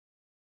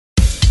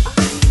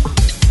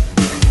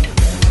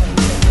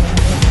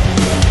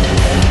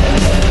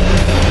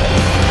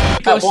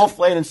At Wolf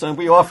Lane and Son,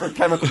 we offer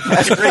chemical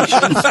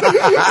castrations.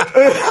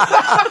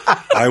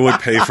 I would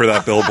pay for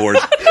that billboard.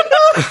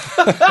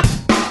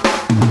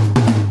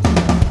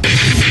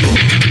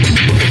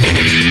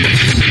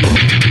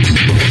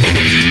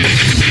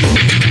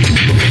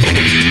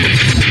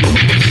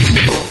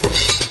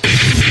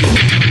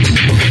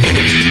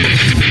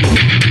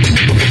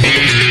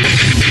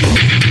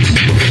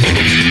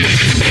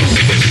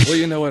 Well,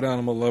 you know what,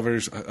 animal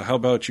lovers? How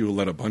about you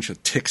let a bunch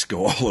of ticks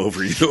go all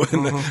over you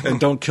and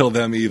don't kill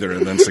them either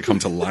and then succumb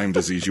to Lyme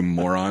disease, you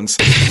morons?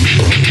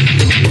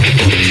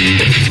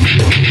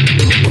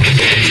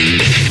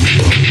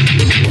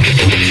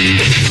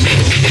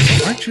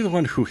 Aren't you the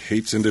one who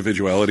hates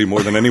individuality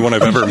more than anyone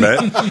I've ever met?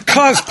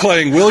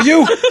 Cosplaying, will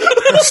you?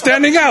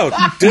 Standing out,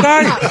 did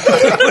I?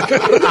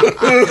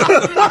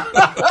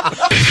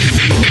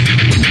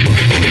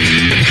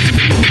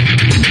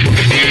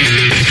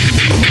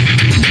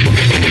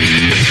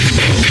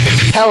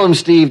 Tell him,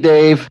 Steve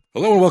Dave.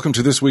 Hello and welcome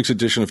to this week's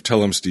edition of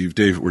Tell 'em Steve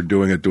Dave. We're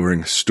doing it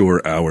during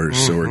store hours,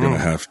 so we're going to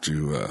have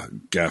to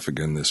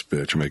gaffigan this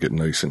bitch and make it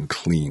nice and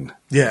clean.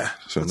 Yeah.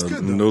 So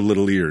no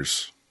little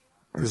ears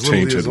are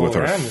tainted with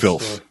our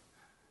filth.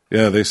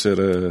 Yeah, they said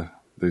that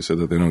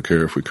they don't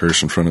care if we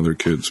curse in front of their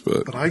kids,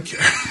 but I care.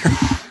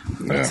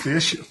 That's the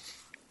issue. Do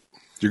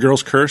your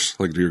girls curse?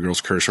 Like, do your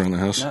girls curse around the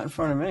house? Not in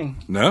front of me.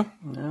 No?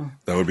 No.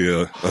 That would be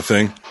a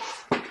thing?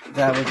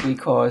 That would be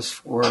cause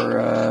for,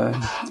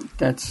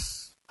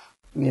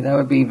 that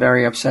would be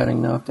very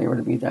upsetting now if they were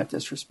to be that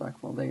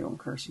disrespectful. They don't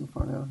curse in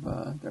front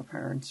of their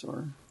parents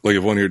or... Like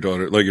if one of your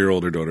daughter, like your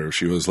older daughter, if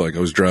she was like, I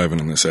was driving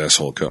and this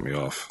asshole cut me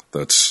off,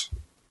 that's...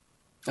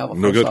 Oh, well,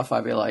 no first good. Off,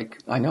 I'd be like,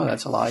 I know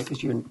that's a lie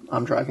because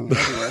I'm driving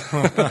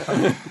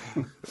everywhere.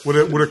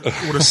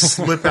 Would a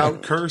slip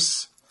out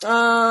curse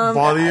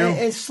bother you?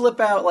 It slip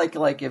out like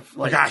if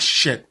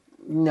shit.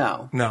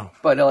 No.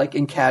 But like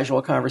in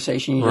casual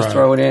conversation, you just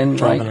throw it in.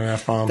 Dropping like an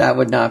F-bomb. That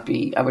would not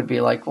be. I would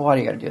be like, well, why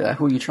do you got to do that?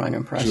 Who are you trying to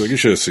impress? She's like, you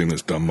should have seen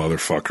this dumb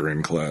motherfucker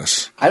in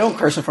class. I don't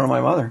curse in front of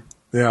my mother.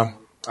 Yeah,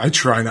 I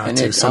try not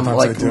to.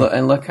 Sometimes I do.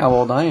 And look how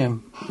old I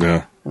am.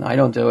 Yeah. And I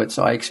don't do it,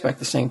 so I expect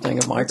the same thing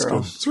of my girls. Cool.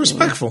 It's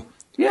respectful.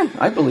 Yeah,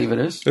 I believe it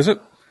is. Is it?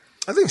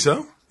 I think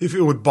so. If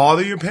it would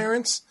bother your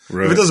parents,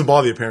 right. If it doesn't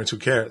bother your parents, who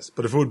cares?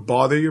 But if it would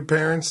bother your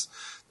parents,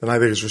 then I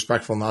think it's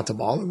respectful not to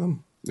bother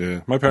them.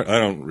 Yeah, I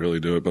don't really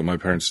do it, but my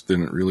parents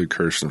didn't really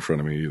curse in front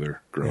of me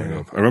either growing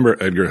up. I remember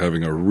Edgar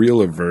having a real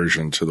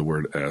aversion to the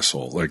word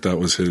asshole. Like that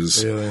was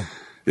his. Really?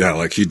 Yeah,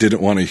 like he didn't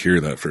want to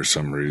hear that for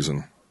some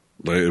reason.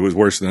 Like it was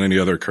worse than any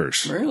other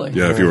curse. Really?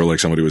 Yeah, if you were like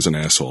somebody who was an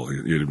asshole,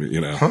 you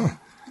know. Huh.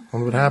 I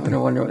wonder what happened. I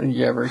wonder,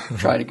 you ever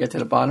try to get to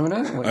the bottom of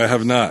that? I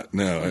have not.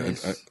 No.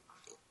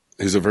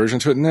 His aversion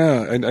to it?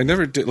 No, I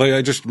never did. Like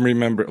I just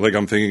remember. Like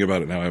I'm thinking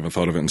about it now. I haven't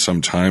thought of it in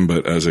some time,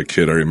 but as a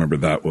kid, I remember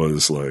that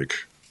was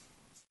like.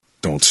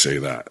 Don't say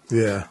that.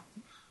 Yeah.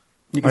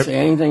 You can say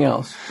anything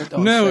else, but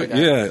don't say that.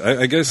 Yeah,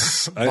 I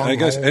guess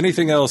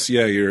anything else,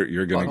 yeah,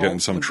 you're going to get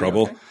in some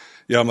trouble. Okay.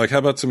 Yeah, I'm like, how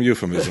about some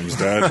euphemisms,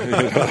 Dad?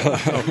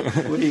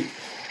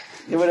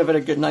 It would have been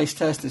a good, nice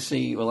test to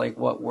see, like,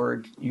 what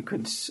word you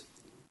could,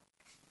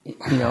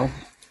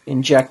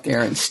 inject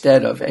there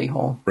instead of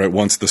a-hole. Right,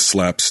 once the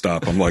slaps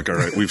stop, I'm like, all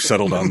right, we've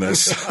settled on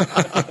this.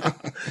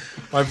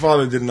 My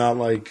father did not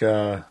like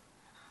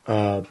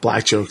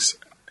black jokes.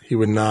 He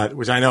would not,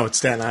 which I know it's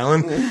Staten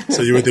Island,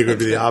 so you would think it would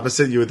be the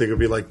opposite. You would think it would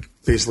be like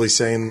basically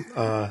saying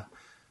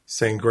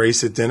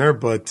grace at dinner,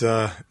 but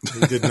he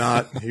did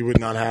not. He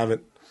would not have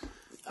it.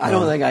 I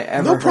don't think I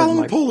ever. No problem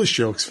with Polish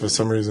jokes for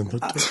some reason.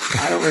 But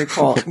I don't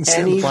recall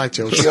any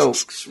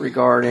jokes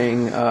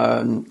regarding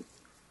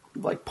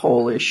like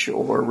Polish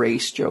or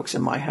race jokes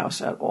in my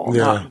house at all.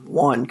 Yeah. Not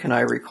one can I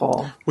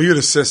recall. Well, you had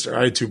a sister.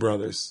 I had two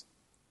brothers.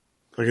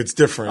 Like it's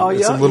different. Oh, yeah?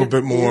 It's a little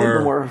bit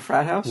more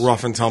frat house,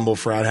 rough and tumble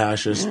frat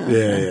hashes.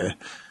 Yeah.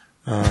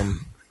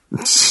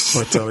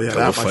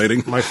 That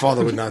fighting. My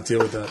father would not deal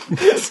with that.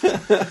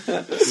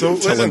 So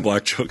telling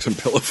black jokes and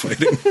pillow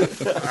fighting.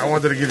 I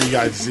wanted to give you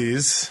guys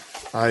these.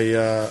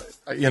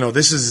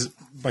 This is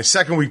my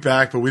second week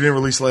back, but we didn't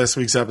release last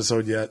week's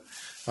episode yet,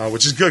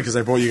 which is good because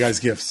I bought you guys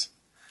gifts,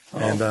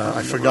 and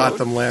I forgot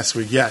them last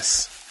week.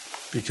 Yes,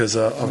 because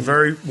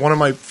one of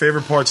my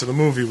favorite parts of the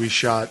movie we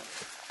shot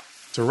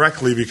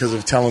directly because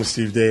of Tell 'em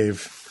Steve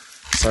Dave.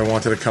 So I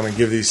wanted to come and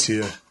give these to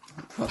you.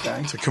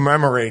 Okay. To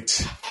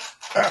commemorate.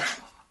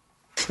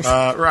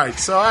 Right.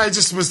 So I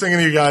just was thinking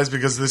of you guys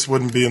because this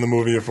wouldn't be in the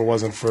movie if it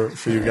wasn't for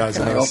you guys.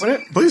 Can I open it?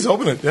 Please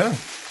open it. Yeah.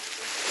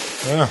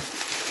 Yeah.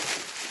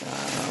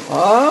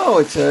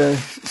 It's a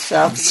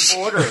South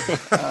Border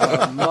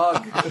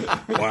mug.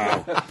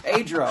 Wow.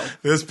 Pedro.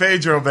 There's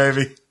Pedro,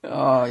 baby.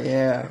 Oh,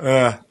 yeah.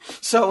 Yeah.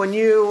 So when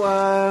you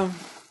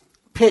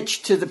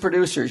pitch to the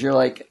producers, you're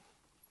like,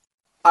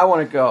 I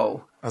want to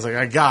go. I was like,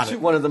 I got to it.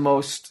 one of the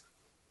most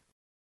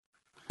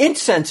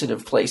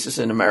insensitive places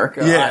in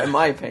America, in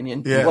my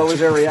opinion. Yeah. What was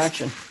their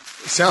reaction?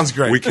 Sounds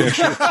great. We can't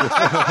shoot.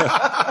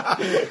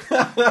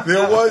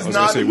 There was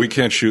not. We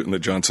can't shoot in the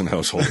Johnson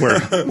household.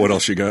 What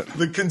else you got?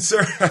 The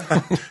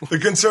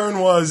concern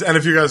was, and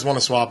if you guys want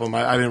to swap them,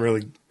 I didn't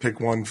really pick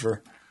one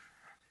for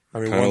I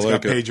mean, Kinda one's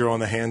like got it. Pedro on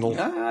the handle.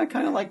 I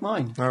kind of like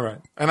mine. All right.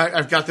 And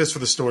I've got this for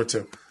the store,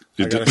 too.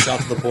 You I got did? a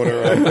South of the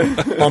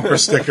Border bumper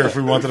sticker if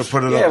we wanted to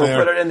put it Yeah, up we'll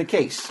there. put it in the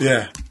case.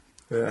 Yeah.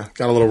 Got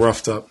a little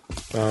roughed up.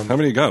 How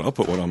many you got? I'll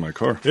put one on my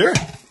car. Here.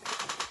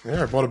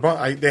 Yeah, I bought a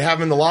bunch. They have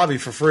them in the lobby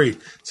for free,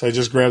 so I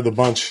just grabbed a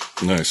bunch.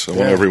 Nice. I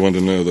want everyone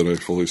to know that I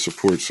fully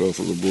support South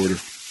of the Border.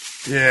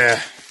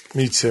 Yeah,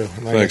 me too.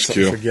 And I Thanks, guess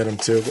Q. I'll forget them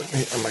too,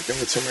 but I'm not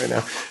giving it to him right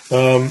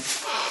now.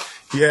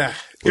 Yeah.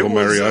 Little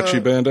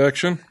mariachi band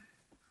action.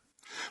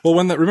 Well,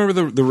 remember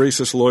the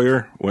racist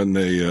lawyer when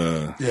they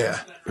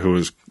who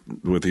was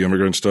with the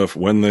immigrant stuff,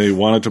 when they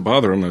wanted to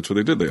bother him, that's what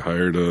they did. They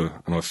hired an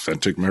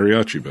authentic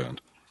mariachi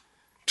band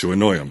to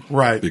annoy him,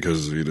 right?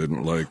 Because he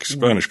didn't like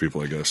Spanish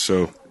people, I guess.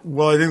 So,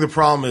 well, I think the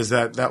problem is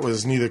that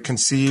was neither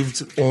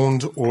conceived,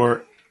 owned,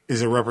 or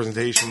is a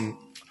representation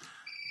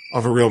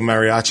of a real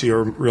mariachi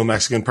or real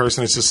Mexican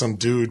person. It's just some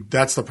dude.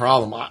 That's the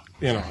problem.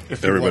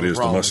 If everybody has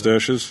the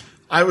mustaches.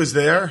 I was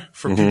there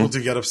for people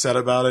to get upset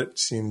about it.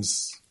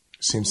 Seems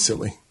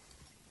silly.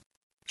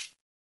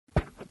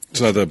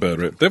 It's not that bad,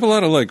 right? They have a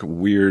lot of like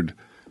weird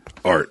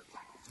art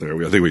there.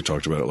 I think we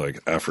talked about it, like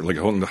like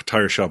a whole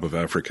entire shop of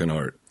African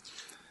art.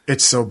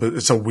 It's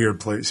a weird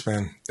place,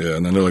 man. Yeah,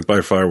 and then they're like,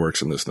 buy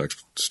fireworks in this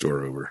next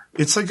store over.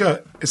 It's like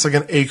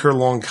an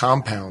acre-long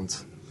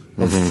compound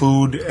of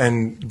food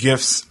and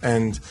gifts,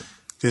 and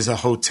there's a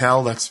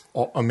hotel that's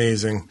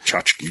amazing.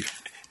 Tchotchke.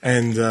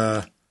 And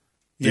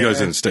you guys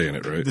didn't stay in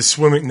it, right? The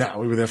swimming, no,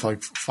 we were there for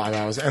like 5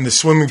 hours. And the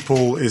swimming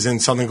pool is in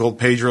something called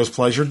Pedro's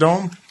Pleasure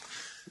Dome.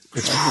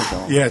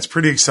 It's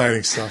pretty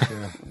exciting stuff.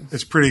 Yeah,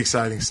 it's pretty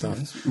exciting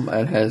stuff.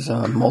 It has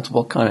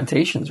multiple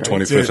connotations, right?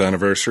 25th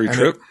anniversry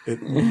trip.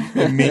 It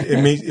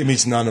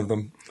meets none of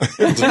them.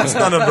 It meets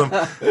none of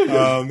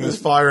them. There's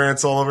fire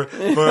ants all over.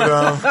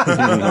 But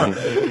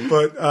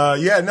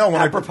no.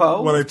 When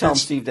I tell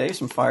pitched, Steve Dave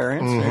some fire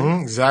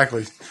ants.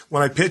 Exactly.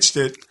 When I pitched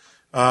it,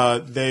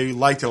 they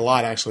liked it a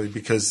lot actually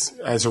because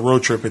as a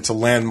road trip, it's a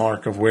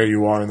landmark of where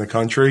you are in the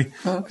country.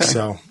 Okay.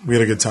 So we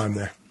had a good time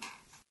there.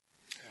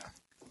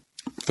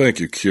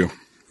 Thank you, Q.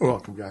 You're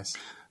welcome, guys.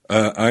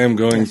 I am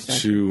going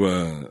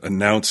to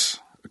announce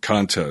a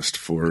contest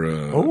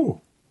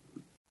for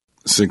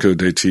Cinco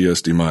de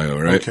Tías de Mayo,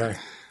 right? Okay.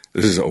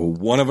 This is a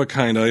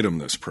one-of-a-kind item,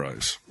 this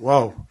prize.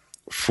 Whoa.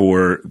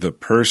 For the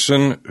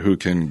person who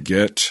can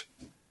get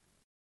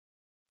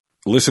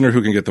 – listener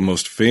who can get the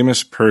most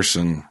famous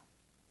person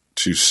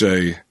to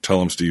say, tell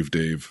him Steve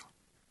Dave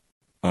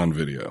on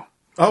video.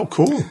 Oh,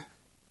 cool.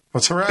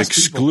 Let's harass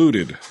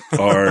Excluded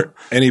are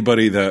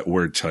anybody that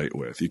we're tight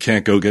with. You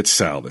can't go get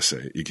Sal to say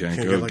it. You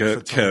can't go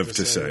get Kev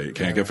to say it. You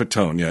can't get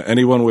Fatone. Yeah,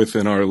 anyone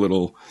within our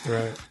little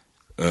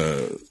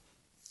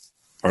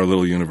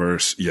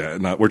universe.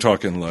 Yeah, we're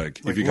talking like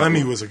if you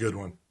Lemmy was a good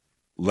one.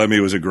 Lemmy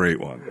was a great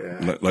one.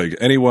 Yeah. Like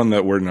anyone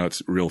that we're not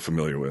real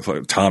familiar with.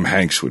 Like Tom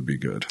Hanks would be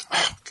good.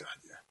 Oh God,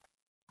 yeah.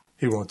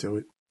 He won't do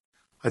it.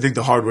 I think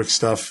the Hardwick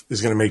stuff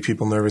is going to make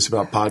people nervous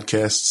about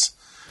podcasts.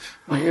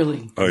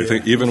 Really? Oh, you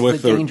think even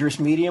with the dangerous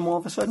medium all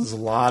of a sudden? There's a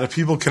lot of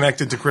people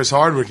connected to Chris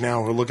Hardwick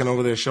now who are looking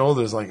over their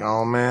shoulders like,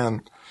 oh,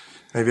 man,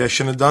 maybe I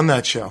shouldn't have done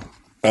that show.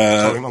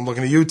 I'm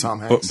looking at you, Tom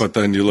Hanks. But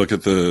then you look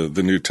at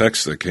the new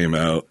text that came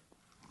out,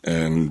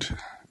 and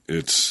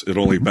it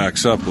only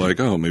backs up like,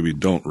 oh, maybe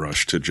don't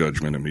rush to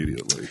judgment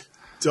immediately.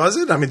 Does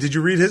it? I mean, did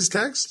you read his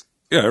text?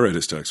 Yeah, I read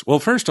his text. Well,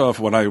 first off,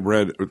 when I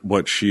read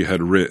what she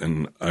had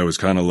written, I was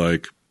kind of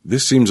like,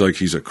 this seems like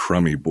he's a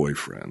crummy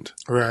boyfriend.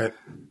 Right.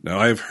 Now,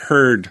 I've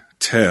heard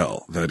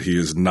tell that he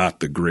is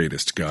not the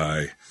greatest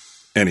guy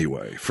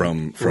anyway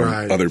from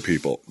other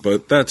people,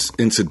 but that's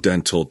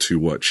incidental to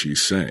what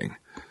she's saying.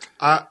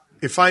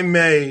 If I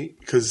may,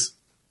 because,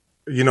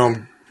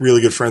 I'm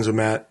really good friends with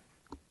Matt,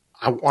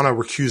 I want to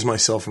recuse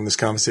myself from this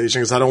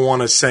conversation because I don't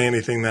want to say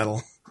anything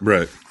that'll...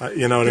 Right.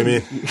 You know what I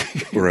mean?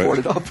 You brought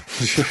it up.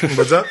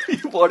 What's that?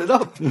 You brought it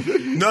up.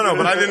 No,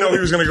 but I didn't know he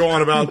was going to go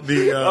on about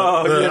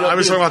I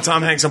was talking about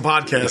Tom Hanks on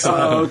podcasts.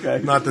 Okay.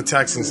 Not the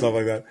text and stuff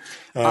like that.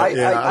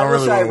 I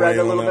will say I read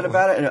a little bit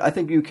about it, and I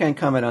think you can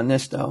comment on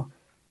this, though.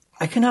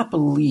 I cannot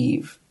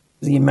believe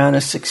the amount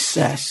of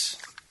success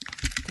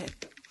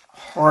that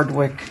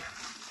Hardwick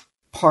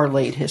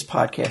parlayed his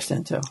podcast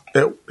into.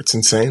 It's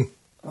insane.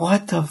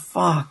 What the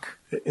fuck?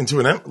 Into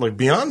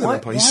beyond an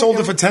empire. He sold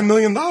it for $10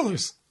 million.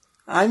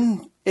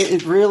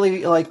 It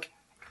really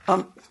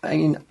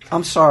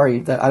I'm sorry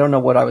that I don't know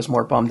what I was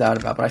more bummed out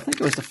about, but I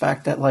think it was the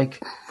fact that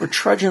we're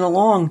trudging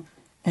along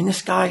and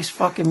this guy's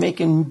fucking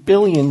making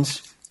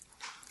billions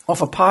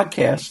off a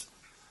podcast.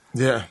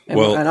 Yeah. And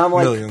I'm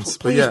like, millions,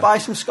 please buy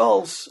some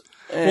skulls.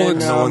 And,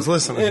 no one's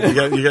listening.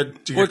 You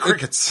get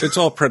crickets. It's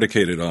all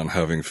predicated on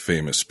having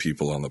famous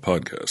people on the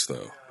podcast,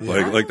 though.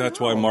 Yeah. That's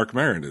why Mark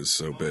Maron is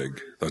so big.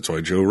 That's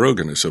why Joe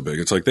Rogan is so big.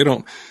 It's like they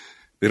don't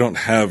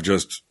have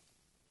just.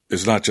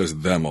 It's not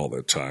just them all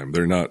the time.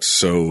 They're not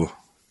so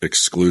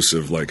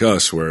exclusive like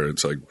us, where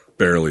it's like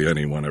barely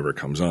anyone ever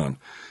comes on.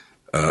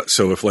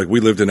 So if we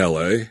lived in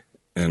LA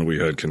and we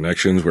had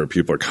connections where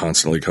people are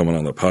constantly coming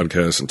on the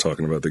podcast and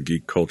talking about the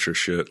geek culture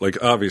shit,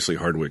 obviously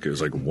Hardwick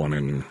is one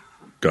in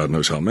God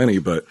knows how many,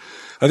 but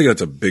I think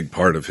that's a big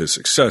part of his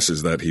success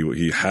is that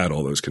he had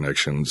all those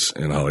connections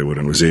in Hollywood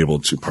and was able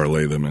to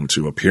parlay them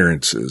into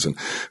appearances. And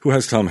who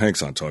has Tom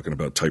Hanks on talking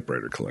about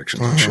typewriter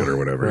collections and shit or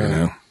whatever, right. you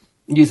know?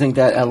 You think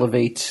that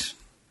elevates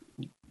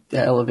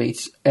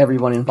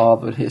everyone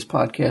involved with his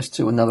podcast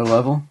to another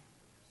level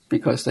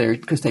because they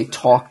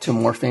talk to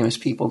more famous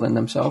people than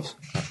themselves?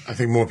 I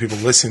think more people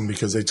listen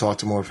because they talk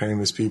to more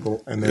famous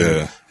people, and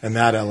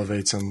that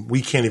elevates them.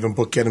 We can't even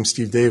get him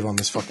Steve Dave on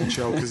this fucking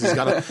show because he's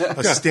got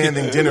a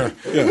standing dinner.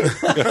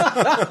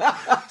 Yeah.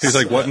 He's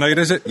like, what night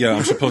is it? Yeah,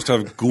 I'm supposed to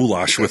have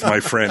goulash with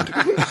my friend.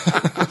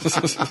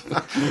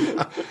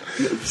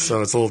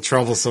 So it's a little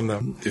troublesome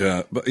though.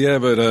 Yeah,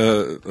 but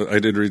I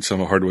did read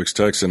some of Hardwick's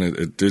texts, and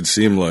it did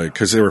seem like,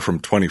 because they were from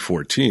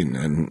 2014,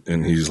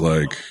 and he's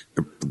like,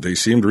 they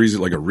seemed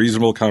like a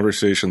reasonable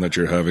conversation that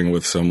you're having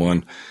with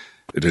someone.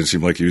 It didn't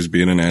seem like he was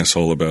being an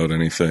asshole about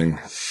anything.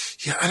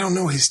 Yeah, I don't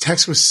know. His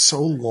text was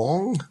so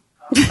long.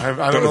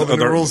 I don't know the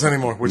rules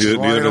anymore, which is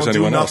why I don't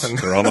do nothing.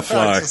 They're on the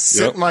fly. I just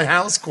sit in my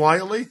house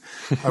quietly.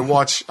 I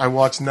watch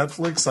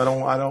Netflix.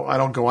 I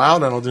don't go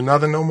out. I don't do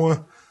nothing no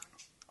more.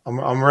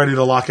 I'm ready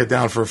to lock it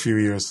down for a few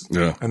years.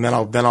 Yeah. And then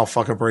I'll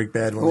fucking break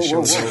bad when the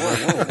show's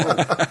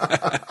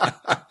over.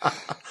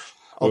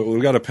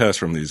 We got a pass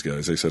from these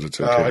guys. They said it's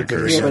okay to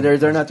curse. Yeah, but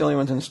they're not the only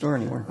ones in the store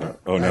anymore.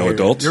 Oh, now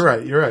adults? You're right.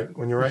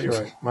 When you're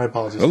right. My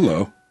apologies.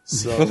 Hello.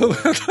 So,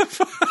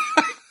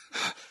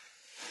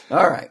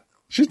 all right.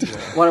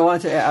 What I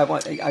wanted to add,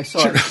 I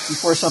saw it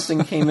before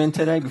something came in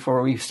today,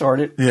 before we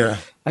started. Yeah.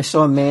 I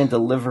saw a man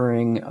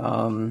delivering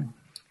I'm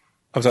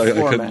sorry,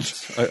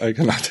 I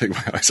cannot take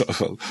my eyes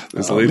off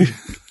this lady.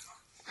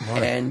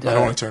 And I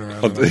don't want to turn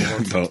around.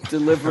 Don't.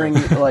 delivering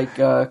like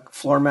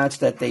floor mats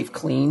that they've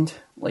cleaned,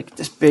 like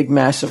this big,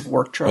 massive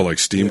work truck. Oh, like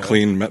steam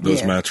clean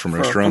those mats from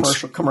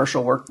restaurants?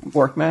 Commercial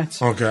work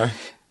mats. Okay.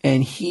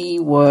 And he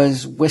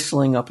was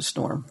whistling up a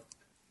storm.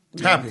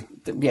 Happy.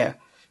 Yeah.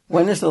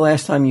 When is the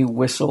last time you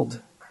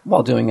whistled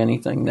while doing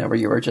anything? Never.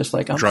 You were just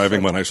like, I'm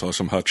driving when I saw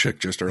some hot chick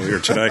just earlier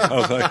today. I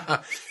was like,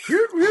 I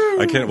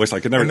can't whistle. I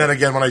could never. And then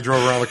again, when I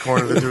drove around the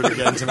corner to do it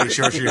again to make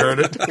sure she heard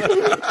it.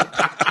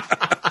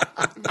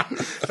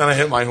 Then I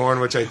hit my horn,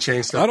 which I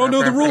changed. I don't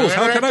know the rules.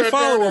 How can I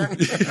follow them?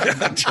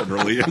 Yeah,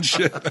 generally and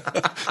shit.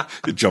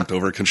 You jumped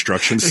over a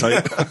construction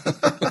site.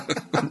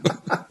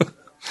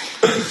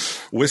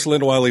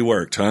 Whistling while he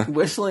worked, huh?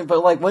 Whistling,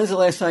 but like, when's the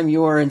last time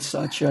you were in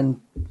such a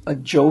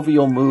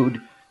jovial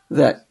mood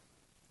that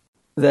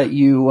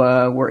you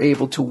were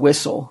able to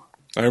whistle?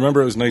 I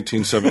remember it was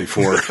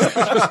 1974.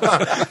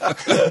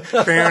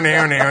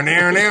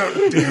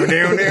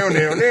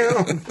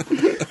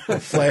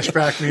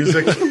 Flashback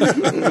music.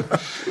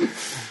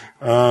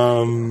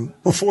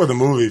 Before the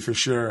movie, for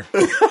sure.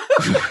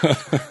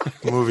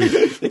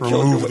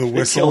 Remove the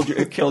whistle.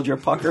 It killed your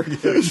pucker.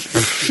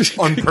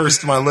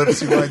 Unpursed my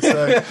lips, you might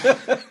say.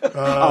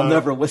 I'll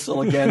never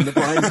whistle again. The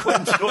Brian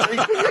Quinn story.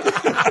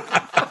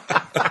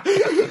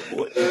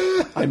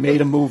 I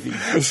made a movie.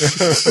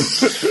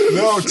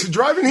 No, to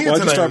driving here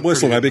Why'd tonight. you stop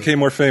whistling? I became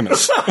more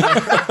famous.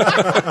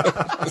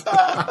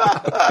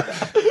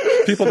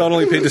 People not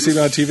only paid to see me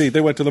on TV,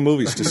 they went to the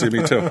movies to see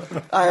me too.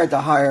 I had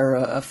to hire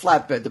a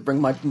flatbed to bring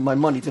my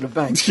money to the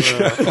bank.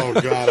 Oh,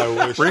 God,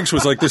 I wish. Brinks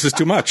was like, this is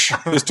too much.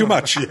 It's too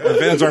much. The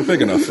vans aren't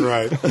big enough.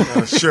 Right.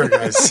 Sure,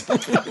 guys.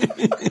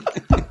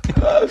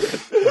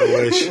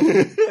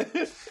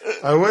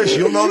 I wish.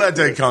 You'll know that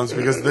day comes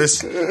because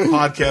this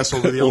podcast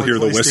will be the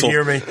only place to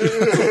hear me.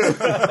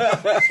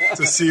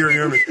 To see or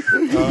hear me.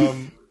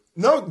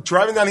 No,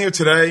 driving down here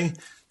today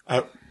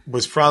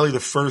was probably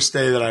the first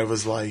day that I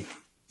was like,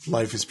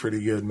 life is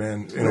pretty good,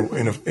 man.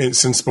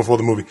 Since before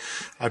the movie,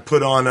 I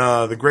put on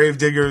the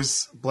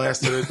Gravediggers,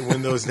 blasted it, the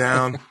windows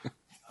down,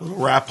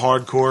 rap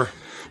hardcore.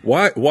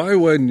 Why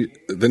when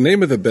the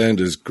name of the band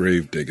is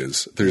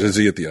Gravediggers, there's a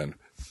Z at the end.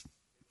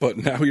 But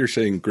now you're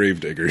saying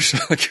Gravediggers.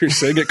 Like you're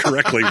saying it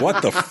correctly.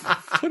 What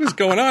what is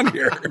going on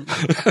here?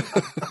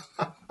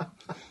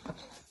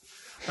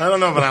 I don't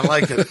know, but I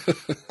like it.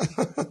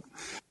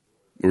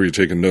 Were you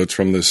taking notes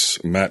from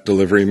this mat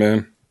delivery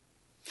man?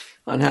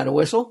 On how to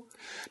whistle?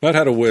 Not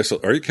how to whistle.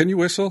 Can you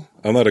whistle?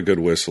 I'm not a good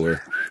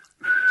whistler.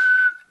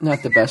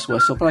 Not the best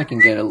whistle, but I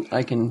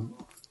can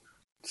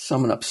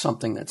summon up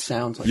something that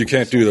sounds like you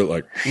can't do that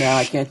like... No,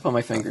 I can't put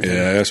my fingers in.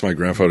 I asked my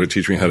grandfather to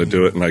teach me how to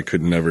do it, and I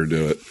could never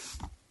do it.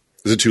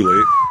 Is it too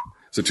late?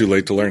 Is it too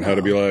late to learn how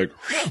to be like...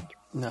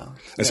 No.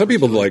 And some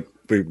people like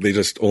they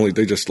just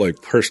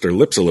like purse their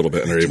lips a little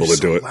bit and are able to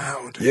do it.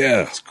 Loud.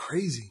 Yeah, it's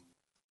crazy.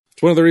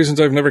 It's one of the reasons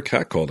I've never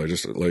catcalled. I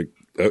just like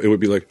it would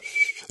be like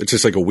it's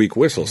just like a weak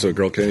whistle, so a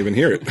girl can't even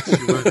hear it.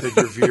 You wouldn't think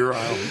your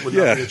virile would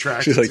not be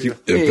attracted. She's like, to you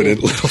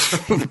impotent little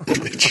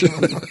bitch.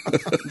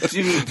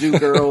 Do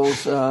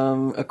girls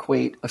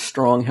equate a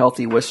strong,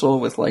 healthy whistle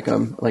with like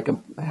a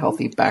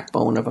healthy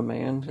backbone of a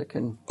man that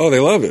can? Oh, they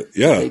love it.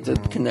 Yeah,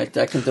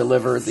 that can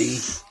deliver the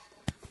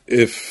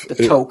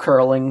the toe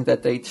curling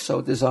that they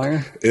so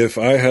desire. If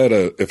I had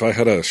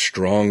a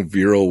strong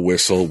virile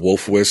whistle,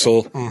 wolf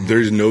whistle,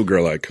 there's no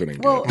girl I couldn't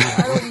get.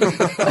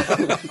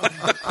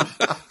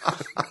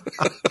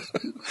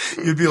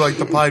 You'd be like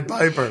the Pied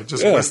Piper,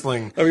 just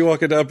whistling. I'd be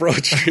walking down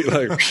Broad Street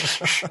like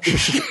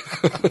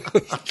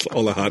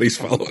all the hotties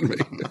following me.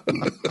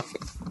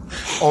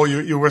 Oh,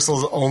 your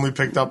whistle's only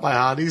picked up by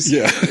hotties?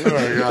 Yeah. Oh,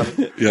 my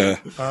God. Yeah.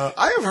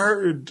 I have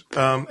heard,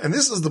 and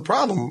this is the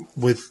problem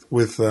with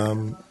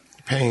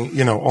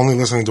paying, only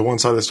listening to one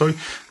side of the story,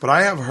 but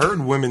I have heard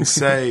women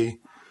say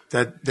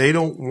that they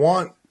don't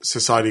want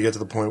society to get to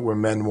the point where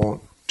men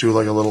won't do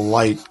like a little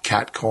light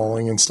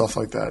catcalling and stuff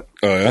like that.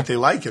 Oh, yeah? But they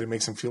like it. It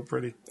makes them feel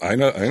pretty. I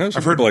know. Some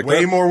I've heard people like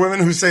way that. more women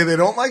who say they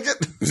don't like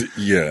it.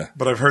 Yeah.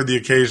 But I've heard the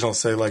occasional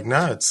say like,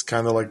 nah, it's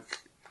kind of like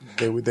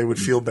they would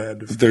feel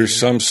bad. There's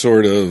some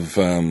sort of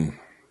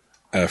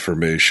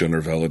affirmation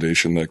or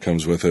validation that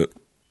comes with it.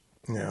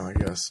 Yeah, I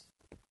guess.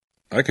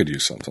 I could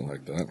use something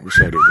like that. Wish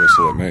somebody would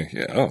whistle at me.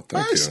 Yeah. Oh,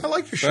 thank Nice. you. I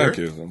like your shirt.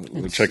 Thank you.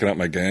 I'm checking out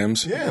my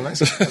gams. Yeah,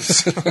 nice.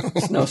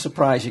 It's no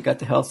surprise you got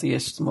the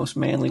healthiest, most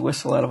manly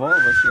whistle out of all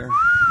of us here.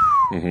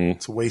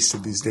 It's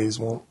wasted these days,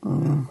 won't?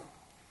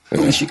 At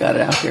least you got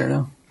it out there,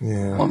 though.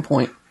 Yeah. At one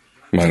point.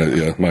 Mine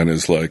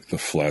is like the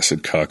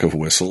flaccid cock of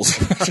whistles.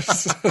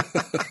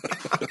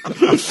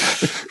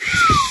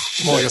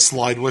 More like a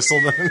slide whistle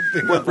than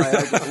anything. Would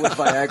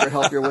Viagra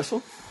help your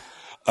whistle?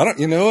 I don't.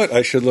 You know what?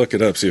 I should look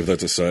it up. See if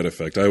that's a side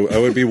effect. I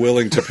would be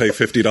willing to pay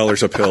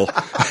 $50 a pill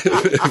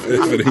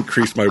if it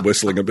increased my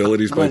whistling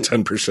abilities by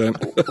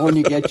 10%. When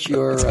you get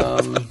your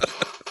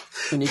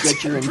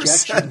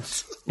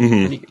injections,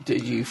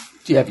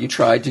 have you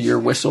tried to your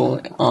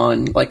whistle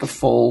on like a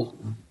full,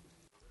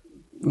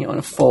 on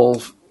a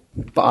full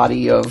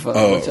body of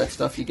what's that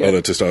stuff you get? Oh,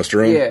 the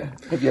testosterone. Yeah.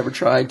 Have you ever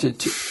tried to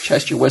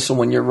test your whistle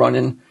when you're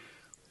running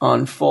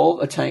on a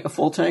full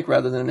tank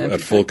rather than an empty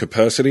At full tank?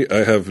 capacity?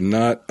 I have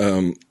not.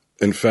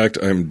 In fact,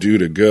 I'm due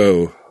to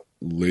go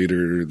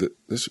later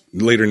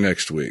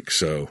next week.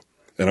 So,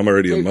 and I'm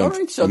already a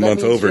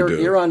month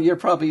overdue. You're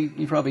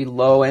probably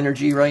low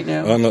energy right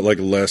now. I'm at like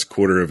the last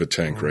quarter of a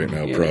tank right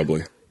now,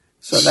 probably.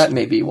 So that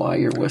may be why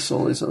your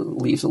whistle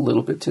leaves a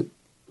little bit to.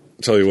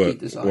 Tell you what,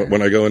 desire.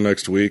 when I go in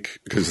next week,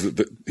 because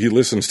he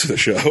listens to the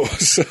show,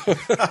 so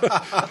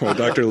my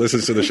doctor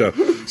listens to the show.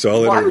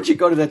 So Why would you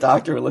go to the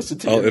doctor and listen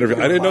to? I'll interview.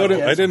 I didn't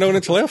know it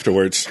until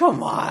afterwards.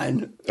 Come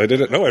on. I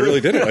didn't. No, I really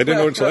didn't. I didn't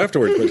know it until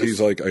afterwards. But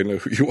he's like, I know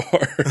who you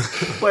are.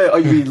 Wait, are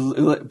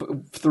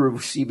you through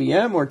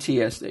CBM or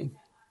TSD?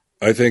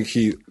 I think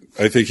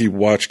he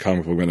watched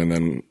Comic Book Men and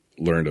then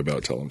learned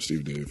about Tell 'em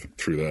Steve Dave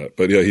through that.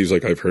 But yeah, he's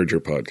like, I've heard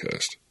your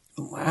podcast.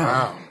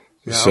 Wow.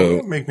 Yeah, So- that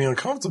would make me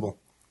uncomfortable.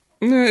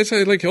 No, it's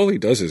like all he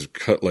does is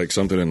cut like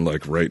something in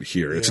like right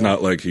here. It's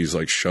not like he's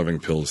like shoving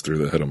pills through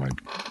the head of my.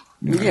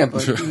 Yeah,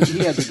 but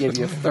he had to give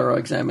you a thorough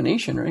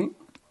examination, right?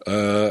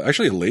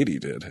 Actually, a lady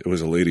did. It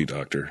was a lady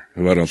doctor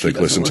who I don't think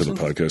listened to the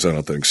podcast. I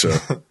don't think so.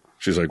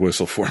 She's like,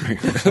 whistle for me.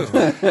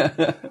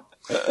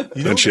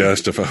 And she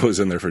asked if I was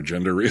in there for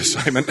gender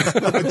reassignment.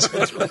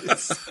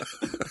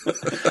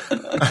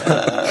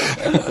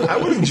 I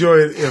would enjoy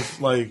it if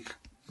like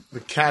the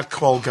cat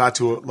call got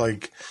to it.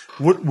 Like,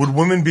 would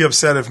women be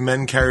upset if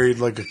men carried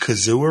like a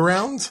kazoo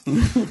around?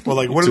 Or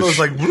like what are those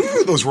like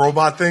those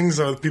robot things?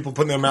 Or people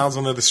putting their mouths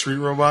on the street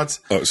robots?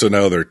 Oh, so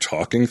now they're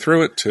talking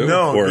through it too,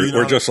 No,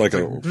 or just like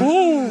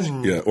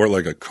or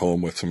like a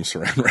comb with some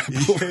saran wrap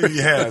over it.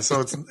 Yeah,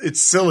 so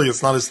it's silly.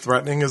 It's not as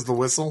threatening as the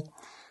whistle.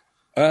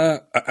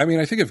 I mean,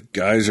 I think if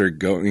guys are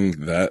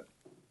going that,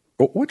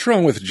 what's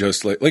wrong with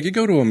just like you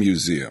go to a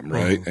museum,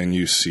 right, and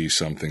you see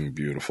something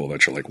beautiful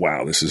that you're like,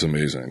 wow, this is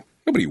amazing.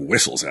 Nobody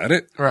whistles at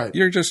it. Right.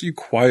 You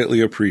quietly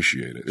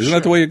appreciate it. Isn't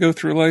that the way you go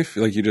through life?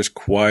 Like you just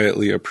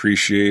quietly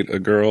appreciate a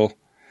girl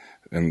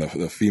and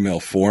the female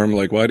form.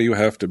 Like, why do you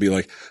have to be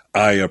like,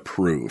 I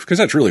approve? Because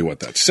that's really what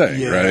that's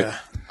saying, right?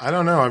 I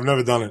don't know. I've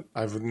never done it.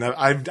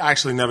 I've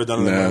actually never done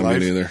it in my life.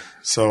 Me neither.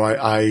 So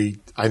I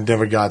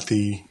never got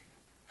the.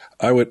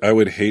 I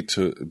would hate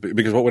to,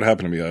 because what would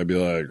happen to me? I'd be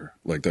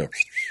like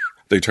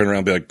they turn around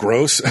and be like,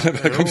 gross. And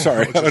I'd be like, I'm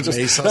sorry.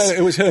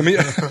 It was him.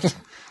 Yeah.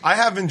 I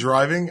have been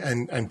driving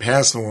and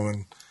passed a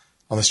woman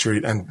on the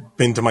street and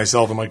been to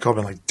myself in my car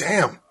and like,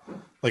 damn,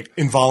 like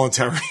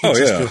involuntary. Oh,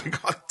 just yeah. be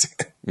like, God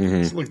damn,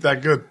 it looked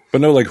that good. But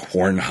no like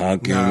horn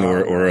honking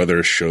No. or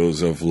other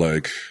shows of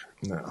like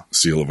No,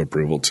 seal of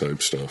approval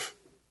type stuff.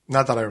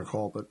 not that I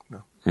recall, but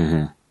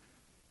no.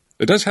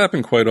 It does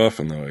happen quite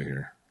often though, I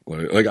hear.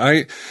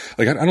 I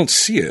don't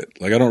see it.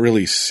 Like I don't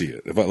really see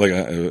it.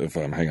 If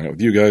I'm hanging out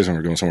with you guys and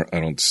we're going somewhere, I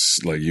don't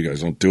like you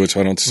guys don't do it, so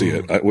I don't see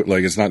it.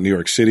 It's not New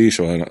York City,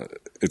 so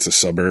it's the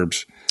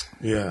suburbs.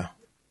 Yeah.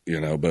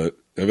 But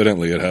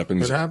evidently it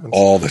happens. It happens.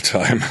 All the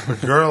time.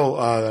 A girl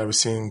that I was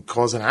seeing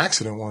caused an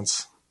accident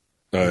once.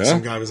 Oh yeah,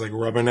 Some guy was like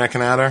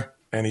rubbernecking at her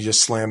and he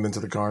just slammed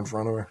into the car in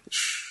front of her.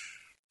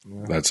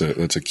 that's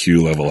a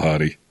Q level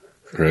hottie,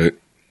 right?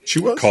 She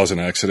was. Causing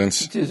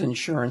accidents. Does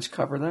insurance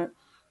cover that?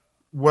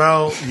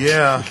 Well,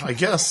 yeah, I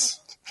guess.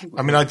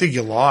 I mean, I think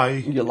you lie.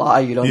 You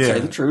lie, you don't say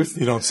the truth.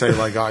 You don't say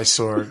like I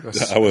saw.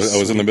 I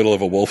was in the middle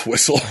of a wolf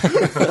whistle.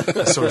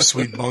 I saw a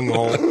sweet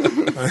bunghole.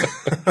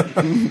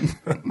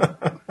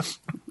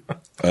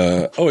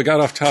 We got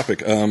off topic.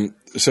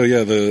 So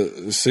yeah,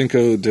 the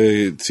Cinco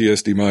de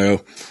Tías de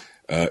Mayo.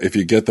 if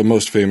you get the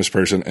most famous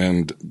person,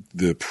 and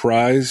the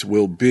prize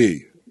will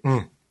be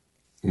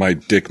my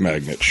Dick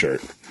Magnet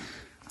shirt.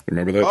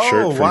 Remember that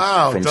shirt? Oh,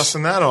 wow.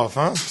 Dusting that off,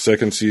 huh?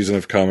 Second season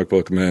of Comic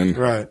Book Men.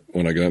 Right.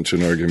 When I got into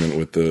an argument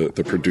with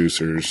the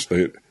producers.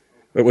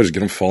 What was it,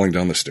 get him falling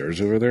down the stairs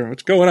over there?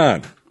 What's going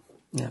on?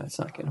 Yeah, it's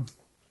not good.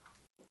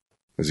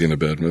 Is he in a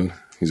bad mood?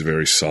 He's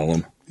very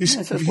solemn. He's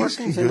It's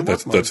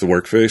That's the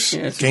work face?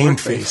 Yeah, it's game work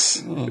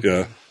face.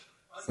 Yeah.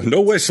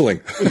 No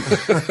whistling.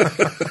 It's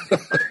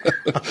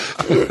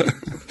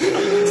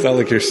not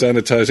like you're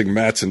sanitizing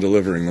mats and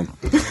delivering them.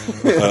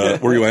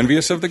 Were you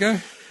envious of the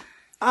guy?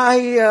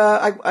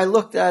 I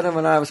looked at him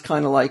and I was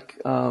kind of like,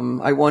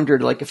 I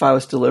wondered like if I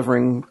was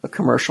delivering a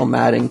commercial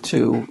matting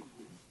to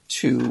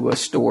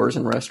stores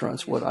and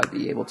restaurants, would I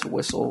be able to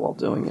whistle while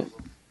doing it?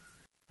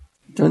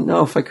 Don't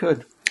know if I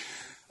could.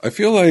 I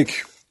feel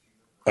like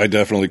I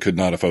definitely could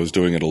not if I was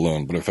doing it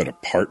alone, but if I had a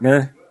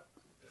partner,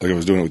 like I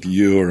was doing it with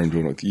you, or I'm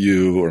doing it with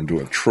you, or I'm doing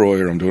it with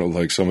Troy, or I'm doing it with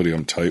like somebody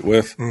I'm tight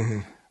with,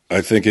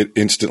 I think it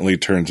instantly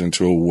turns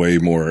into a way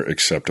more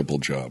acceptable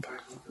job.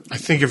 I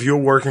think if you're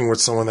working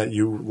with someone that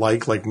you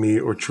like me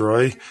or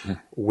Troy,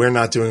 we're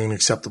not doing an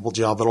acceptable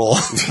job at all. I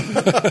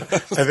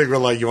think we're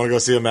like, you want to go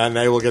see a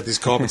matinee? We'll get these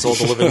carpets all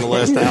delivered in the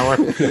last hour.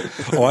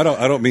 Oh,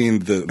 I don't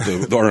mean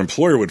our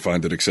employer would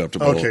find it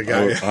acceptable. Okay,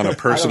 got it. On a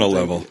personal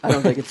level. I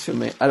don't think it's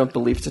two-man. I don't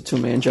believe it's a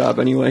two-man job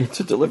anyway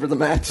to deliver the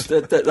mats.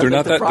 They're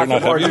not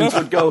heavy enough?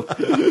 Would go.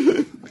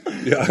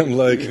 Yeah, I'm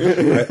like,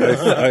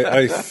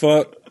 I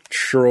thought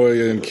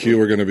Troy and Q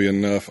were going to be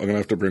enough. I'm going to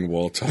have to bring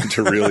Walt on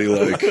to really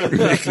like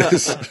make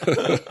this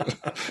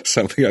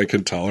something I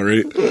can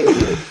tolerate.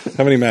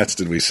 How many mats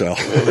did we sell?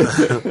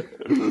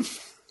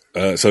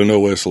 So no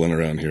whistling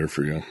around here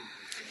for you.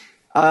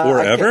 Or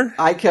ever?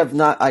 I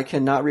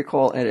cannot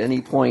recall at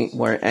any point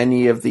where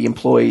any of the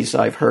employees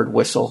I've heard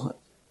whistle.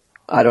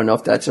 I don't know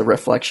if that's a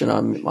reflection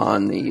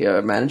on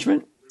the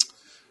management.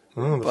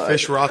 Oh, the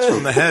fish rots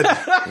from the head.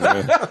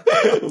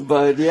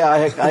 But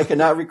yeah, I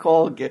cannot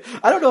recall.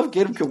 I don't know if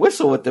Gidim could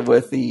whistle with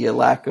the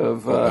lack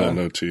of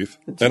no teeth.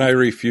 And I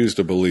refuse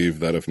to believe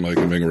that if Mike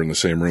and Ming were in the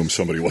same room,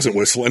 somebody wasn't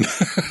whistling.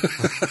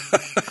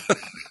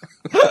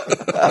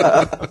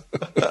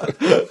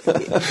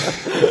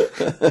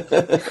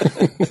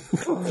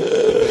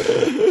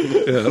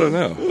 Yeah, I don't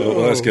know.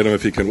 We'll ask him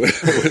if he can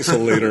whistle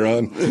later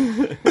on.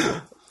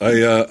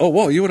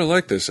 Well, you would have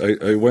liked this.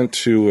 I went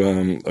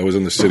to. I was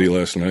in the city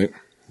last night.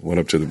 Went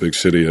up to the big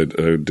city. I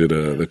did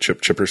the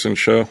Chip Chipperson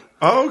show.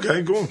 Oh,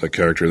 okay, cool. A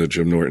character that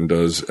Jim Norton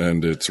does,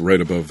 and it's right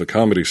above the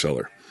Comedy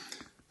Cellar.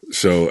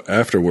 So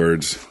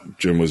afterwards,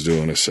 Jim was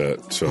doing a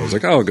set. So I was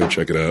like, I'll go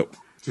check it out.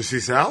 Did you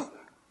see Sal?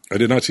 I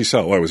did not see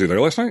Sal. Why, was he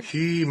there last night?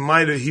 He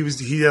might have.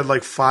 He had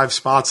like 5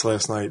 spots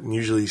last night, and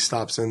usually he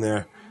stops in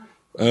there.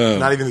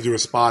 Not even to do a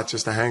spot,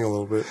 just to hang a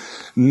little bit.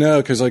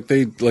 No, because I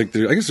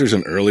guess there's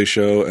an early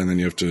show, and then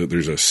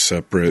there's a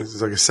separate.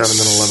 It's like a 7 and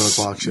 11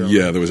 o'clock show.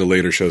 Yeah, there was a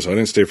later show, so I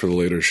didn't stay for the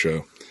later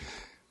show.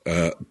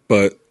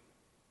 But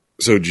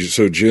so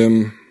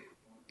Jim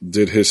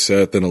did his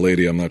set. Then a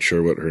lady, I'm not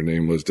sure what her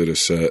name was, did a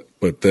set.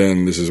 But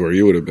then this is where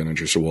you would have been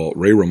interested, Walt.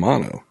 Ray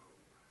Romano.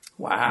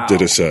 Wow.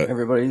 Did a set.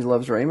 Everybody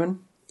loves Raymond.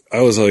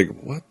 I was like,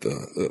 what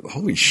the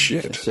holy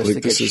shit. Just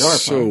like, this is sharp,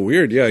 so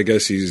weird. Yeah, I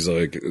guess he's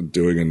like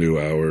doing a new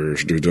hour, or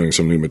doing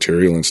some new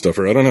material and stuff.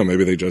 Or I don't know,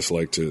 maybe they just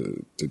like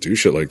to do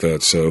shit like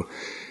that. So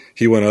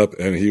he went up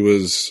and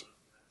he's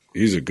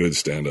a good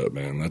stand-up,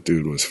 man. That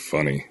dude was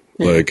funny.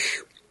 Yeah. Like,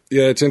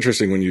 yeah, it's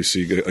interesting when you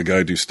see a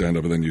guy do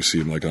stand-up and then you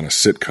see him like on a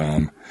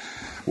sitcom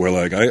where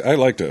like, I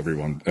liked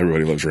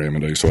everybody loves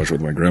Raymond. I used to watch it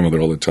with my grandmother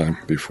all the time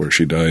before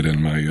she died,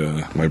 and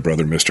my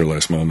brother missed her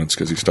last moments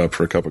because he stopped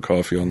for a cup of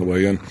coffee on the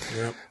way in.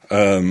 Yep.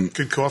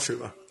 Good coffee,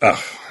 though.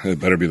 It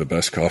better be the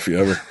best coffee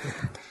ever.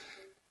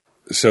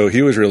 So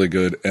he was really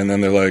good. And then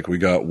they're like, we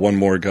got one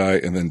more guy.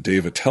 And then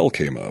Dave Attell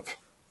came up.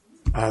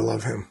 I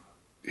love him.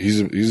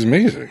 He's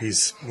amazing.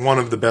 He's one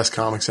of the best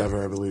comics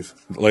ever, I believe.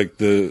 Like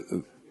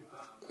the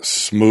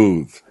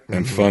smooth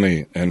and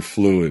funny and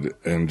fluid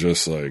and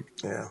just like,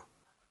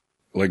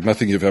 like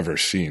nothing you've ever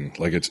seen.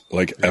 Like it's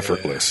like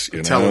effortless. You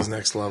know? Attell is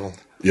next level.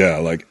 Yeah,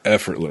 like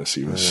effortless.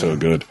 He was so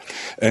good.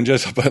 And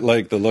but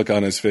like the look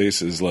on his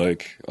face is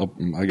like,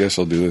 I guess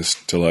I'll do this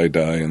till I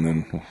die. And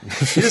then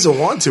he doesn't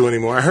want to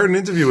anymore. I heard an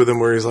interview with him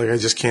where he's like, I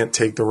just can't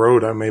take the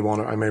road. I may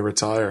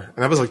retire.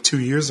 And that was like 2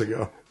 years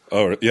ago.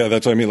 Oh yeah.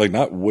 That's what I mean. Like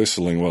not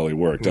whistling while he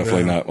worked.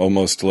 Definitely not.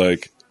 Almost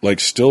like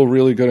still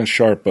really good and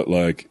sharp, but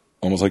like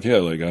almost like,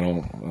 like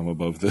I'm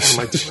above this,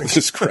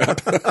 this crap.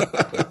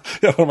 Yeah.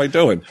 What am I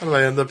doing? How did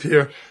I end up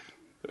here?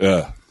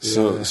 Yeah.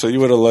 So you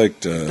would have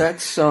liked.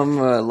 That's some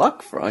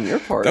luck on your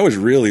part. That was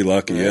really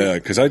lucky, yeah.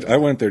 Because I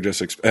went there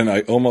and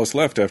I almost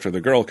left after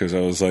the girl because I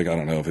was like, I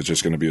don't know if it's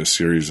just going to be a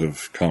series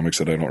of comics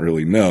that I don't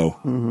really know.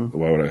 Mm-hmm.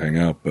 Why would I hang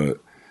out? But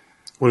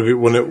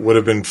when it would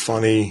have been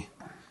funny,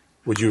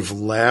 would you have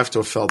laughed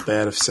or felt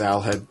bad if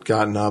Sal had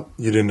gotten up?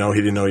 You didn't know he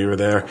didn't know you were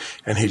there,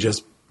 and he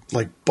just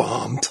like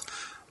bombed.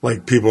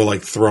 Like people were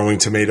like throwing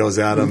tomatoes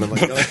at him and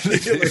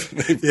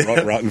they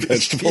brought rotten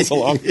vegetables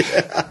along.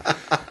 Yeah.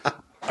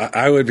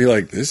 I would be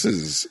like, this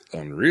is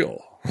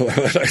unreal.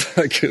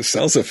 Like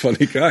Sal's a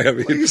funny guy. I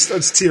mean, He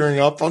starts tearing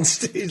up on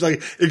stage.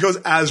 Like, it goes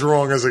as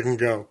wrong as it can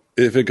go.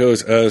 if it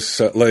goes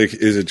as like,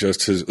 is it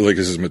just is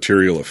his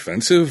material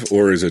offensive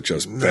or is it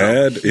just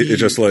bad? It's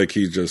just like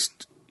he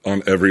just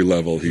on every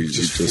level he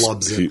just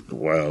flubs it.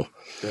 Wow.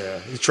 Yeah,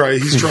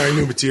 he's trying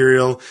new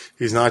material.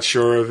 He's not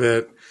sure of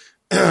it.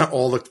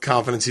 All the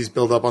confidence he's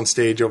built up on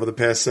stage over the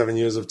past 7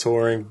 years of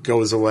touring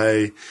goes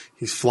away.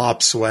 He's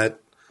flop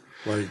sweat.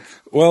 Like,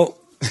 well,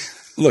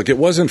 look, it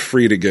wasn't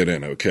free to get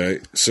in,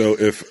 okay? So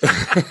if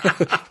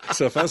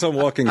as I'm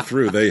walking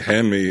through, they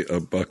hand me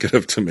a bucket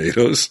of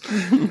tomatoes,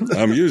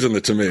 I'm using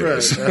the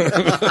tomatoes.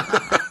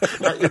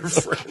 Not your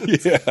friend.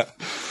 Yeah.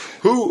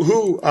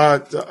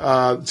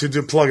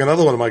 To plug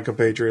another one of my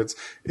compatriots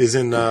is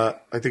in, I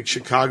think,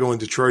 Chicago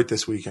and Detroit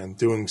this weekend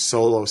doing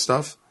solo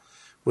stuff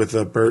with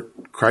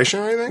Bert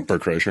Kreischer, I think.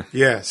 Bert Kreischer.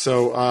 Yeah,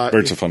 so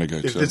Bert's a funny guy,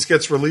 if too. this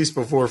gets released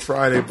before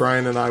Friday,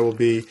 Brian and I will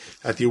be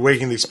at the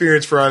Awakened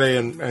Experience Friday,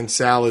 and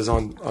Sal is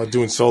on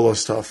doing solo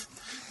stuff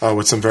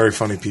with some very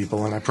funny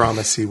people, and I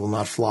promise he will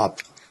not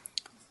flop.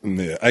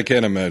 Yeah, I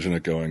can't imagine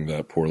it going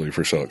that poorly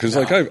for Sal. Because,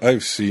 like,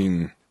 I've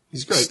seen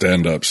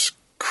stand-ups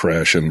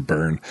crash and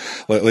burn.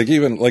 Like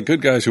even like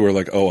good guys who are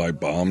like, oh, I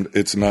bombed.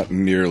 It's not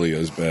nearly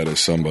as bad as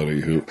somebody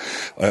who,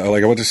 I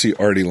went to see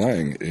Artie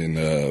Lang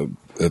in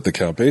at the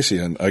Count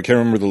Basie, and I can't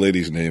remember the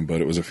lady's name,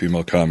 but it was a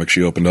female comic.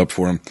 She opened up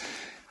for him,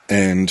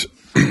 and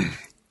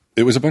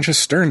it was a bunch of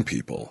Stern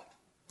people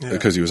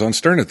because he was on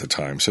Stern at the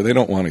time, so they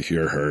don't want to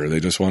hear her. They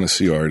just want to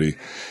see Artie,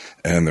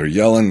 and they're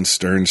yelling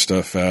Stern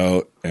stuff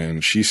out.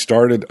 And she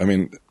started. I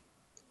mean,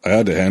 I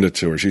had to hand it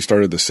to her. She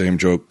started the same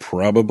joke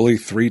probably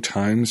 3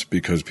 times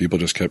because people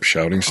just kept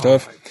shouting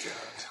stuff.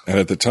 And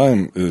at the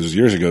time, it was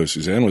years ago,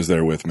 Suzanne was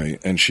there with me,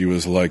 and she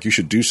was like, you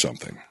should do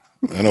something.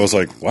 And I was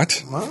like, what?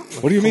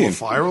 What do you mean?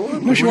 Fire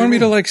alarm? No, she wanted me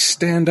to like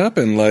stand up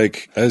and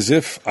like, as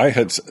if I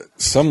had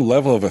some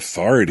level of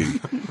authority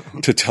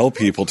to tell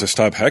people to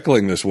stop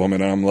heckling this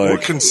woman. And I'm like, Or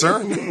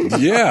concern.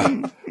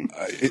 yeah.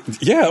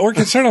 Or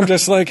concerned. I'm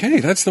just like, hey,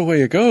 that's the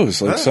way it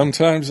goes. Like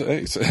sometimes,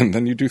 and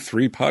then you do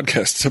 3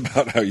 podcasts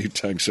about how you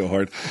tank so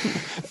hard.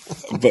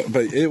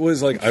 But it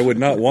was like, I would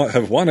not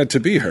have wanted to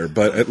be her,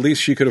 but at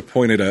least she could have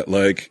pointed at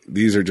like,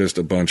 these are just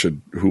a bunch of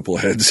hoople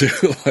heads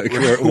who like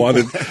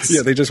wanted,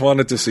 they just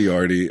wanted to see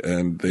Artie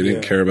and they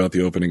didn't care about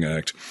the opening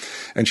act.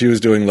 And she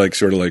was doing like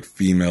sort of like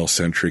female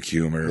centric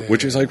humor,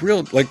 which is like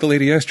real, like the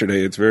lady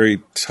yesterday. It's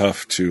very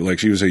tough to like,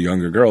 she was a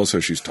younger girl. So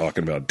she's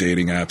talking about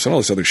dating apps and all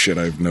this other shit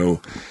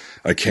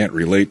I can't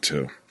relate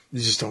to. You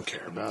just don't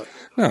care about it.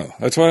 No,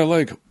 that's why I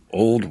like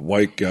older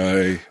white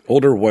guy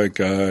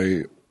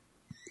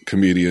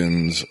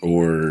comedians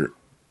or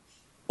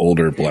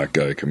older black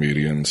guy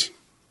comedians.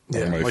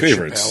 Are my like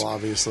favorites. Chappelle,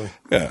 obviously.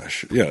 Yeah,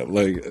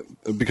 like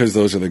because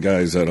those are the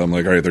guys that I'm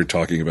like, all right, they're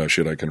talking about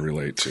shit I can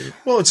relate to.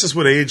 Well, it's just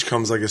with age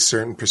comes like a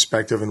certain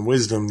perspective and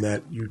wisdom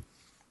that you,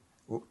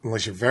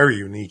 unless you're very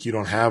unique, you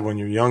don't have when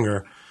you're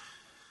younger.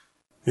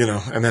 You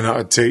know, and then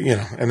I'd say,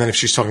 and then if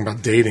she's talking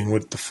about dating,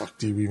 what the fuck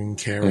do you even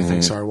care or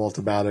think sorry Walt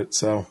about it?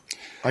 So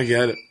I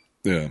get it.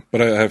 Yeah,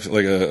 but I have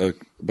like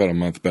about a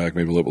month back,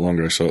 maybe a little bit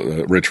longer, I saw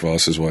Rich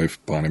Voss's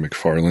wife, Bonnie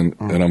McFarlane,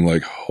 and I'm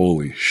like,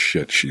 holy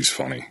shit, she's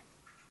funny.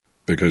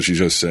 Because she's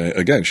just saying,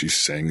 again, she's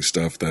saying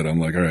stuff that I'm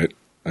like, all right,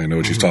 I know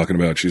what she's talking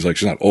about. She's like,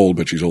 she's not old,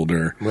 but she's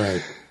older.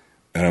 Right.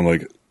 And I'm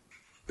like,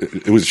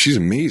 she's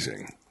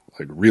amazing.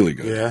 Like, really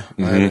good. Yeah.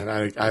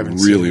 I haven't really,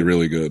 seen it.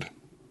 really good.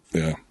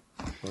 Yeah.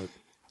 But,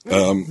 what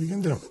are you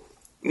going to do?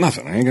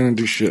 Nothing. I ain't going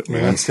to do shit, You're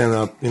man. not standing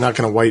up. You're not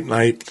going to white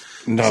knight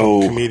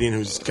No. some comedian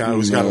who's got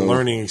a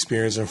learning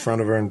experience in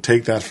front of her and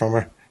take that from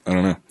her. I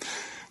don't know.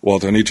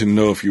 Walt, I need to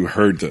know if you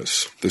heard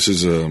this. This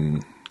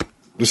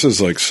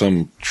is like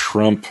some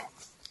Trump.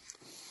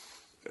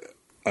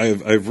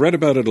 I've read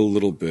about it a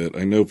little bit.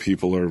 I know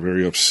people are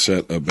very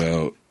upset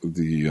about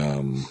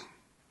the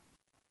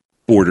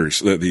borders,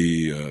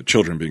 the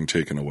children being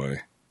taken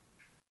away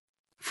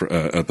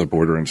at the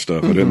border and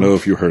stuff. I didn't know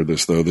if you heard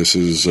this though. This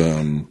is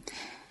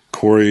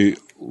Corey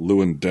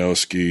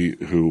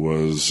Lewandowski, who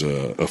was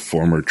a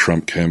former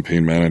Trump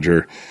campaign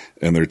manager,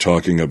 and they're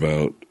talking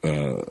about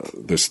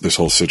this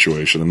whole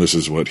situation, and this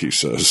is what he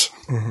says.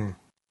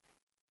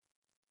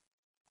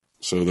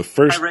 So the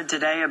first I read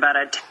today about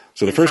it.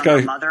 So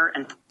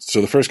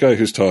the first guy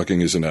who's talking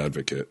is an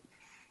advocate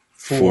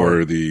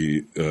for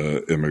the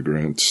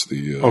immigrants,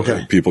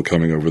 the people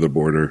coming over the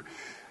border.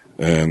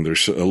 And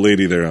there's a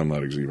lady there. I'm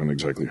not even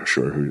exactly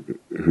sure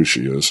who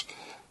she is.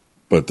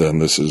 But then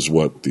this is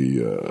what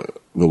the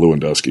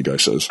Lewandowski guy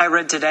says. I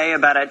read today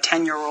about a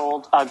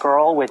 10-year-old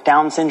girl with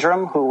Down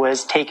syndrome who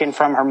was taken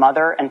from her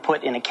mother and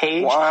put in a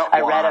cage.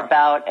 I read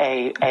about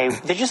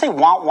did you say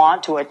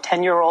want to a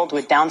 10-year-old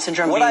with Down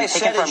syndrome being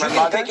taken from her mother?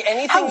 What I said is you can pick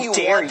anything you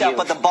want,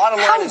 but the bottom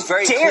line is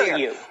very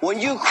clear.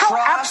 When you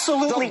cross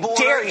the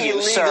border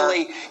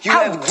illegally, you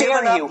have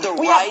given up the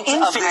rights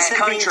of this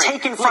country.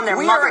 Taken from their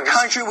we mothers. are a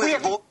country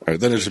with... All right,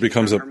 then it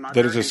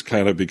just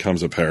kind of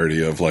becomes a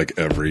parody of like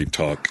every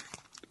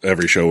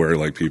show where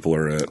like people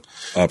are at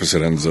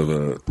opposite ends of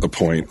a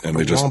point and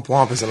they just womp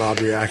womp is an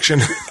odd reaction.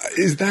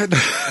 Is that?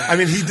 I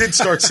mean, he did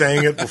start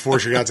saying it before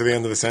she got to the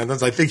end of the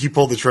sentence. I think he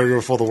pulled the trigger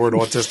before the word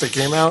autistic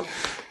came out.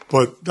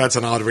 But that's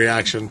an odd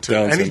reaction to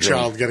Down any syndrome.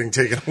 child getting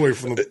taken away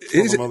from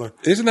the mother.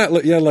 Isn't that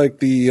like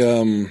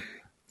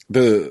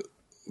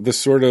the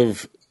sort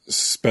of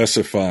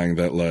specifying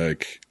that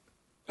like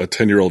a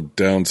 10-year-old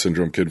Down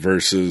syndrome kid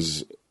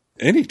versus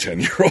any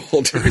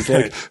 10-year-old? It's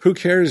like who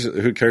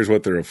cares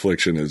what their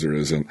affliction is or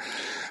isn't?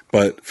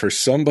 But for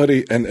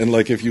somebody, and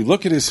like if you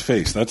look at his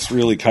face, that's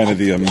really kind of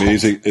the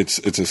amazing. It's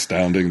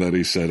astounding that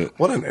he said it.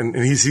 And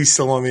he's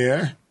still on the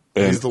air.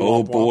 And He's the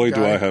oh womp boy, womp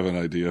do guy. I have an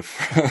idea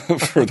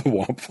for the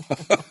womp.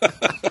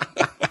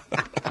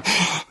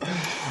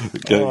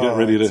 Get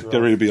ready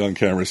to be on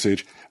camera,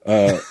 Sage.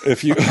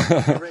 If you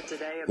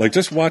like,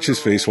 just watch his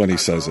face when he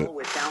says it.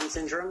 With Down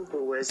syndrome,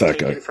 who was That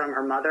taken guy. from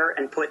her mother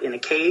and put in a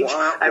cage.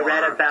 I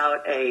read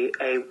about a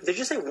did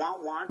you say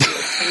want to a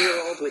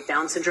 10-year-old with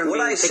Down syndrome What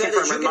being I taken said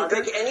from is her you can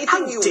mother? pick anything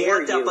How you dare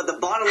want you? up, but the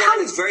bottom line How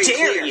is very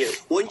dare clear. you?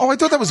 Oh, I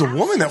thought that was a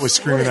woman that was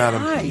screaming at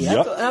him. Hi.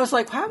 Yep. And I was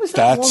like, how is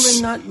that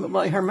That's- woman not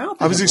like her mouth?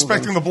 I was isn't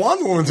expecting moving? the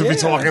blonde woman to be Yeah.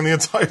 talking the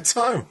entire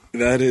time.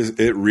 That is,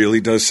 it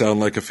really does sound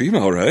like a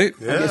female, right?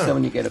 I guess that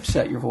when you get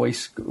upset, your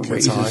voice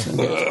raises. high. And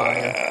gets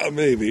higher.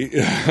 Maybe.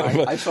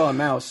 I saw a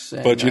mouse.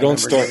 And But you I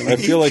don't remember start.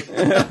 I feel like.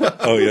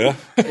 Oh yeah.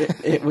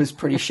 it was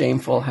pretty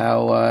shameful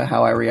how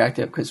I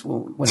reacted because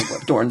when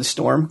during the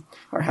storm,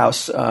 our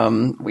house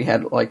we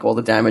had like all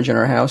the damage in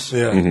our house,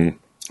 Yeah.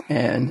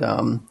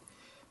 and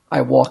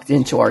I walked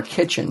into our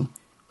kitchen,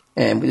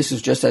 and this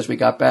was just as we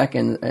got back,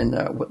 and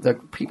the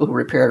people who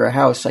repaired our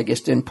house, I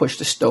guess, didn't push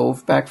the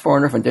stove back far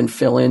enough and didn't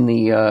fill in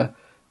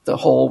the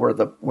hole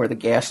where the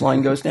gas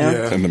line goes down.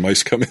 Yeah. And the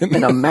mice come in.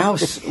 And a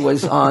mouse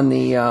was on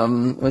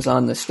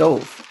the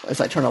stove. As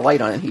I turned a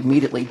light on it, he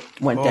immediately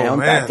went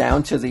back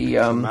down to the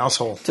Mouse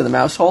hole. to the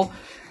mouse hole,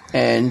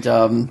 and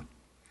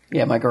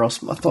my girls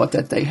thought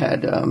that they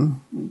had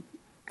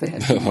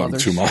two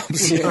mothers. Two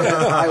moms. Yeah,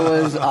 I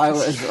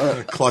was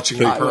Clutching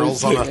the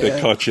pearls on They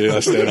caught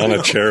you standing on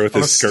a chair with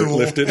On a his skirt stool.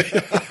 lifted.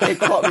 it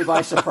caught me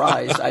by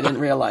surprise. I didn't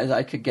realize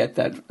I could get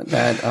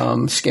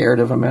that scared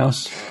of a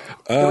mouse.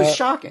 It was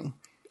shocking.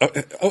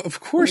 Of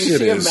course You it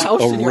see is. a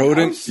mouse in your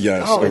rodent. house?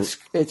 Yes. Oh,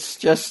 it's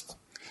just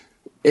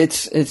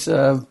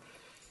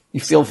you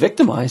feel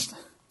victimized.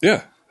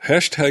 Yeah.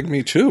 Hashtag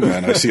me too,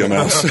 man. I see a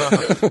mouse.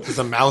 There's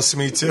a mouse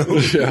me too.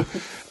 Yeah.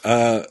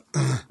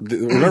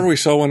 Remember we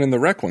saw one in the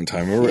wreck one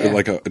time. We were Yeah.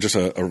 like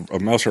a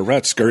mouse or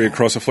rat scurry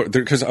across the floor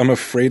because I'm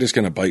afraid it's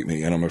going to bite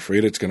me and I'm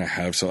afraid it's going to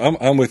have. So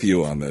I'm with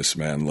you on this,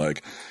 man.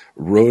 Like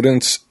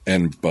rodents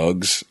and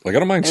bugs. Like I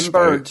don't mind And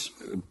birds.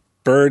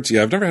 Birds.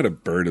 Yeah, I've never had a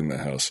bird in the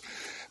house.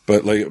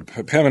 But like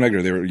Pam and Edgar,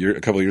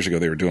 a couple of years ago,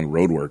 they were doing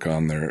road work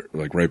on their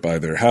like right by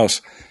their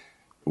house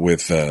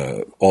with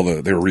they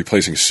were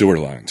replacing sewer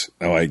lines.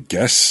 Now I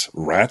guess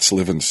rats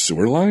live in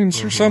sewer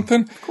lines or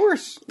something. Of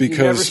course,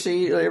 Because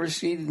you ever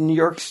see New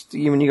York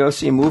when you go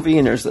see a movie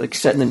and there's like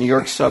set in the New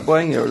York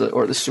subway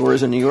or the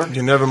sewers in New York.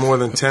 You're never more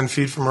than 10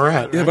 feet from a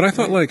rat. Right? yeah, but I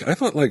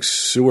thought like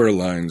sewer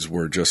lines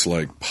were just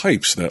like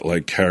pipes that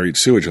like carried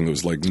sewage and there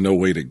was like no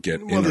way to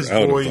get in or there's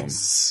out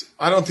voids.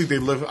 I don't think they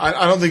live.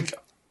 I don't think.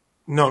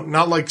 No,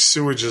 not like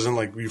sewage isn't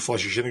like you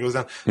flush your shit and it goes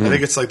down. I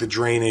think it's like the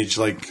drainage,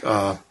 like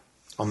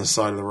on the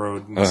side of the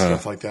road and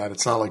stuff like that.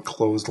 It's not like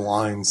closed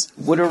lines.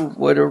 Could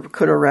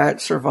a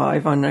rat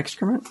survive on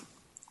excrement?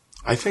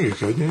 I think it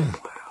could. Yeah.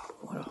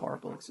 What a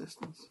horrible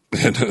existence.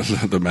 And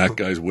the Mac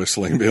guy's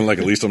whistling, being like,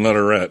 at least I'm not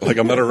a rat. Like,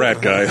 I'm not a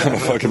rat guy. I'm a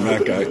fucking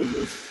Mac guy.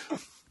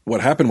 What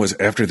happened was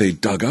after they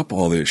dug up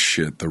all this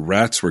shit, the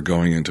rats were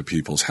going into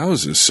people's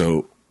houses.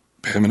 So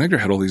Pam and Edgar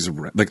had all these,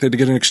 like they had to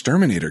get an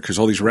exterminator because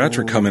all these rats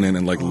were coming in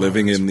and like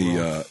living in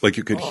the, like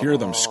you could hear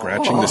them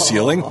scratching the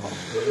ceiling.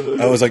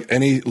 I was like,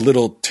 any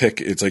little tick,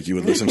 it's like you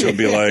would listen to and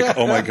be like,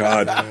 oh my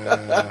God.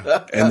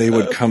 And they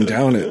would come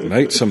down at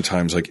night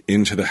sometimes, like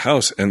into the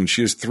house. And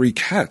she has 3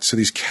 cats. So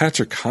these cats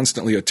are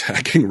constantly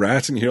attacking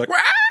rats and you're like,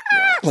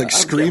 like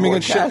screaming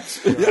and shit.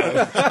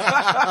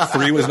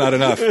 3 was not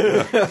enough.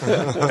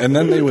 And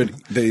then they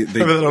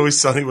Remember that Always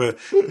Sunny with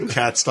a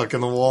cat stuck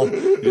in the wall?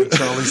 And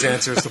Charlie's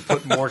answer is to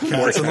put more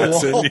cats in the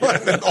cats wall. in, yeah.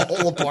 And then the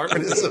whole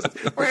apartment is just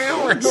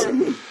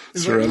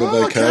he's Surrounded like, by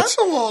oh, cats.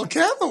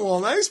 cat in the wall.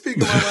 Now you speak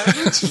my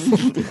language.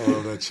 I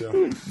love that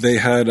show.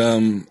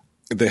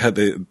 they had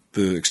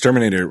the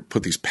exterminator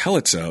put these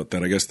pellets out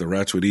that I guess the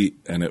rats would eat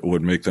and it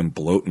would make them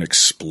bloat and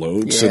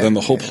explode. So then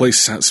the whole place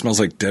smells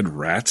like dead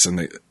rats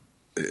and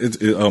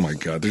oh my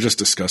God, they're just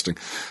disgusting.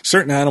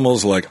 Certain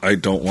animals, like, I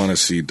don't want to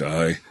see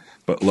die,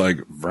 but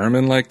like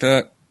vermin like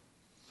that,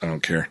 I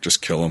don't care.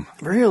 Just kill them.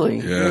 Really?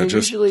 Yeah,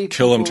 just usually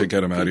kill them to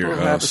get them out of your people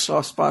have a house.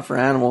 soft spot for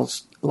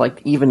animals.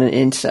 Like even an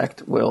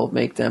insect will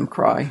make them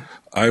cry.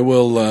 I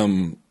will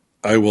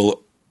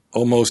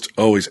almost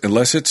always,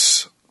 unless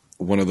it's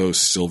one of those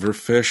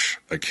silverfish,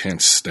 I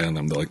can't stand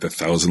them. They're like the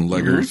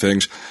 1,000-legger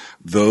things.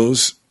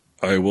 Those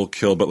I will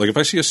kill. But like if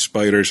I see a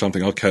spider or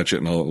something, I'll catch it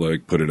and I'll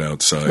like put it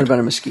outside. What about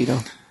a mosquito?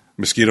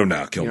 Mosquito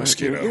now, kill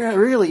mosquito. Yeah,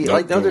 really.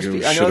 Don't give a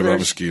shit about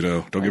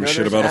mosquito. Don't give a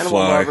shit about a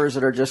fly. Animal lovers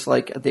that are just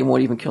like, they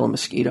won't even kill a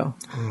mosquito.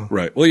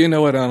 Right. Well, you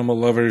know what, animal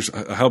lovers?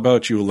 How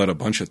about you let a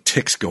bunch of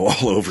ticks go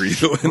all over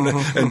you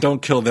and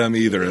don't kill them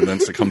either, and then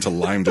succumb to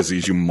Lyme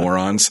disease, you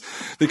morons?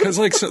 Because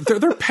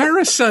they're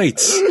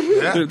parasites.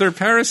 Yeah. They're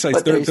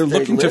parasites. They're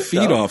looking to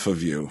feed off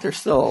of you. They're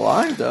still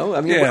alive, though.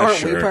 I mean,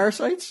 aren't we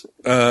parasites?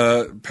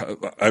 I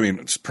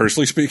mean,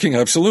 personally speaking,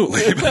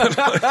 absolutely.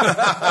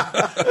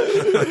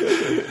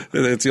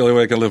 It's the only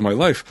way I can live my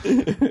life.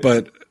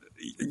 But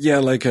yeah,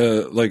 like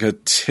a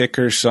tick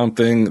or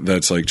something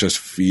that's like just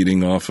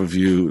feeding off of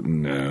you.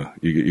 No,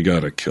 you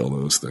got to kill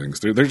those things.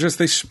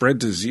 They spread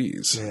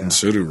disease, and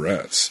so do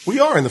rats. We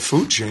are in the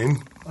food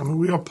chain. I mean,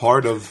 we are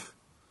part of.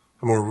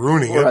 And we're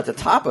ruining it. We're at the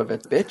top of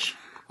it, bitch.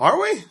 Are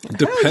we?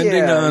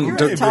 Depending on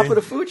you're at the top of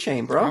the food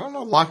chain, bro. I don't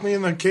know. Lock me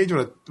in the cage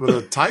with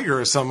a tiger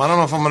or something. I don't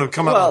know if I'm going to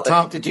come out the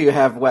top. Did you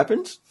have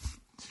weapons?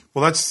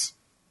 Well, that's.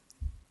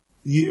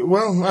 Yeah,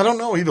 well, I don't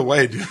know either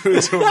way, dude. Yeah,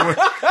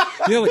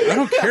 like I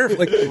don't care if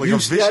like a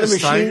vicious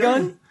machine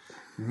gun.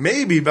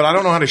 Maybe, but I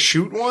don't know how to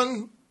shoot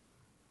one.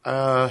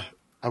 I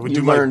would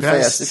do my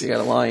best. Fast if you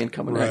got a lion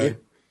coming at you.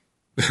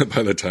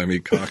 By the time he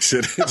cocks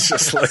it, it's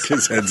just like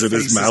his head's in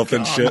his mouth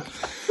and shit.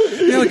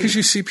 Yeah, because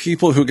you see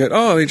people who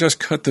they just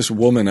cut this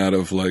woman out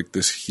of like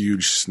this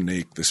huge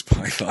snake, this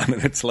python,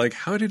 and it's like,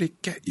 how did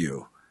it get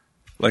you?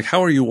 Like,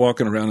 how are you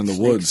walking around in the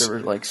woods? They're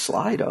like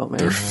Slido, man.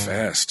 They're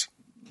fast.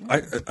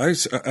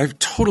 I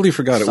totally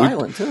forgot it.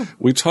 Silent too.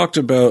 We talked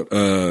about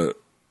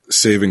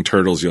saving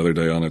turtles the other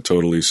day on a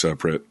totally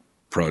separate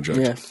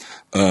project.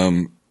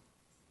 Yeah.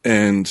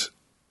 And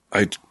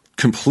I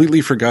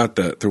completely forgot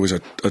that there was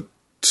a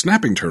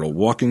snapping turtle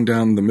walking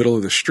down the middle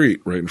of the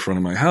street right in front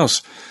of my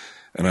house.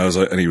 And I was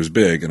like, and he was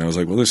big, and I was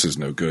like, well, this is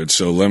no good.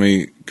 So let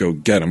me go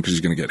get him because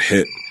he's going to get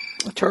hit.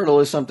 A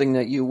turtle is something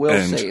that you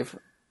will save.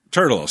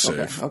 Turtle I'll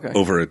save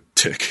over a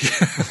tick.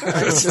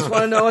 I just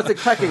want to know what the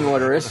pecking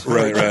order is.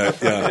 Right,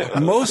 yeah.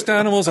 Most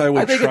animals I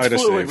would try to save. I think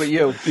it's fluid with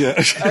you. Yeah.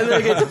 I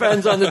think it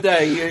depends on the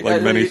day.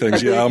 Like many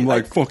things, I'm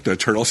like, fuck that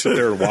turtle. I'll sit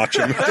there and watch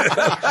him.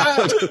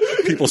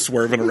 People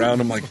swerving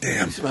around. I'm like,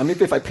 damn.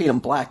 Maybe if I paint him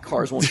black,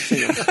 cars won't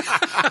see him.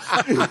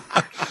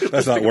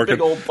 That's not working.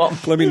 Big old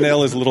bump. Let me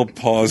nail his little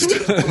paws to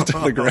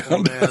the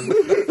ground.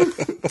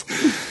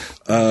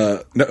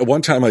 No,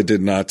 one time I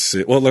did not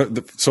see. Well,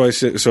 so I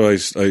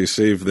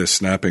saved this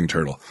snapping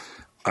turtle.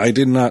 I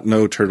did not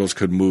know turtles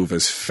could move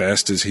as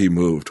fast as he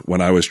moved when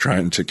I was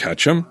trying to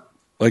catch him.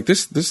 Like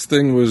this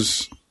thing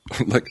was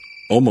like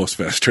almost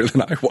faster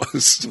than I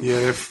was.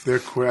 Yeah, they're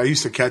quick. I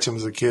used to catch them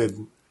as a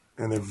kid.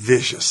 And they're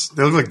vicious.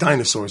 They look like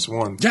dinosaurs,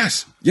 one.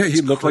 Yes. Yeah,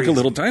 he looked like a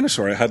little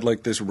dinosaur. I had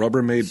like this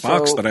Rubbermaid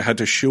box that I had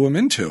to shoo him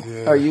into.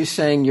 Yeah. Are you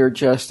saying you're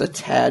just a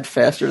tad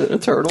faster than a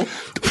turtle?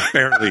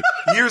 Barely.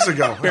 Years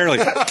ago. Barely.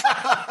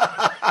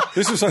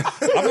 This is like,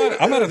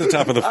 I'm not at the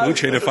top of the food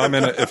chain. If I'm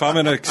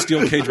in a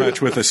steel cage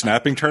match with a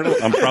snapping turtle,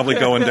 I'm probably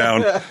going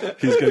down.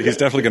 He's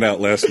definitely going to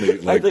outlast me.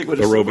 Like, I think with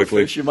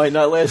aerobically, a silverfish, you might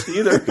not last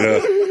either.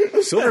 Yeah.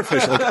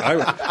 Silverfish, like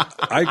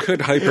I could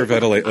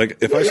hyperventilate. Like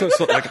if I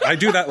like I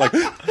do that like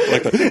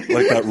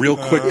that real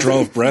quick draw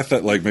of breath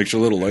that like makes you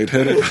a little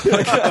lightheaded.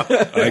 Like,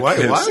 I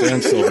can't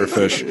stand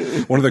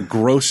silverfish. One of the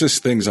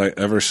grossest things I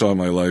ever saw in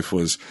my life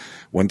was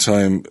one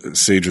time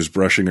Sage was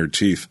brushing her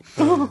teeth,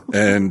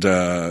 and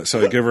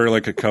so I give her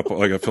like I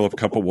fill up a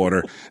cup of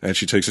water, and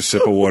she takes a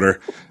sip of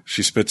water,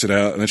 she spits it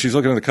out, and then she's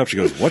looking at the cup. She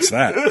goes, "What's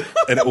that?"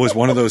 And it was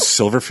one of those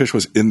silverfish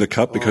was in the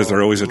cup because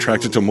they're always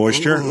attracted to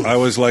moisture. I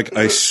was like,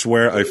 I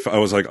swear, I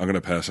was like, I'm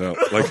gonna pass out.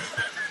 Like,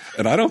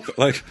 and I don't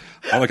like.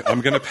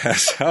 I'm gonna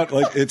pass out.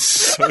 Like it's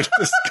so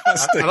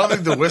disgusting. I don't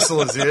think the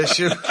whistle is the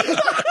issue.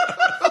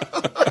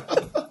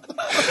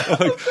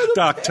 Like,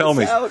 Doc, tell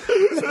me,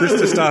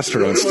 this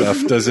testosterone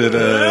stuff, does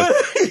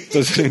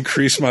it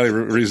increase my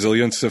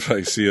resilience if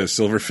I see a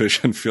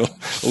silverfish and feel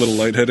a little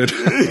lightheaded?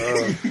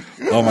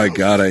 Oh my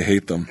God, I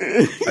hate them.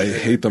 I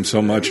hate them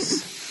so much.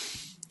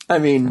 I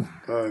mean,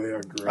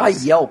 I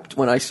yelped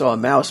when I saw a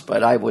mouse,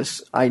 but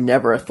I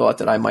never thought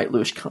that I might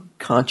lose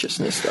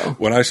consciousness, though.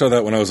 When I saw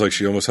that, when I was like,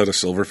 she almost had a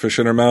silverfish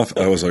in her mouth,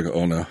 I was like,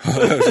 oh no.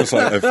 I was just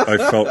like, I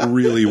felt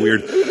really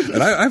weird.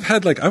 And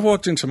I've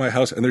walked into my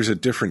house and there's a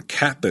different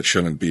cat that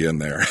shouldn't be in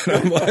there. And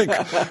I'm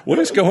like, what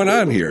is going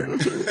on here?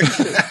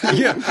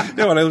 Yeah.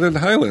 When I lived in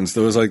Highlands,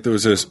 there was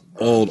this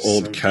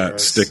old cat,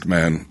 gross.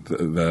 Stickman,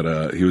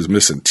 that he was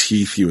missing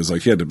teeth. He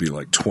had to be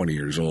like 20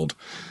 years old.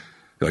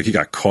 Like he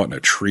got caught in a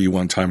tree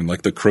one time in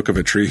like the crook of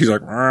a tree. He's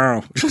like,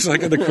 "Wow!" Just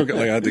like in the crook.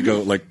 Like I had to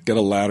go like get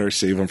a ladder,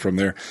 save him from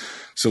there.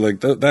 So like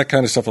that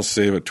kind of stuff, I'll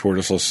save. A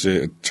tortoise, I'll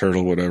save. A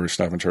turtle, whatever,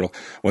 snapping turtle.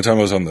 One time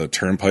I was on the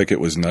turnpike.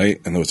 It was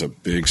night, and there was a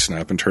big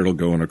snapping turtle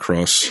going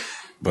across,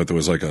 but there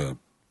was like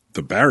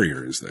the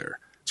barrier is there.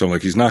 So I'm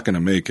like, he's not going to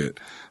make it.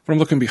 But I'm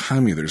looking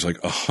behind me. There's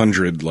like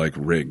 100 like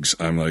rigs.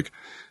 I'm like,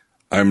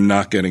 I'm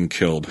not getting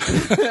killed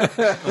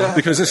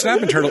because the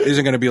snapping turtle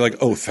isn't going to be like,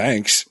 oh,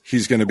 thanks.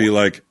 He's going to be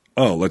like,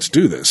 oh, let's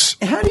do this.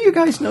 How do you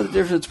guys know the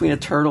difference between a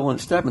turtle and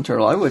a snapping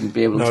turtle? I wouldn't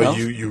be able to tell.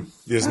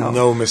 There's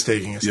no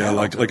mistaking it. Yeah,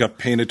 like a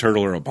painted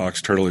turtle or a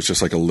box turtle is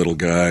just like a little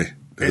guy.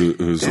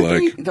 who's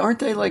like, aren't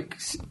they like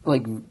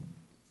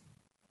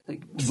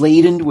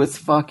laden with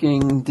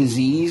fucking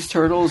disease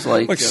turtles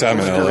like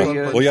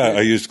salmonella? Well, yeah,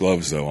 I used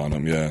gloves though on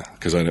them, yeah,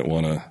 because I didn't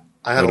want to.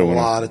 I had a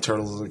lot of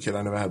turtles as a kid.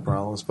 I never had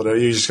problems, but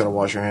you just got to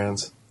wash your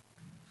hands.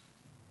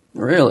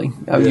 Really?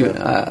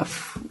 I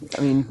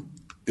mean,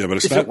 yeah, but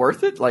is it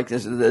worth it? Like,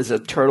 does a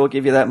turtle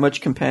give you that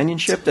much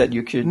companionship that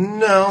you could?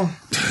 No.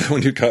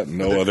 When you got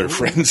no other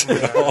friends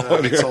at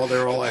all, that's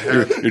all I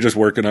had. You're just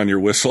working on your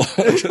whistle.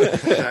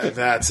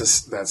 That's a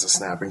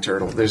snapping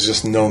turtle. There's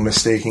just no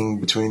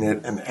mistaking between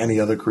it and any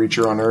other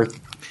creature on Earth.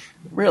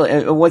 Really?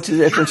 And what's the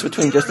difference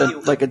between just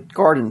a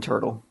garden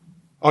turtle?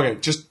 Okay,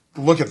 just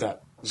look at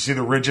that. You see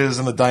the ridges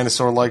and the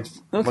dinosaur legs?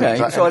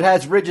 Okay, so it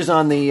has ridges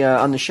on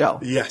the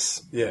shell.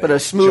 Yes, yeah. But a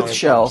smooth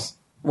shell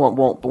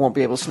won't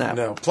be able to snap.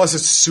 No. Plus,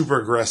 it's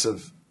super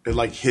aggressive. It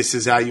like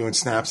hisses at you and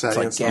snaps at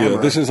you. Like yeah,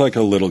 this is like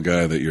a little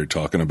guy that you're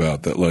talking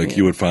about that like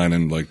you would find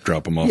and like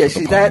drop him off. Yeah, at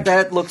see the pond.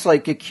 that looks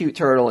like a cute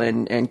turtle,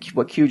 and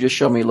what Q just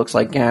showed me looks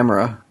like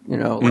Gamera. You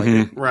know,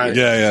 like, right?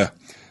 Yeah.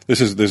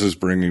 This is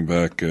bringing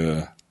back.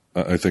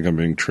 I think I'm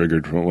being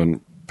triggered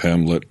when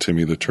Pam let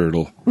Timmy the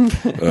turtle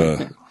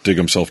dig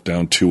himself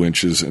down 2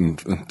 inches in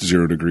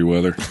 0-degree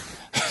weather.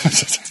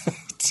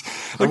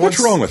 Like, what's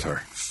wrong with her?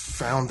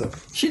 Found them.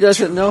 She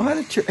doesn't know how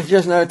to. She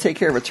doesn't know how to take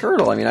care of a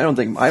turtle. I mean, I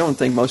don't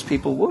think most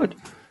people would.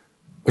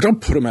 Well,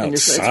 don't put him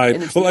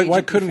outside. Well, like,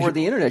 why couldn't before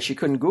the internet? She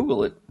couldn't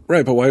Google it.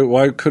 Right, but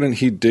why couldn't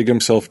he dig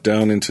himself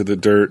down into the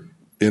dirt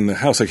in the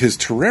house? Like his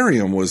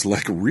terrarium was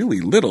like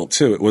really little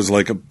too. It was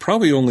like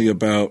probably only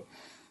about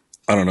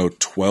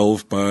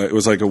 12 by. It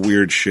was like a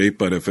weird shape,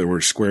 but if it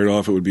were squared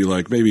off, it would be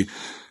like maybe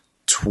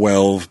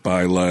 12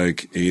 by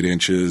like 8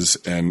 inches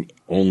and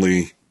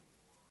only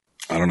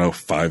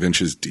 5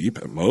 inches deep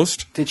at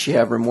most. Did she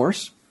have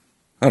remorse?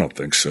 I don't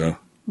think so.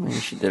 Maybe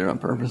she did it on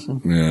purpose.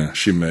 Yeah,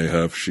 she may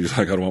have. She's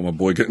like, I don't want my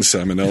boy getting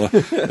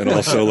salmonella. And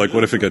also, like,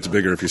 what if it gets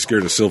bigger? If he's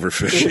scared of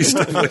silverfish, he's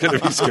definitely going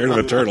to be scared of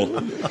a turtle.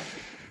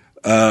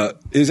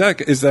 Is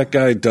that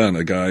guy done?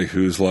 A guy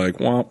who's like,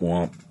 womp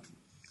womp.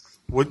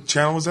 What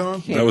channel was that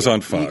on? That was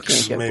on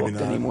Fox. He can't get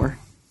booked anymore.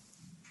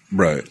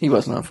 Right. He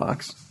wasn't on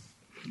Fox.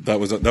 That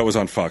was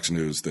on Fox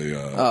News.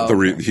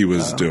 He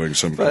was doing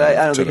some. But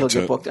I don't think he'll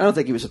get booked. I don't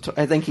think he was.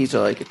 I think he's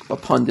like a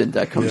pundit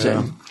that comes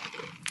in.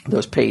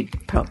 Those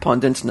paid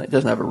pundits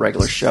doesn't have a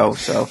regular show,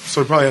 so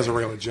he probably has a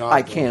regular job.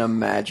 I can't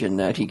imagine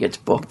that he gets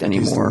booked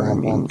anymore. He's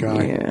the long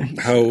guy. Yeah,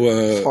 how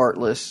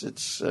heartless.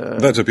 It's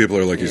that's what people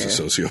are like. He's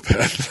a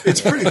sociopath.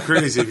 It's pretty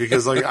crazy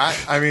because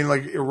I mean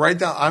right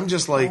now I'm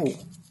just like.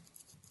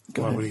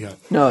 What do you got?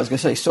 No, I was going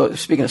to say. So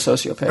speaking of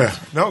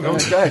sociopaths, no, go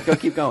ahead. Go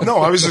keep going. No,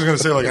 I was just going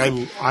to say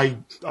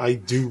I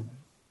do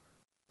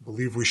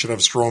believe we should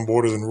have strong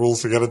borders and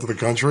rules to get into the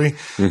country.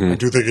 I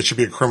do think it should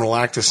be a criminal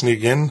act to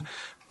sneak in.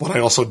 But I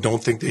also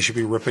don't think they should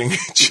be ripping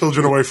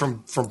children away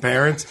from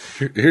parents.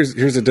 Here's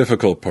the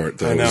difficult part,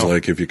 though. Is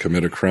like if you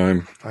commit a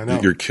crime,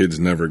 your kids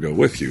never go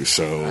with you.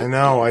 So I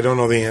know. I don't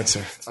know the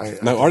answer.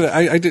 Now, are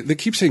they? They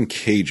keep saying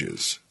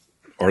cages.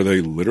 Are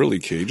they literally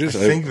cages? I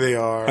think they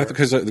are.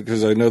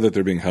 Because I know that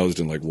they're being housed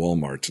in like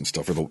Walmarts and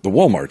stuff. Or the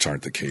Walmarts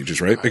aren't the cages,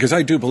 right? Because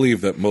I do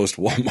believe that most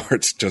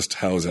Walmarts just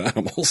house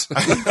animals.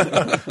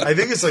 I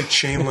think it's like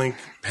chain link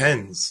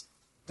pens.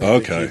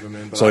 Okay,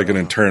 it's like an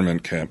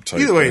internment camp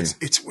type. Either way, thing.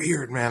 it's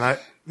weird, man.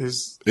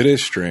 It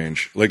is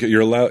strange. Like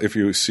you're allowed if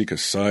you seek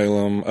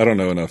asylum. I don't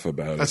know enough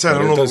about it. I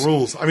don't know the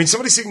rules. I mean,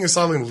 somebody seeking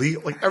asylum,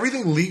 like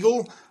everything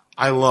legal,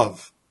 I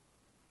love.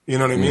 You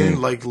know what I mean?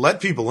 Like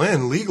let people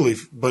in legally,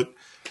 but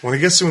when it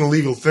gets to an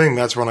illegal thing,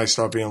 that's when I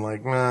start being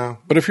like, nah.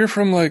 But if you're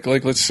from like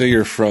let's say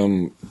you're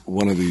from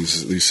one of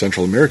these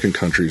Central American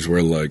countries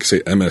where like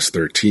say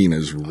MS-13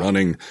 is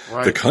running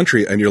the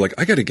country, and you're like,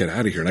 I got to get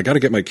out of here, and I got to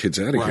get my kids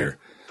out of here.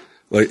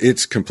 Like,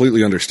 it's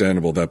completely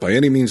understandable that by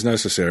any means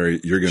necessary,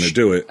 you're going to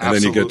do it. And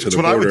then you get to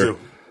the border. That's what I would do.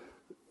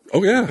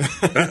 Oh, yeah.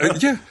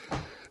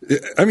 Yeah.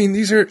 I mean,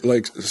 these are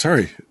like,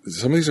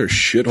 some of these are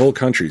shithole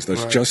countries.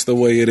 That's just the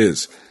way it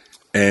is.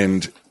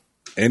 And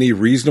any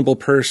reasonable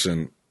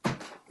person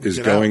is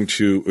going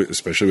to,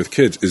 especially with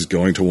kids, is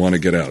going to want to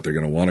get out. They're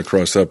going to want to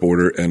cross that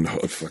border and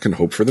fucking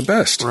hope for the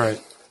best.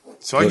 Right.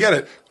 So I get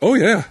it. Oh,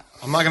 yeah.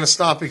 I'm not going to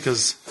stop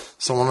because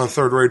someone on a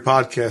third-rate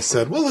podcast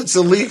said, well, it's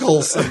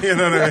illegal. So, you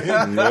know what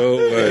I mean? No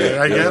way.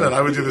 I get it.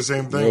 I would do the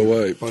same thing. No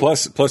way.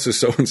 Plus is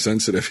so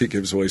insensitive, he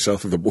gives away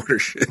south of the border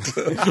shit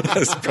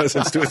as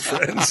presents to his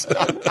friends.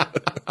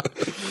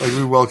 Like,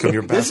 we welcome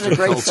your bastard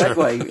culture. This is a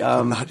great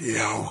segue. Not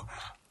you.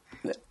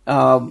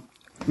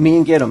 Me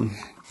and Get 'em.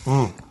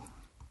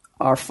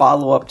 Our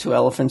follow-up to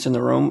Elephants in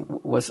the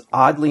Room was,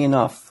 oddly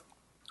enough,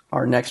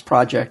 our next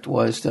project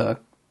was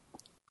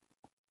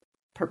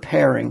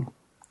preparing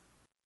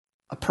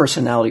a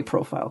personality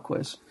profile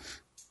quiz.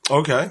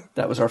 Okay.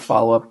 That was our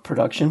follow-up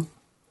production.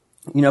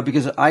 You know,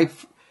 because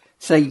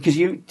because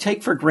you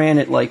take for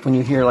granted, like when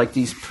you hear like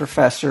these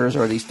professors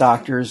or these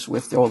doctors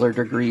with all their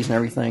degrees and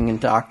everything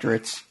and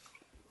doctorates,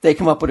 they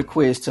come up with a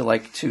quiz to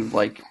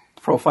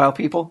profile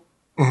people.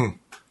 Mm-hmm.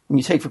 And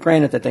you take for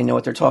granted that they know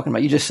what they're talking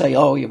about. You just say,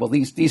 oh, yeah, well,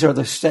 these are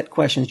the set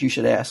questions you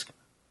should ask.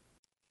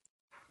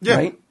 Yeah,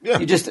 right? yeah.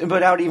 You just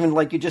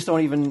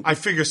don't even. I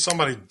figure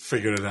somebody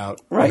figured it out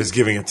Right. and is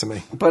giving it to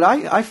me. But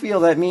I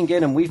feel that me and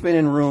Gaten, we've been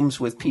in rooms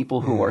with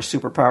people who are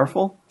super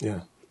powerful.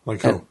 Yeah,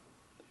 like who?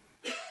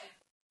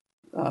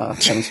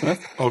 Kevin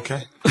Smith.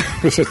 Okay.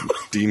 Was it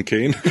Dean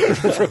Cain?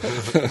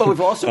 But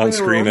we've also On been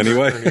screen in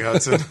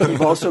rooms, anyway.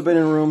 We've also been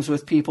in rooms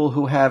with people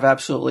who have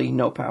absolutely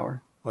no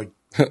power. Like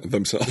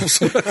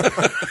Themselves.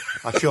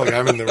 I feel like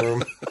I'm in the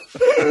room.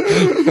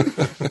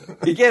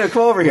 Gaten,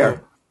 come over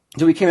here.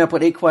 So we came up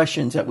with 8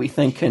 questions that we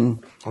think can.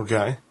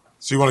 Okay.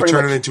 So you want to Pretty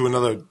turn much. it into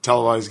another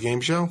televised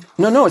game show?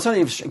 No, it's not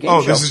even a game show.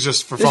 Oh, this is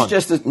just for fun.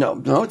 This is just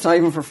no, it's not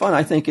even for fun.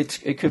 I think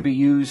it could be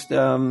used.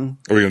 Are we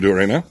going to do it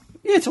right now?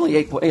 Yeah, it's only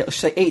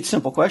 8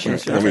 simple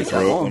questions. Let me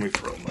throw long. a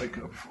mic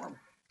up for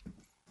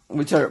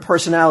me. It's a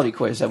personality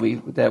quiz that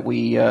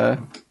we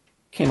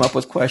came up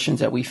with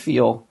questions that we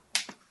feel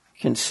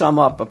can sum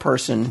up a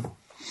person.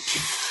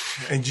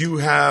 And you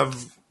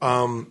have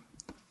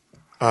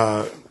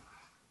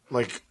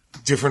like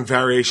different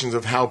variations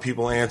of how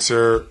people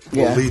answer will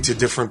Yeah. lead to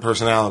different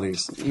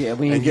personalities. Yeah,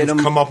 we And get you've them.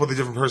 come up with the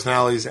different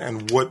personalities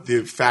and what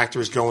the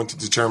factors go into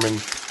determine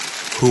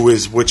who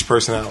is which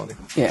personality.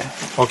 Yeah.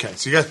 Okay,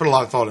 so you guys put a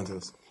lot of thought into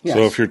this. Yes.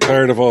 So if you're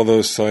tired of all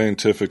those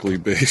scientifically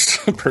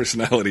based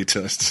personality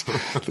tests,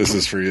 this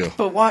is for you.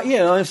 But why? You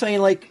know, I'm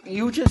saying like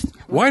you just.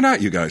 Why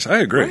not, you guys? I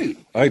agree. Right.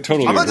 I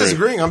totally I'm not agree.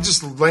 disagreeing. I'm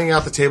just laying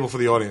out the table for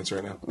the audience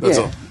right now. That's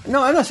all.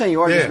 No, I'm not saying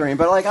you are Yeah. disagreeing,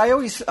 but like it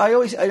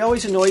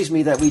always annoys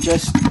me that we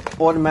just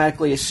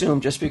automatically assume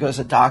just because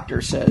a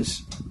doctor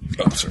says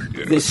Oh, sorry.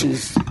 Yeah. this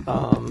is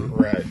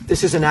Right.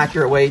 this is an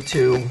accurate way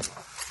to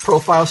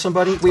profile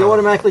somebody, we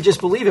automatically just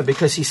believe it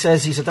because he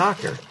says he's a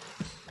doctor.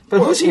 But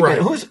Well, who's he right.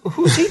 been?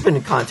 Who's he been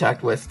in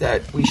contact with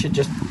that we should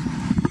just,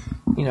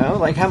 you know,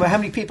 like how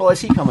many people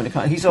has he come into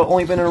contact? He's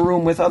only been in a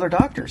room with other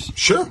doctors,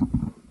 Sure.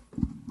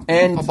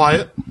 and I'll buy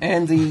it.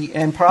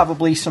 and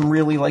probably some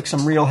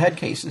real head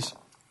cases.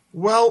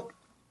 Well,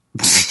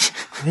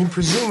 I mean,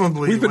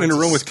 presumably We've been in a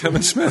room with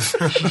Kevin. Kevin Smith.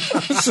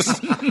 It's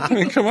just, I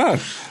mean, come on.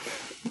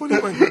 What do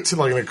you went to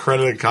like an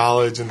accredited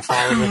college and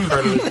followed an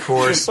accredited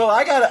course? Well,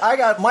 I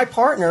got my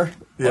partner.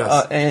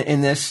 Yes.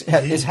 In this He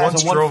has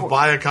once a drove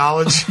by a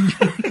college.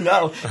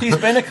 No, he's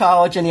been to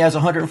college and he has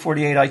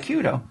 148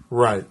 IQ though.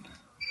 Right.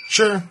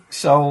 Sure.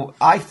 So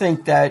I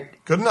think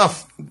that Good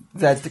enough.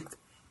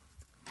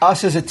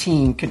 us as a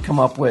team can come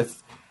up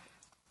with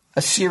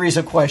a series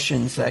of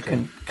questions that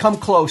can come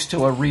close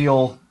to a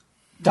real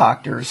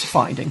doctor's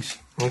findings,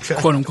 Okay.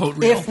 quote unquote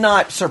real. if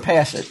not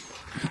surpass it.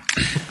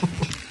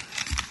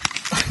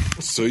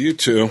 So you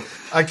two.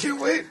 I can't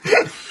wait.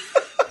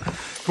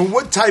 But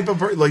what type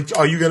of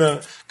are you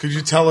gonna? Could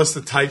you tell us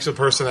the types of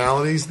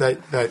personalities that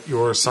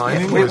you're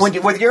assigning?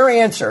 With your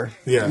answer,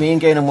 Yeah. me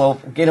and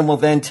Gaten will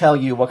then tell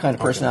you what kind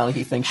of personality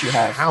he thinks you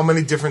have. How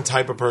many different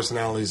type of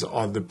personalities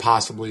are there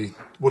possibly?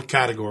 What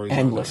categories?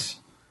 Endless.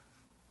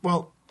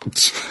 Well,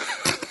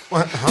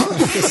 what? Huh?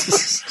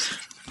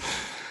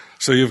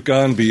 So you've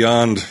gone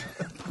beyond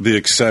the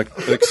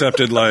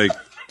accepted like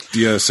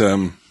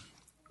DSM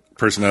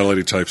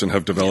personality types and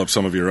have developed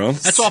some of your own.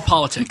 That's all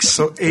politics.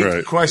 So 8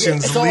 Right.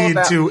 questions It's all lead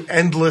about- to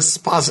endless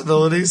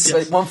possibilities.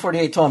 But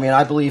 148 told me, and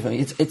I believe him.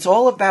 It's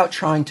all about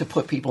trying to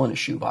put people in a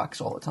shoebox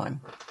all the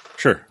time.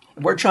 Sure.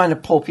 We're trying to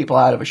pull people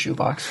out of a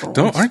shoebox. For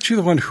once. Aren't you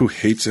the one who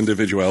hates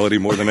individuality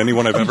more than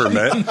anyone I've ever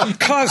met?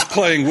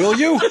 Cosplaying, will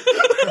you?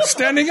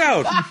 Standing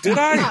out. Did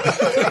I?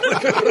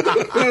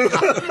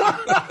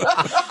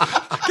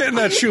 Get in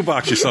that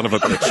shoebox, you son of a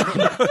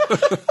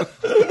bitch.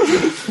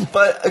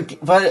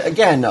 But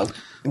again, no.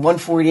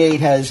 148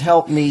 has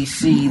helped me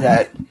see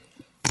that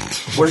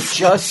we're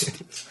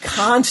just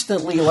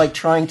constantly like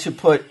trying to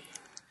put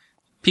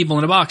People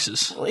in the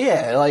boxes.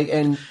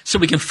 and So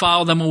we can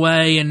file them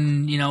away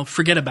and,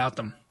 forget about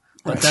them.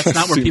 But that's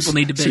not where people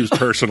need to be. Seems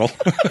personal.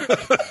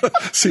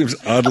 Seems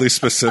oddly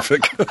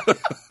specific.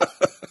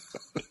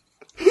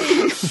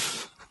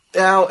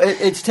 now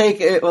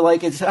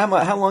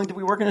how long did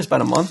we work on this?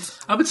 About a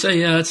month. I would say,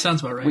 yeah, that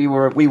sounds about right.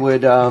 We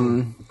would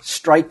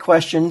strike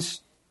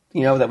questions,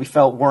 that we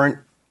felt weren't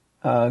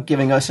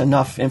giving us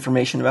enough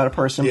information about a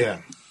person. Yeah.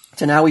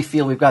 So now we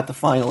feel we've got the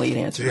final 8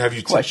 answers. Have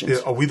you questions?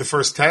 Are we the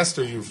first test,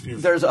 or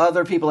you've There's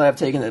other people that have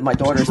taken it. My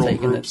daughter's Control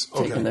taken groups.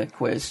 Okay. the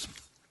quiz.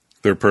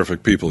 They're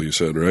perfect people, you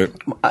said, right?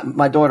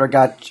 My daughter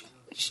got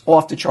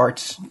off the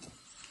charts,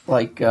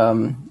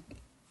 Awesome.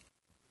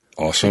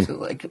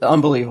 like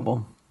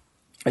unbelievable.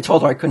 I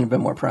told her I couldn't have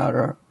been more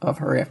proud of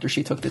her after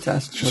she took the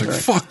test. She's like,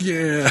 fuck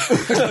yeah.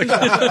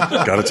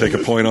 Got to take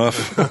a point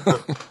off.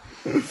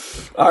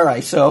 All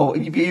right, so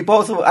you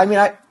both. I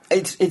mean,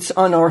 it's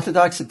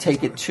unorthodox to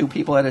take it 2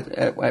 people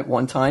at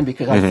one time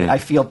because I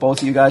feel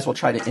both of you guys will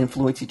try to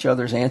influence each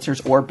other's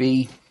answers or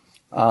be.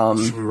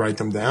 should we write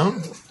them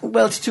down?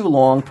 Well, it's too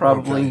long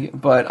probably,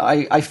 but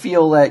I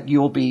feel that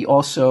you'll be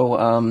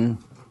also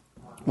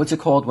what's it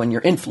called when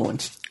you're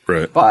influenced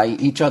Right. by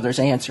each other's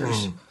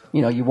answers.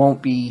 You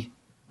won't be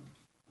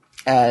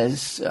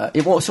as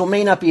it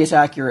may not be as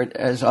accurate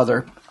as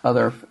other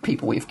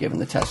people we've given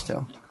the test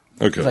to.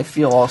 Because I Okay.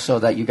 feel also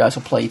that you guys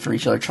will play for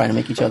each other, trying to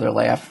make each other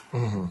laugh.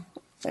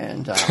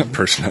 And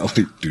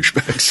personality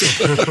douchebags.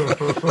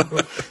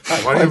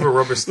 Why do you have a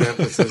rubber stamp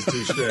that says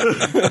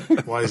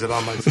douchebag? Why is it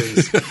on my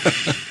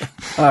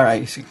face? All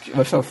right.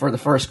 So for the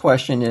first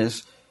question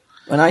is,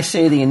 when I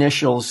say the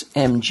initials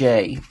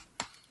MJ,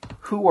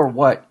 who or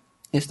what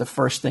is the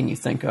first thing you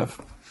think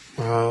of?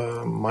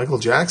 Michael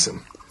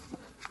Jackson.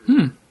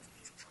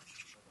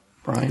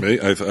 Brian?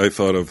 I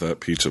thought of that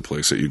pizza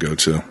place that you go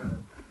to.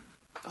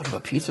 Out of a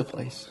pizza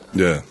place.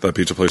 Yeah, that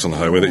pizza place on the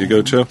highway that you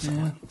go to.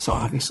 Yeah. So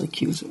obviously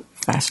Q's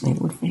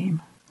fascinated with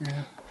fame.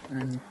 Yeah.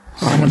 And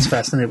someone's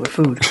fascinated with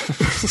food.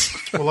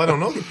 Well, I don't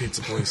know the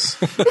pizza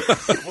place.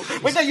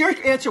 Wait, no, your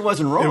answer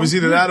wasn't wrong. It was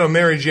either that or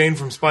Mary Jane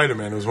from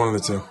Spider-Man. It was one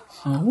of the two.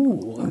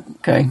 Oh,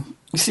 okay.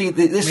 You see,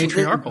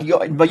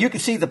 but you can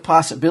see the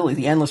possibility,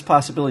 the endless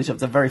possibilities of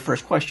the very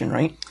first question,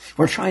 right?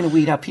 We're trying to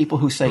weed out people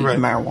who say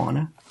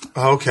marijuana.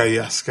 Okay,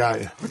 yes,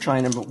 got you. We're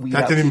trying to weed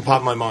that out didn't even people.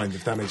 pop in my mind,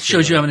 if that makes sense.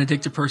 Shows you have an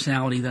addictive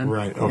personality then.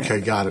 Right, okay,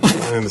 got it.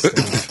 I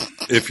understand.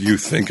 If you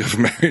think of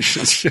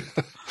marriage,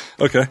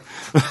 okay.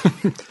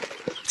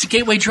 It's a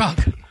gateway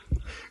drug.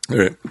 All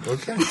right.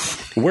 Okay.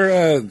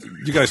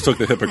 You guys took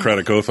the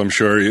Hippocratic Oath, I'm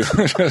sure.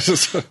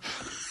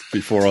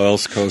 Before all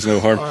else, cause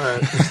no harm. All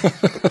right.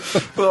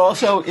 But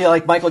also,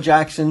 like Michael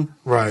Jackson,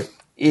 Right.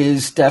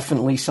 is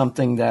definitely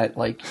something that,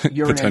 like,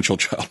 you're Potential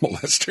child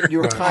molester.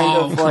 You're kind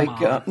of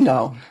like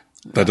no.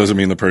 That doesn't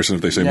mean the person,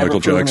 if they say Never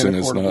Michael proven Jackson, in a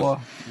is court of not.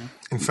 law.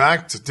 In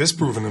fact,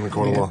 disproven in the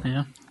court of law.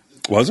 Yeah.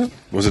 Was it?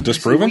 Was it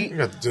disproven? You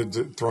got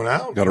thrown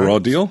out. Got a raw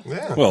deal?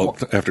 Yeah. Well,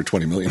 after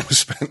 $20 million was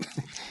spent.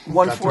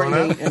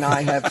 148 and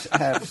I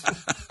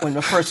have when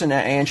the person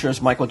that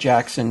answers Michael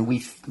Jackson,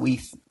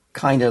 we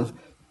kind of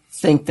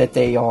think that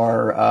they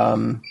are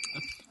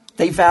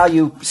they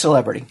value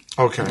celebrity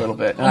a little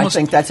bit, and I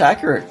think that's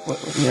accurate.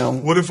 You know,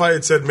 What if I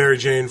had said Mary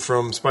Jane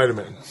from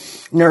Spider-Man?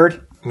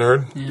 nerd,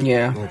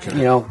 Yeah. okay.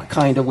 You know,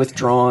 kind of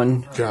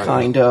withdrawn,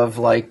 kind of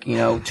like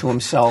to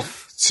himself.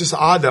 It's just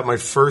odd that my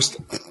first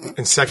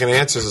and second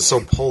answers are so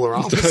polar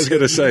opposites. I was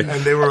going to say.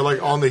 And they were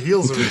like on the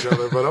heels of each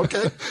other, but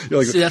okay.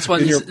 Like, See, that's why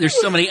there's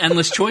so many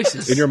endless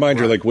choices. in your mind,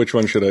 you're like, which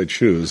one should I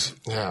choose?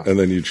 Yeah. And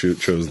then you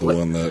chose the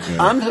one that.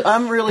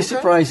 I'm really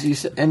surprised you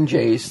said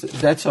MJ's.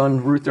 That's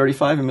on Route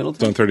 35 in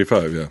Middleton. It's on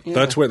 35,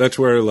 yeah. That's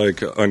where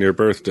like on your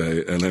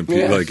birthday, and then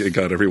like it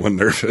got everyone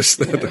nervous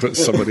that there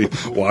was somebody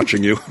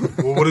watching you.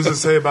 Well, what does it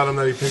say about him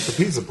that he picked the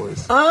pizza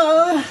place?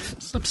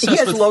 He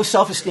has low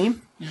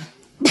self-esteem.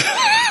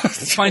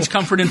 Finds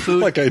comfort in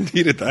food. Like I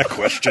needed that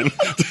question.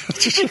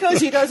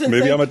 Because he doesn't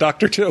Maybe think, I'm a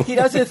doctor too. he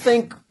doesn't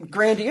think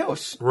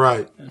grandiose.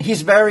 Right.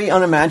 He's very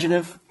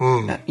unimaginative.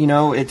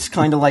 It's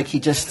kind of like he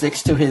just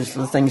sticks to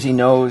the things he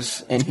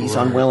knows, and he's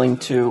unwilling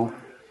to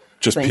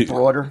just think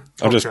broader.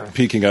 I'm just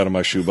peeking out of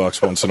my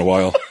shoebox once in a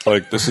while.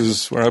 Like, this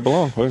is where I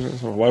belong.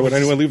 Why would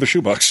anyone leave the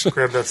shoebox?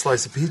 Grab that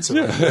slice of pizza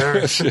right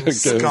there.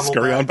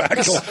 Scurry on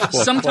back.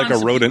 Sometimes like a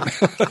rodent.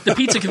 The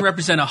pizza can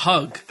represent a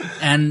hug,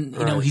 and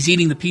he's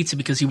eating the pizza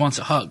because he wants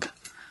a hug.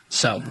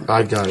 So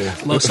I got you.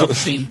 Low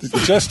self-esteem.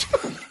 Just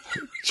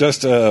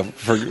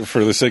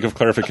for the sake of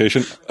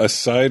clarification,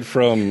 aside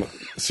from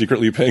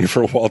secretly paying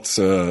for Walt's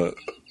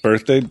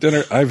birthday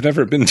dinner, I've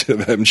never been to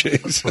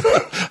MJ's.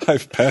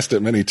 I've passed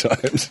it many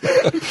times.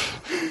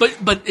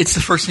 But it's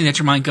the first thing that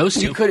your mind goes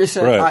to. You could have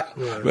said,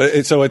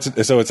 right. So it's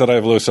that I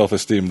have low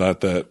self-esteem,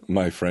 not that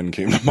my friend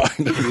came to mind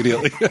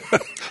immediately.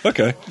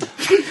 Okay.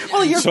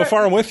 Well, so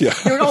far I'm with you.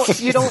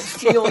 You don't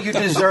feel you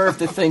deserve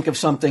to think of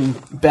something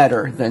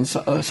better than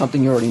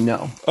something you already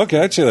know. Okay,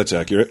 I'd say that's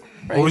accurate.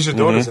 Right? What was your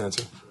daughter's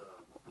answer?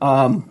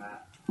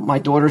 My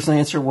daughter's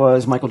answer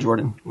was Michael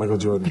Jordan. Michael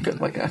Jordan.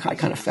 Because, I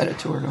kind of fed it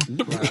to her, though.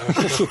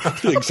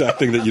 The exact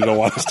thing that you don't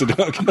want us to do.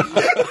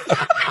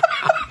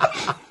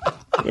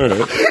 All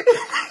right.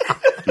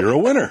 You're a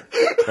winner.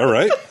 All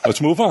right.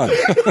 Let's move on.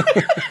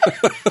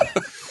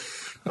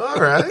 All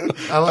right.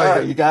 I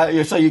like it.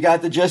 You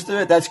got the gist of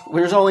it? There's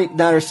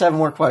 7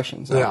 more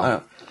questions.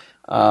 Yeah.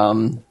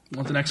 Want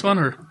the next one,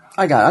 or?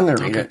 I'm going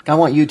to read it. I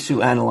want you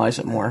to analyze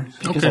it more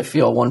because I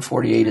feel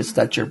 148 is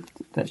that's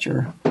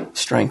your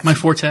strength. My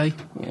forte.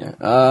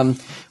 Yeah.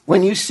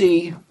 When you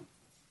see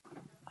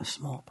a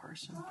small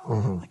person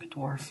like a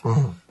dwarf,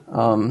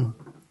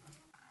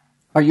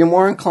 are you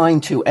more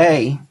inclined to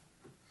A,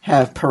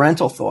 have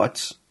parental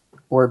thoughts,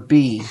 or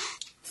B,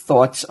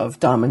 thoughts of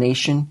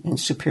domination and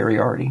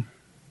superiority?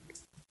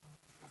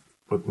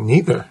 But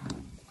neither.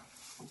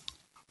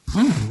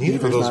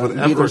 Neither of those would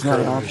ever not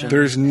an option.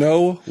 There's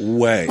no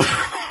way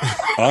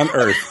on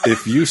earth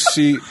if you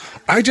see.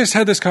 I just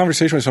had this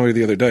conversation with somebody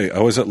the other day. I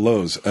was at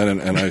Lowe's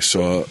and I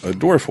saw a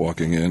dwarf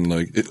walking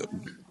in,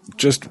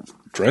 just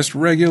dressed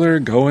regular,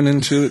 going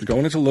into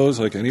Lowe's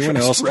like anyone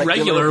else.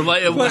 Regular?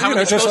 How are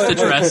they supposed to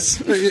dress?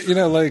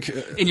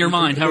 In your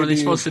mind, how are they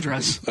supposed to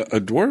dress?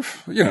 A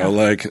dwarf?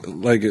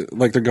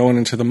 Like they're going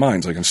into the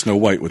mines, like in Snow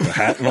White with the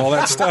hat and all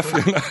that stuff.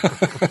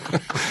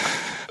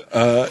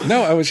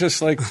 No, I was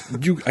just like,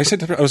 I said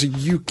to her,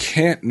 you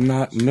can't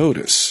not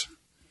notice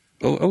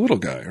a little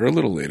guy or a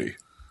little lady.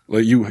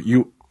 Like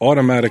you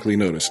automatically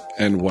notice.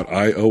 And what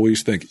I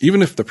always think,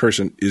 even if the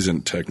person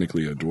isn't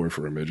technically a dwarf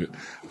or a midget,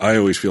 I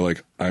always feel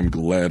like I'm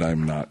glad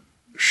I'm not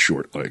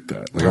short like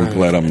that. Like, I'm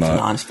glad I'm not. An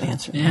honest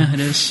answer. Yeah, it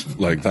is.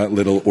 Like that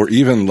little, or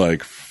even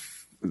like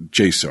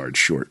J-Sard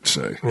short,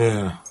 say.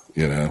 Yeah.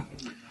 You know?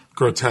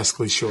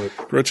 Grotesquely short.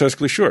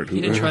 Grotesquely short.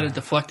 He didn't try to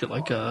deflect it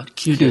like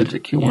Q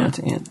did. Q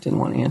didn't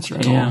want to answer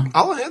at all.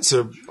 I'll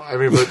answer. I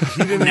mean, but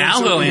he didn't Now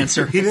answer. he'll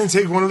answer. He didn't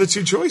take one of the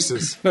two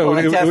choices. No, Well,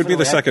 it would be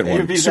the definitely. second It would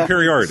one. be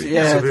Superiority.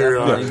 Yeah,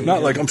 Superiority. definitely.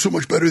 Not like I'm so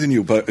much better than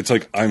you, but it's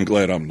like I'm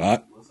glad I'm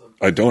not.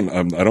 I don't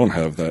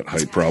have that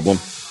height problem.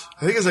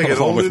 I think as I get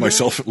Along older, with my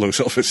low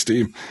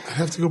self-esteem. I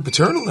have to go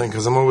paternal then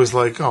because I'm always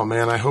like, oh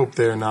man, I hope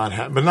they're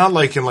not, but not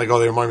like in like, oh,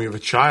 they remind me of a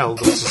child.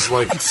 It's just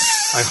like,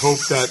 I hope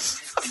that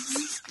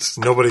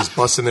nobody's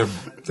busting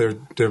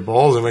their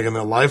balls and making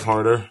their life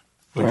harder.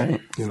 Like, Right.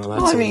 You know,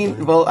 Well, I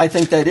mean, I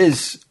think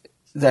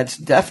that's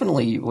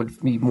definitely would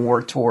be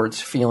more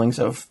towards feelings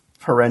of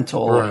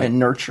parental and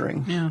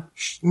nurturing. Yeah.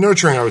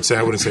 Nurturing, I would say.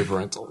 I wouldn't say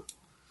parental.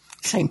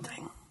 Same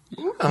thing.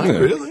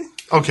 Really?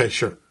 Okay,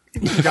 sure.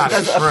 Got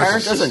it. A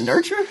parent doesn't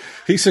nurture?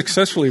 He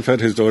successfully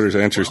fed his daughter's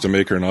answers to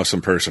make her an awesome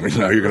person.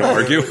 Now you're going to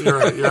argue? You're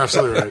right. You're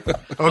absolutely right.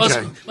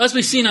 Okay. Well, as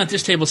we've seen at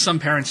this table, some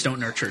parents don't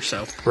nurture,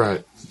 so.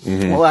 Right.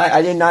 Mm-hmm. Well,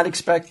 I did not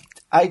expect.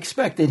 I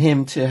expected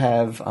him to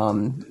have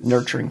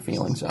nurturing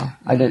feelings, though.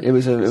 It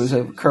was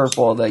a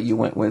curveball that you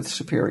went with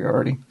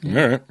superiority. All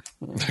right.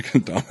 I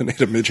can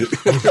dominate a midget.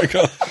 Here we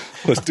go.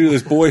 Let's do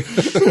this, boy.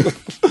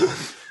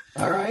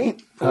 All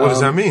right. What does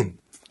that mean?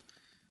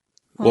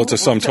 Well, it's a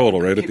sum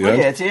total, right, at the Yeah,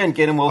 end? it's the end.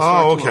 Get him. We'll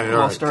start. Oh, okay. We'll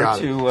All right. start Got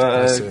to. it.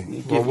 I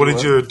see. Well, what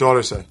did your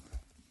daughter say?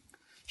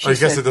 I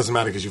guess it doesn't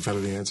matter because you fed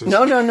her the answers.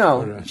 No.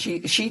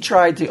 Okay. She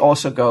tried to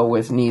also go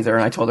with neither,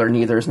 and I told her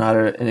neither is not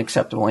an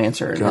acceptable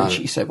answer. And then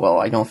she said, "Well,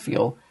 I don't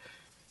feel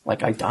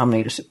like I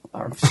dominate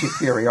or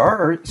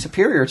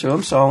superior to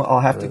him, so I'll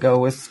have to go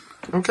with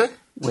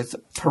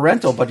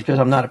parental." But because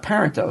I'm not a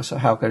parent, though, so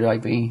how could I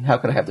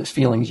have those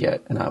feelings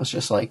yet? And I was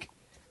just like,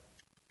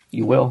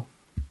 "You will."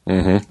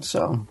 Mm-hmm.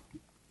 So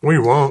we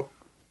won't.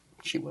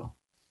 She will.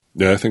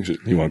 Yeah, I think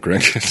you want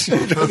grandkids.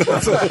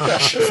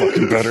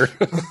 Fucking better.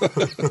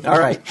 All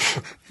right.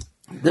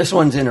 This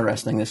one's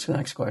interesting, this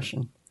next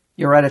question.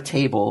 You're at a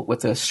table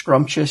with a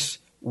scrumptious,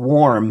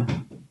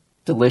 warm,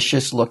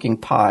 delicious-looking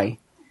pie,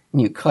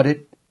 and you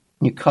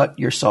cut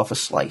yourself a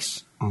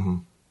slice. Mm-hmm.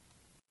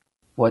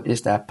 What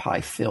is that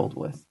pie filled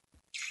with?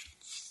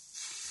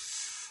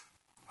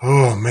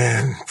 Oh,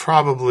 man.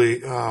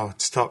 Probably,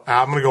 it's tough.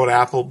 I'm going to go with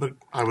apple, but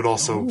I would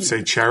also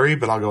say cherry,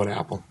 but I'll go with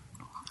apple.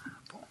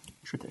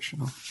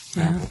 Traditional.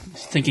 Yeah.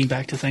 Thinking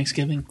back to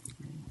Thanksgiving.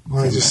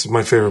 Well, it's just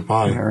my favorite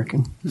pie.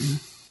 American.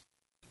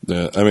 Mm-hmm.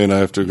 Yeah, I mean, I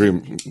have to agree.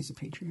 He's a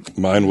patriot.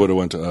 Mine would have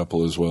went to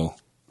apple as well.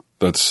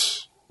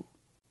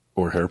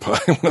 Or hair pie,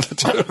 one of the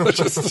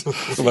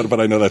two. But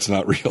I know that's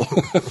not real.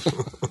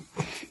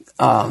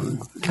 I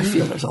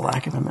feel there's a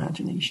lack of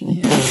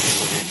imagination.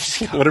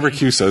 Whatever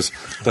Q says,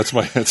 that's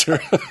my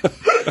answer.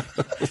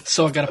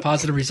 So I got a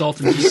positive result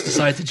and just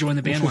decided to join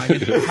the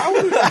bandwagon. How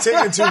would it have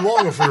taken too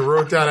long if we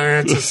wrote down our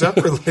answers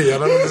separately? I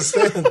don't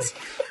understand.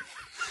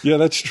 Yeah,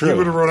 that's true. He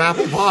would have wrote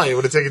apple pie. It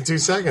would have taken 2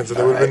 seconds, and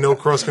there would have been no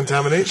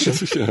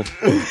cross-contamination.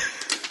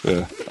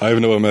 Yeah, I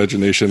have no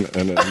imagination,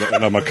 and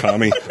I'm a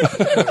commie.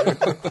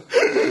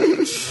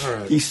 All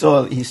right. He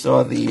saw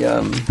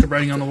the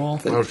writing on the wall.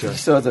 Okay. He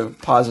saw the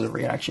positive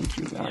reaction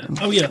Q got him.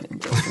 Oh yeah.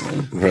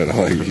 Right,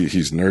 like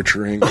he's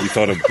nurturing. He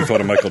thought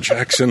of Michael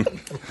Jackson.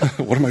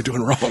 What am I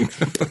doing wrong?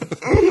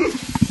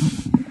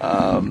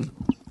 All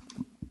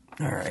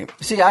right.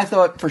 See, I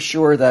thought for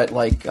sure that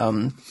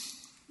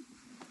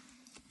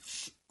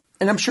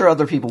and I'm sure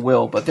other people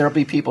will, but there'll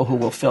be people who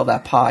will fill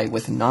that pie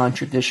with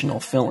non-traditional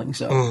fillings.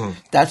 So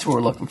that's what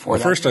we're looking for. Well,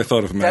 first I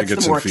thought of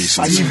maggots and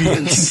feces.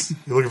 Deviants.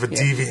 You're looking for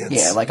deviants.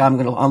 Yeah, like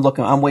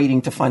I'm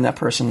waiting to find that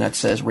person that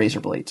says razor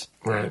blades.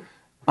 Right.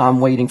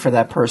 I'm waiting for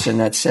that person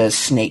that says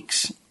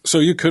snakes. So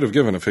you could have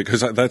given a fig,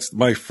 because that's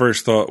my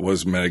first thought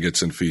was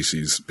maggots and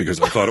feces, because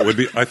I thought it would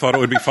be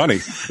funny.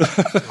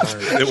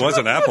 Right. It was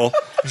an apple.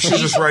 You should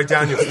just write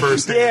down your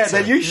first answer. Yeah,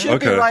 then you should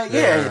be right.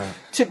 Yeah,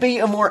 to be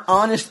a more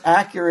honest,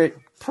 accurate.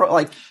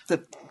 Right,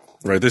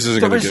 this isn't the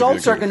going to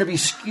results are going to be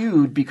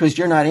skewed because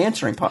you're not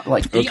answering.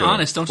 Be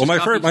honest. Don't. Well,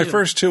 my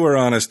first two were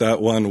honest.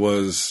 That one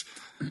was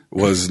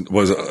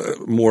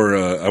more.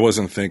 I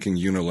wasn't thinking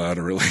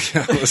unilaterally.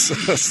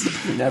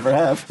 You never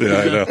have. Yeah,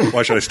 I know.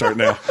 Why should I start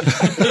now?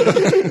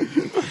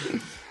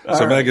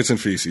 So maggots and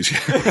feces.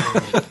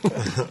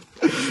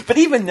 But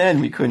even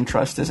then, we couldn't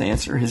trust his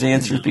answer. His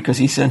answer is because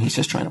he's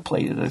just trying to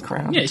play to the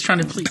crowd. Yeah, he's trying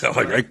to please.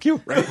 Like, right,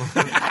 cute, right?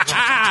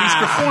 He's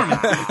performing.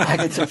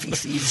 Maggots and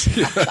feces.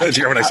 Did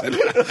you hear what I said?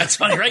 That's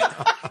funny, right?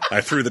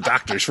 I threw the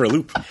doctors for a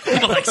loop.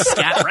 People like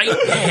scat, right?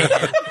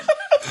 Yeah.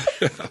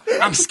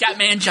 I'm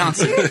Scatman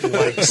Johnson.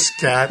 Like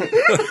scat.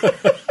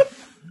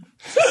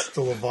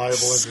 Still a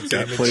viable entertainment.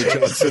 Scat play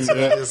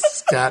Johnson.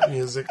 Scat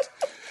music.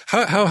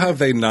 How have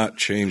they not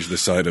changed the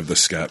side of the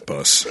scat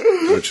bus,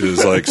 which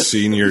is like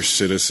senior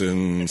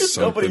citizen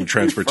something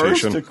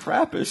transportation? Nobody refers to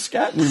crap as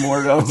scat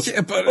anymore, though.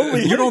 Yeah, but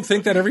you don't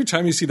think that every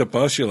time you see the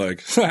bus, you're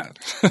like,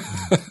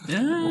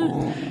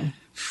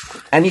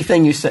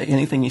 Anything he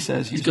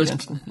says, he's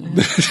against him.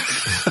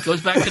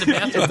 Goes back to the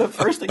bathroom. Yeah, the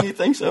first thing he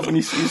thinks of when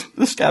he sees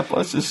the scat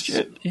bus is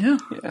shit. Yeah.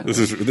 This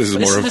is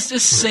more of... This is the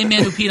same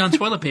man who peed on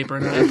toilet paper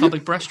in a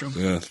public restroom.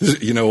 Yeah.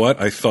 You know what?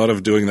 I thought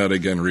of doing that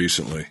again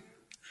recently.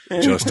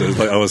 Just as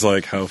I was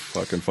like, how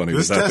fucking funny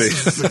would that be?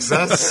 This test is a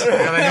success. I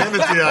gotta hand it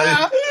to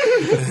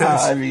you.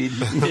 I mean,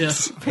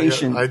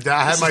 patient. I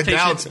had my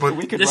doubts, but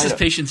this is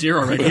patient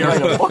zero right here.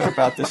 Write a book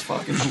about this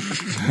fucking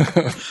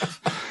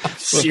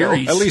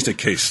series. At least a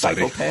case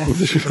study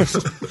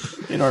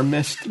in our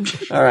midst.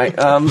 All right.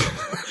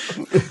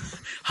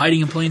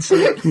 Hiding in plain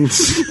sight.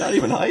 Not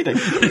even hiding.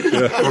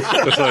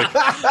 It's like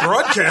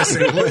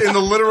broadcasting in the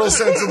literal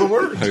sense of the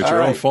word. It's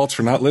your own faults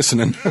for not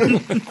listening.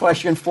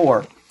 Question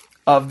 4.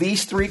 Of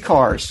these 3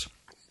 cars,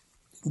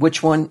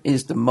 which one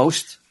is the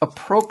most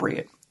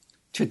appropriate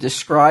to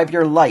describe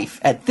your life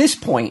at this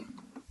point?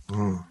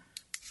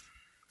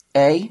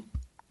 A,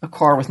 a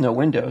car with no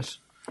windows.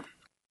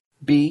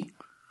 B,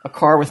 a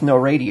car with no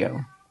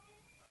radio.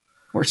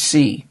 Or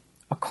C,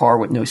 a car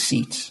with no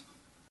seats.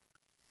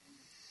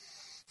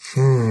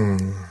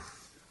 Okay.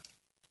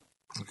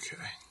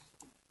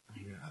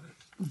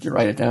 Did you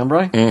write it down,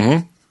 Brian?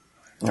 Mm-hmm.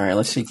 All right,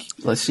 let's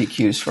see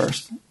cues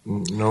first.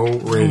 No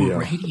radio.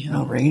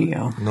 No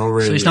radio. No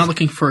radio. So he's not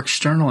looking for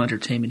external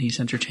entertainment. He's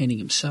entertaining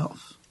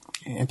himself.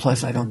 And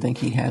plus, I don't think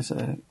he has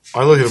a.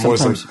 I look at it more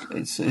as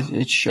sometimes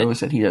it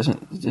shows that he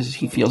doesn't.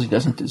 He feels he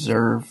doesn't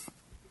deserve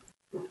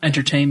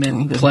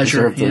entertainment,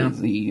 pleasure.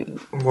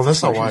 Well,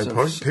 that's not why I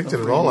picked it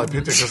at all. I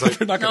picked it because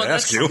they're not going to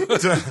ask you.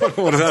 It's not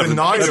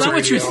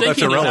what you're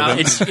thinking about.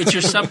 It's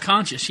your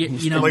subconscious.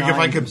 You know, like if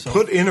I could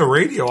put in a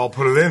radio, I'll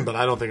put it in, but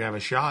I don't think I have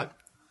a shot.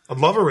 I'd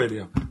love a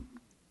radio.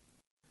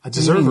 I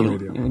deserve a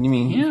radio. What do you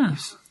mean? Yeah.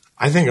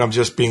 I think I'm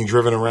just being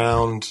driven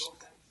around,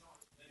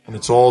 and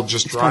it's all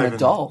just driving. Kind of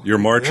dull. You're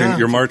marching. Yeah.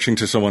 You're marching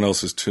to someone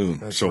else's tune.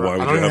 That's so right.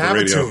 why would you have a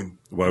radio?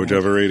 Why would you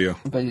have a radio?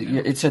 But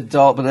it's a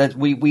dull. But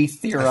we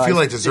theorize. I feel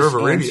I deserve a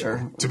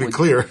radio. To be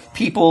clear,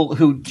 people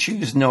who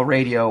choose no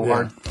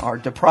radio are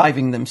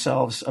depriving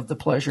themselves of the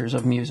pleasures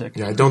of music.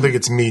 Yeah, I don't think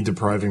it's me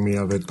depriving me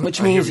of it.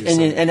 Which means,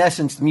 in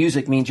essence,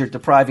 music means you're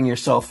depriving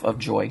yourself of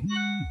joy,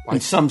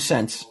 in some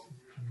sense.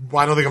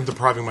 Well, I don't think I'm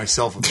depriving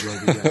myself of joy.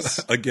 Yes.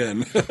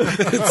 Again,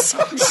 it's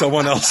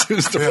someone else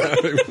who's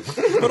depriving.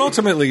 But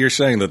ultimately, you're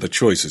saying that the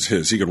choice is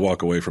his. He could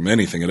walk away from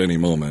anything at any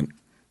moment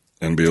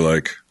and be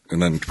like,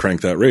 and then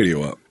crank that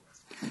radio up.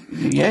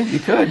 Yeah, you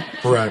could.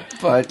 Right.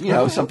 But,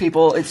 some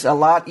people, it's a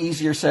lot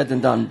easier said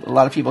than done. A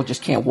lot of people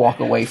just can't walk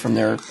away from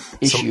their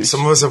issues.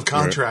 Some of us have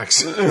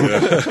contracts. Right. And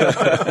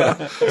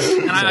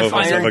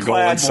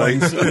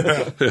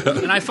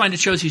I find it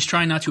shows he's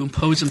trying not to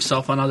impose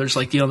himself on others,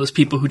 like those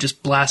people who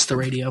just blast the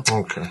radio.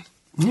 Okay.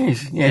 He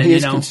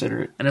is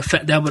considerate. And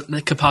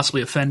that could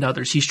possibly offend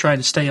others. He's trying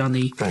to stay on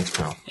the... Thanks,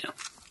 pal. Yeah.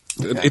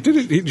 Did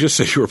he just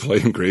say you were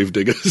playing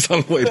Gravediggers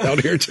on the way down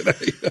here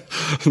today?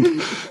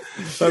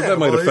 that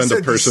might offend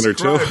a person or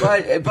two.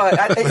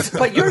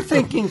 But you're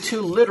thinking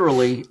too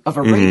literally of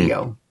a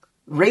radio.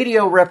 Mm-hmm.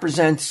 Radio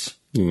represents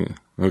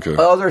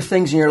other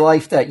things in your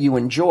life that you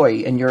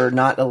enjoy, and you're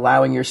not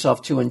allowing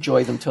yourself to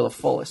enjoy them to the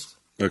fullest.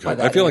 Okay,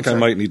 I feel like I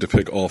might need to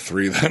pick all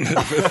 3 then.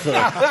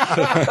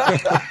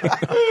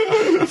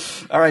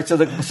 All right,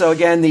 so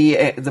again,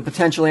 the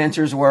potential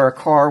answers were a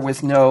car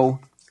with no...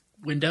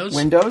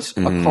 Windows,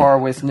 a car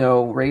with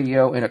no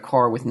radio, and a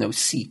car with no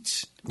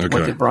seats. Okay.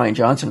 What did Brian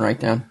Johnson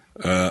write down?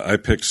 I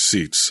picked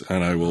seats,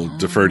 and I will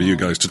defer to you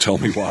guys to tell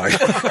me why.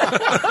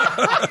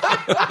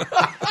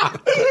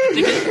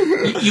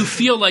 You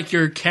feel like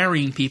you're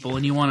carrying people,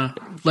 and you want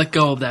to let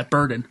go of that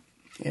burden.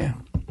 Yeah.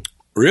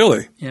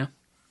 Really? Yeah.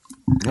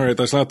 All right,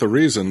 that's not the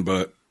reason,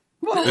 but...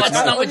 Well,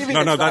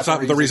 that's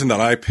not the reason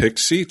that I picked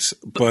seats,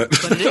 but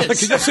it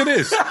is. Yes, it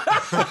is.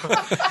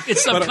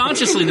 It's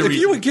subconsciously the reason. If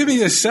you would give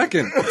me a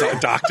second,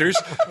 doctors,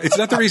 it's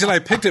not the reason I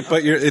picked it,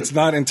 but it's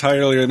not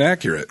entirely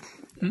inaccurate.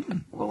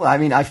 Well, I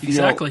mean, I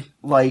feel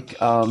like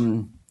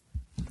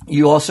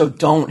you also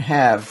don't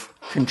have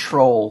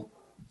control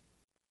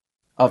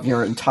of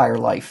your entire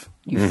life.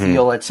 You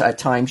feel at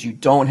times you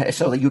don't have,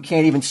 so that you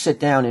can't even sit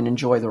down and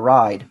enjoy the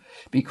ride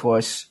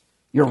because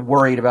you're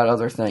worried about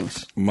other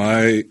things.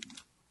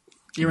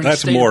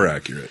 That's more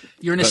accurate.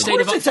 You're in a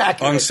state of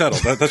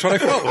unsettled. That's what I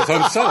felt. Was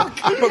unsettled.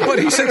 But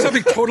he said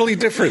something totally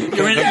different.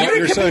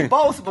 You're saying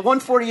both. But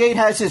 148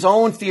 has his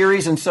own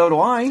theories, and so do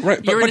I.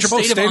 Right, but you're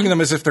both stating them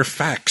as if they're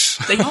facts.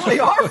 They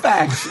are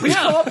facts. We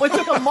come up with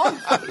them a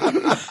month.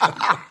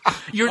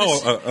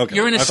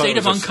 You're in a state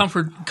of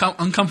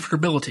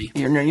uncomfortability.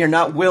 You're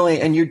not willing,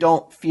 and you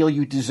don't feel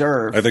you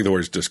deserve. I think the word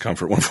is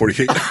discomfort.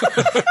 148.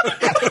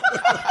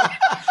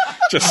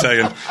 Just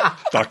saying,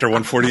 Dr.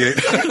 148.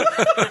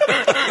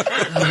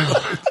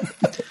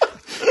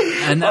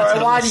 And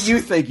why do you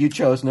think you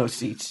chose no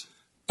seats?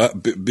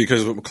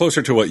 Because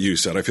closer to what you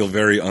said, I feel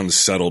very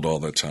unsettled all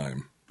the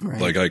time.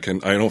 Right. Like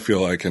I don't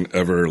feel I can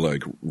ever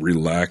like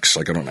relax.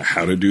 Like I don't know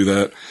how to do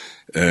that.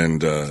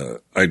 And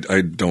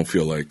I don't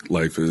feel like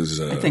life is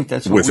I think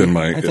that's within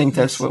my. I think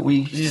that's what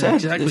we said.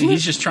 Exactly.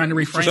 He's just trying to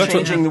reframe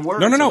changing the words.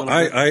 No.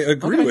 I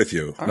agree with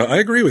you. No, I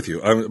agree with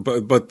you.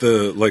 But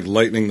the like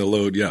lightening the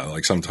load. Yeah.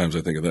 Like sometimes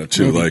I think of that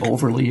too. Maybe like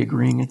overly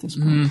agreeing at this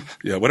point.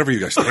 Yeah. Whatever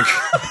you guys think.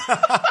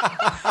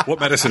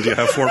 What medicine do you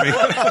have for me?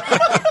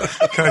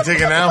 Can I take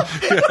it now?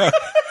 Yeah.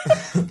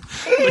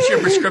 What's your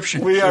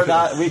prescription? We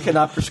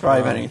cannot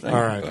prescribe anything.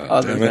 All right.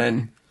 Other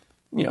than,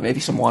 maybe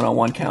some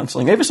one-on-one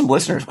counseling. Maybe some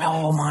listeners.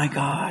 Oh my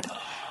God.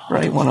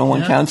 Right.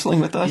 One-on-one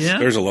counseling with us. Yeah.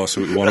 There's a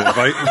lawsuit we want to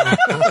invite.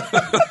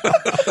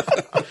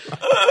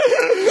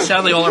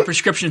 Sadly, all our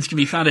prescriptions can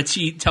be found at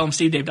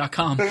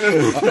tellhemstevedave.com.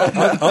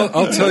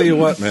 I'll tell you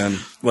what, man.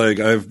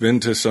 Like I've been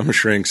to some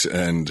shrinks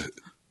and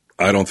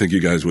I don't think you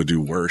guys would do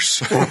worse.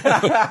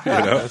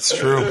 That's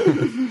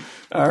true.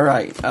 All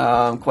right.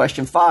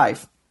 Question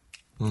 5.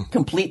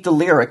 Complete the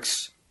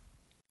lyrics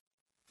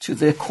to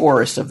the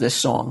chorus of this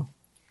song.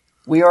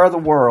 We are the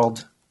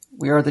world.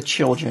 We are the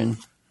children.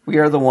 We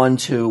are the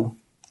ones who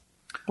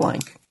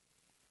blank.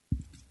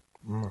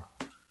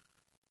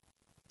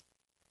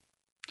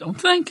 Don't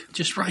think.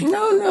 Just write.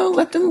 No.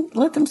 Let them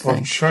think. Well,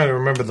 I'm trying to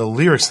remember the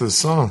lyrics to the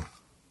song.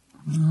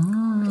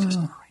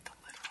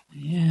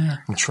 Yeah.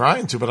 I'm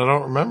trying to, but I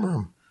don't remember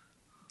them.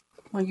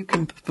 Well, you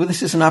can. Well,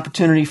 this is an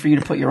opportunity for you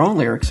to put your own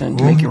lyrics in,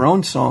 to make your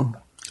own song.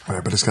 All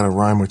right, but it's got to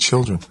rhyme with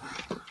children.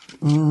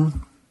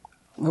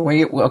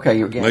 Okay,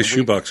 you're getting nice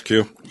shoebox,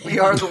 Q. We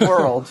are the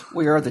world.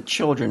 We are the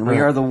children. We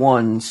are the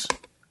ones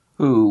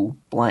who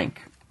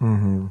blank.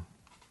 Mm-hmm.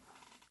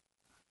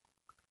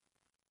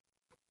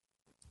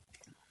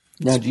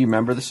 Now, do you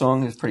remember the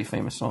song? It's a pretty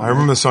famous song. I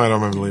remember the song. I don't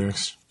remember the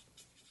lyrics.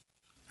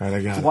 All right,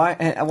 I got it.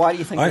 Why do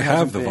you think I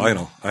have the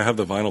vinyl? I have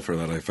the vinyl for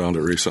that. I found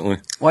it recently.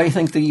 Why do you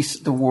think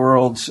the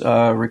world's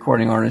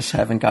recording artists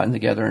haven't gotten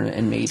together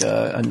and made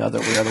another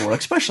We Are the World,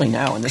 especially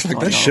now in this time?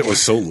 That shit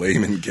was so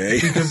lame and gay.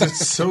 Because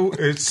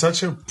it's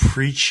such a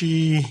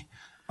preachy,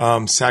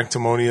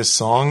 sanctimonious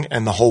song,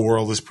 and the whole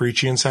world is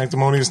preachy and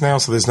sanctimonious now,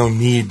 so there's no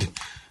need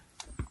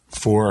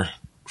for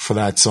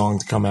that song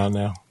to come out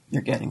now.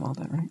 You're getting all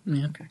that, right?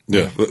 Yeah. Okay.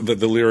 Yeah,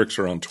 the lyrics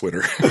are on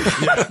Twitter.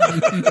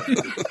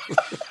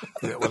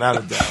 Yeah, without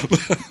a doubt.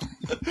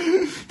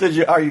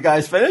 Are you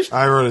guys finished?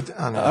 I wrote it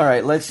down. All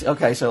right,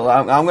 okay, so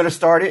I'm going to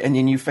start it, and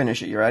then you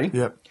finish it. You ready?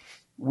 Yep.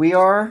 We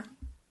are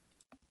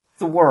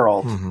the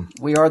world.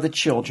 Mm-hmm. We are the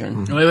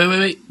children. Mm-hmm.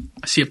 Wait.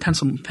 I see a pen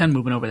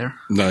moving over there.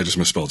 No, I just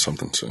misspelled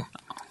something, so.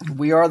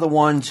 We are the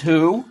ones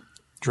who...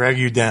 drag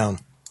you down.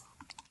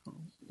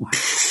 Ooh,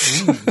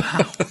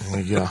 wow.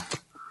 There you go.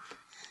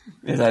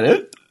 Is that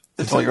it?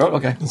 That's all you wrote?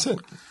 Okay. That's it.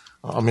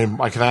 I mean,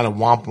 I can add a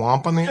womp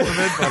womp on the end of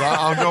it, but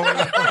I'll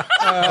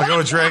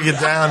go drag it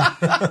down.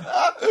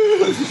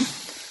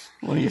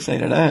 What do you say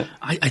to that?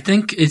 I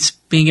think it's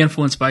being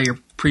influenced by your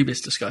previous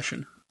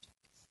discussion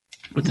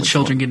with the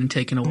children getting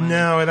taken away.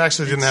 No, it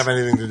actually didn't have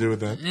anything to do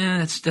with that. Yeah,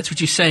 that's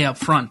what you say up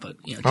front, but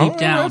deep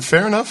down. Right,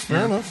 fair enough.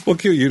 Well,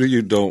 Q,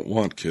 you don't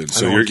want kids,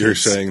 so you're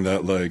saying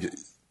that like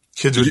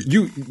kids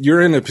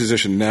you're in a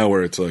position now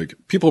where it's like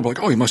people are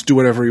like, oh, he must do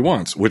whatever he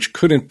wants, which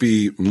couldn't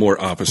be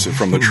more opposite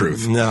from the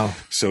truth. No.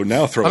 So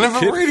now I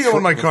have a radio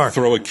in my car.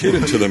 Throw a kid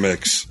into the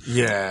mix.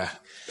 Yeah.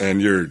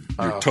 And you're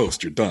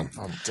toast. You're done.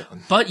 I'm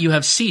done. But you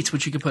have seats,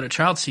 which you could put a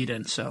child seat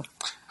in. So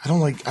I don't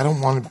want a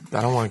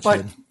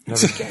kid.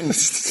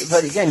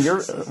 But again,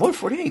 you're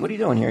 148. What are you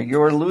doing here?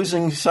 You're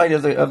losing sight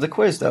of the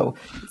quiz, though.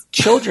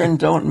 Children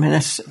don't.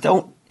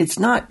 It's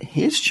not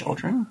his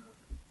children.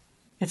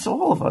 It's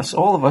all of us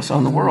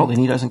on the world, and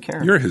he doesn't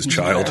care. You're his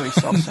child. Very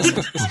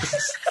self-centered.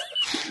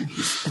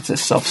 It's a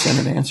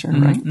self-centered answer,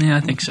 right? Yeah, I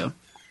think so.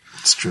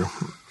 It's true.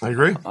 I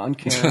agree.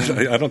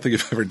 Uncaring. I don't think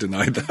you've ever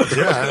denied that.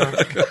 Yeah,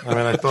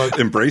 I thought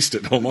embraced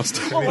it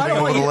almost. Anything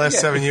over the last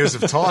 7 years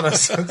have taught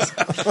us.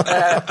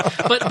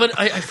 But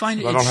I find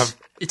I don't have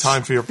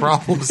time for your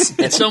problems.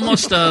 It's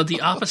almost the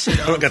opposite.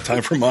 I don't got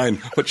time for mine.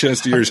 What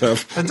chance do yours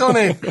have? I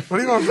donate. What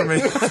do you want from me?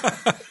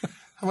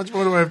 How much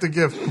more do I have to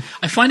give?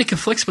 I find it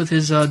conflicts with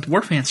his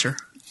dwarf answer.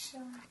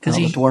 The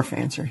dwarf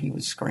answer, he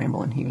was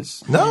scrambling. He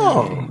was come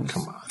on.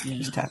 He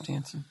was tap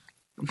dancing.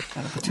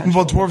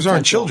 Well, dwarves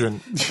aren't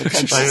children.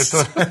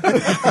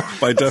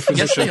 By definition,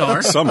 yes, they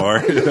are. Some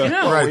are.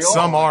 Yeah. Right,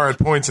 some are at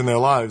points in their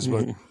lives,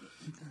 but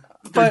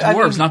they're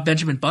dwarves, not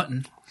Benjamin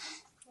Button.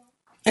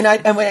 And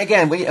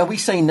again, we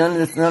say none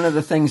of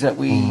the things that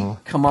we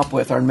come up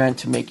with are meant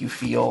to make you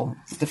feel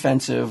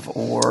defensive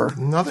or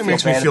nothing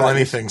makes me feel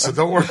anything. So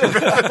don't worry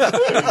about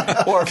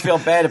it. Or feel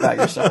bad about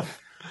yourself.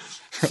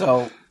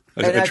 So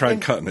I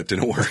tried cutting, it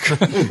didn't work.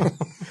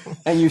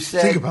 And you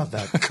said, think about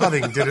that.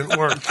 Cutting didn't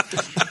work.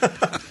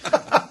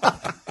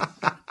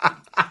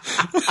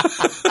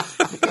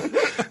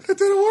 It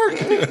didn't work.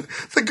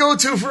 The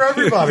go-to for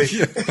everybody.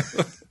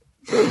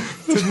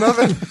 There's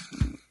nothing.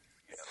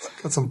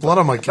 Got some blood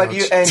on my couch.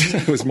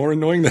 It was more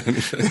annoying than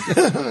anything.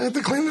 I had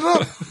to clean it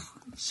up.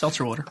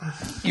 Seltzer water.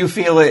 You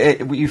feel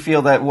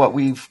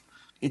that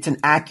it's an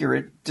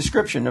accurate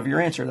description of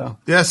your answer, though.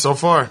 Yeah, so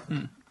far.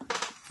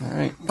 All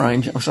right,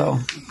 Brian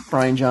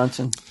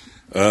Johnson.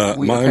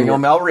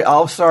 Mine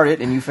I'll start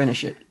it and you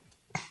finish it.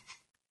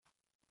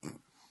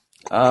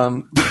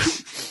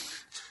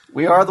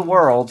 We are the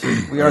world.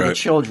 We are the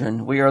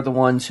children. We are the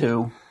ones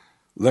who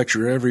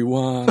lecture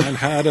everyone on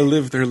how to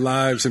live their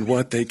lives and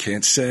what they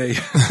can't say.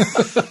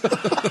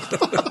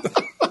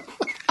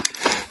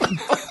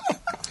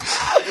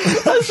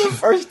 That's the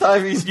first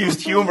time he's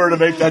used humor to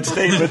make that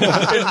statement in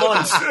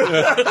months.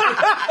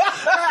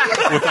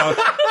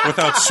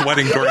 Without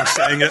sweating during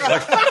saying it.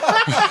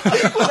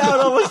 Without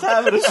almost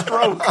having a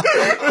stroke.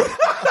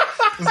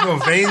 There's no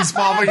veins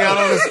popping out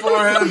on his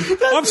forehead.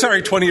 I'm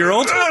sorry,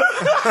 20-year-old.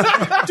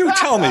 Do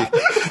tell me.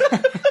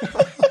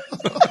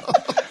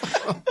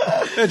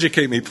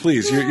 Educate me,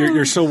 please.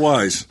 You're so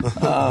wise.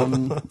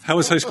 How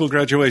was high school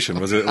graduation?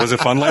 Was it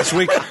fun last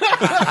week?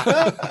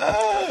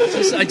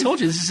 I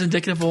told you this is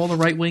indicative of all the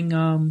right wing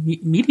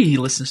media he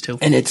listens to,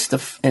 and it's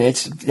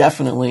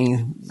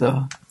definitely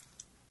the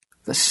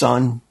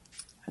son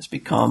has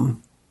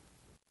become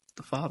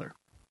the father.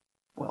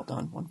 Well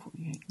done,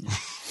 148.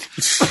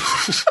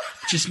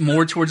 Just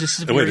more towards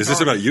this. Wait, is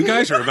this about you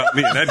guys or about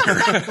me and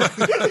Edgar?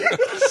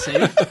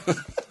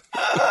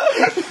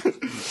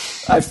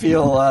 I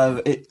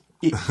feel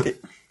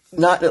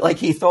not like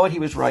he thought he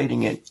was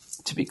writing it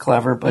to be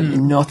clever, but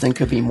nothing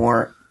could be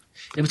more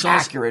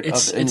accurate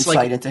of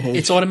insight into his.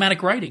 It's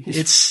automatic writing.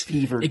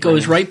 It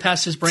goes right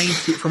past his brain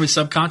from his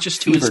subconscious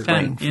to his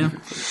pen.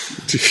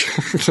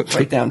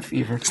 Write down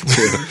fever.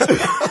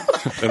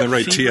 And then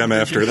write TM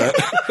after that.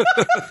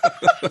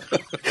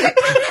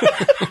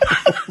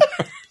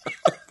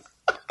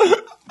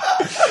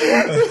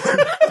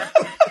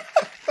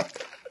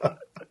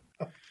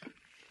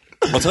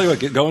 I'll tell you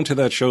what, going to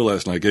that show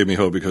last night gave me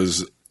hope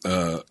because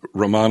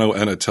Romano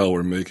and Attell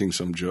were making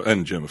some jokes,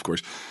 and Jim, of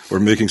course, were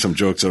making some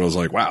jokes that I was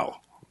like,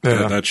 wow,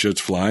 that shit's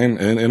flying.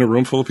 And in a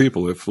room full of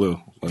people, it flew.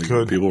 Like,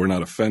 people were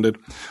not offended.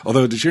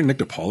 Although, did you hear Nick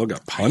DiPaolo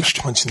got punched?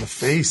 Punched in the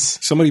face.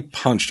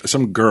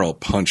 Some girl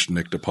punched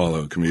Nick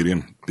DiPaolo, a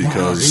comedian,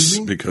 because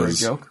For a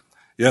joke?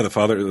 Yeah,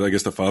 I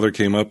guess the father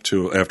came up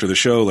to, after the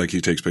show, like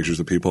he takes pictures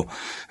of people,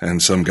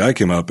 and some guy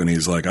came up and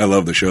he's like, I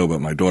love the show,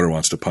 but my daughter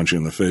wants to punch you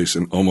in the face.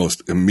 And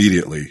almost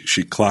immediately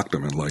she clocked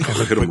him and like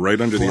hit him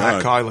right under the eye.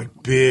 Black eye,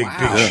 like big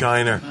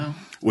shiner. Wow.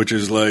 Which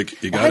is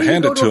like, you got to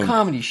hand it to him. Why do you go to a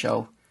comedy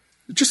show?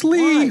 Just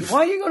leave.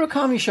 Why do you go to a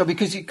comedy show?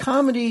 Because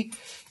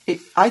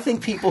I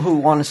think people who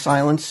want to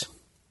silence,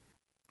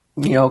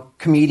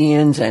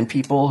 comedians and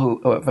people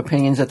who have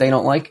opinions that they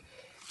don't like,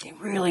 they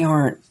really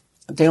aren't.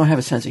 They don't have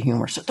a sense of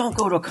humor, so don't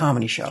go to a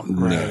comedy show.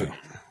 No.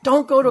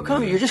 Don't go to a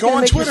comedy. You're just going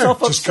to make yourself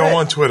upset. Just go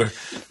on Twitter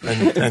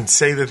and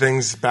say the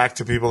things back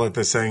to people that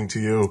they're saying to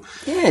you.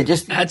 Yeah,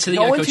 just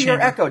go into your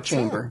echo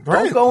chamber.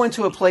 Right. Don't go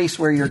into a place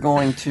where you're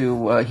going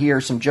to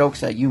hear some jokes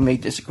that you may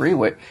disagree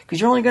with,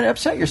 because you're only going to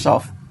upset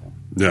yourself.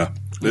 Yeah.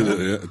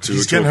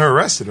 He's getting her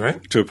arrested,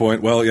 right? To a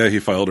point. Well, yeah, he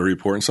filed a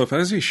report and stuff,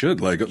 as he should.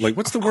 Like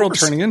what's the world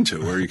turning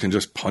into, where you can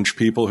just punch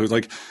people who's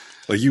like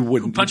you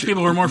wouldn't punch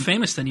people who are more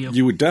famous than you.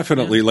 You would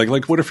definitely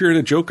like what if you're at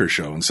a Joker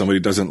show and somebody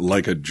doesn't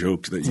like a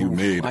joke that you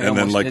made, and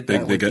then like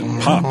they get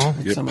popped.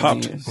 You get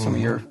popped. Some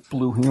of your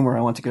blue humor.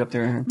 I want to get up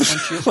there and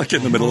punch you. Like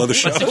in the middle of the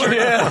show.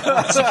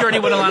 Security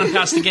wouldn't allow him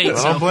past the gate.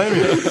 I don't blame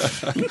you.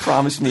 He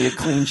promised me a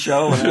clean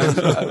show. All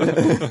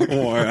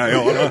right.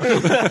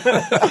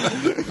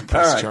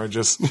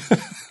 Charges.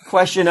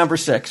 Question number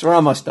 6. We're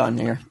almost done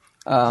here.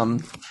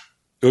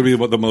 It would be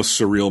the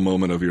most surreal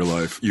moment of your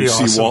life. You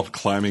see awesome. Walt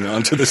climbing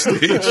onto the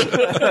stage.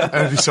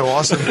 That'd be so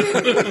awesome.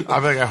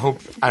 I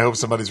hope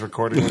somebody's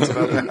recording what's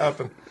about to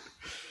happen.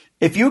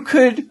 If you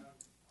could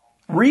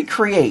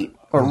recreate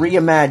or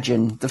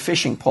reimagine the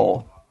fishing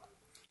pole,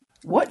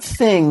 what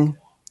thing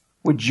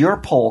would your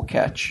pole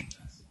catch?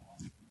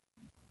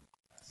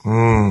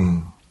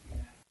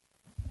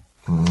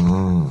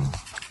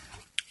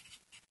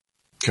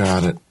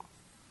 Got it.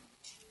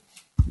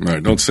 All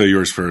right, don't say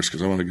yours first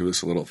because I want to give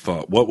this a little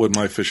thought. What would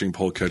my fishing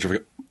pole catch?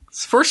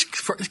 It's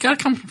got to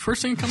come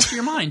first thing that comes to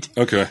your mind.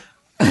 Okay.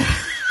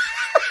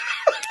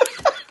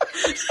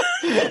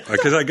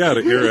 Because I got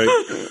it. You're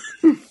right.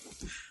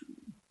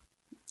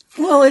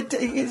 Well, it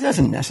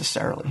doesn't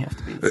necessarily have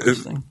to be the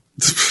first thing,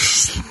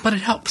 but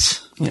it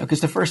helps. Because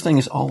the first thing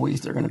is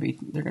always they're going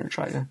to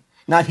try to,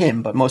 not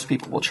him, but most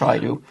people will try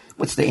to.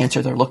 What's the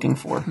answer they're looking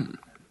for?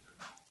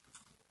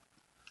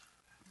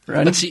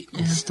 Ready? Let's see.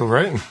 Yeah. Still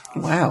writing.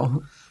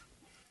 Wow.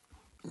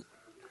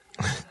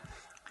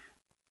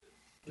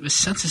 The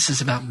census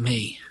is about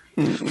me.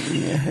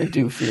 Yeah, I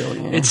do feel.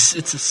 Yeah. It's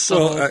a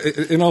subtle. Well,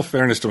 in all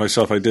fairness to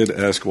myself, I did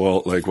ask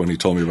Walt, like when he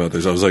told me about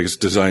this, I was like, it's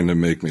designed to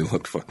make me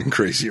look fucking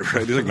crazy,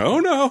 right? He's like,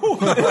 no.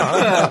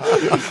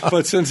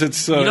 But since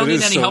it's you don't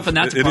need any help in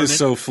that department. It is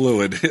so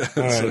fluid.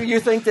 So you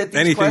think that these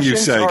anything you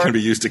say are, can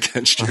be used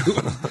against you?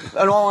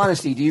 In all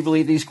honesty, do you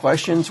believe these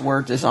questions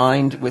were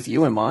designed with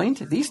you in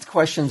mind? These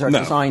questions are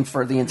designed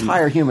for the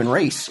entire human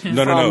race.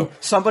 No.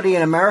 Somebody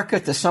in America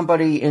to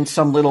somebody in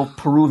some little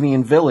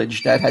Peruvian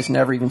village that has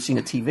never even seen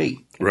a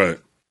TV. Right.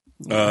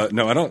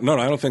 No, I don't. No,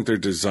 I don't think they're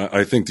designed.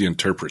 I think the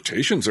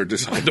interpretations are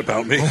designed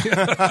about me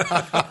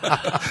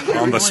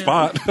on the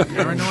spot.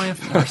 Paranoia.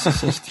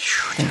 Narcissist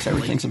thinks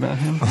everything's about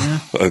him.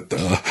 But,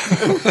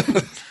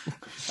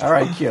 All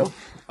right, Q.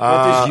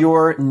 What is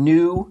your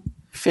new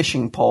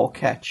fishing pole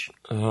catch?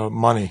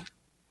 Money.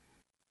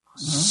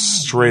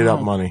 Straight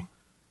up money.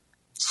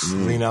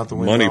 Lean out the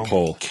window. Money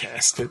pole.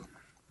 Cast it.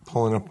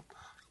 Pulling up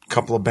a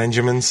couple of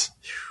Benjamins.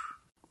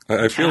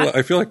 I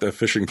feel like that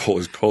fishing pole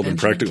is called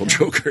Impractical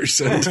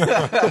Jokers. And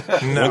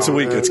once a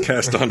week, it's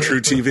cast on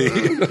True TV.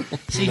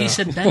 See, he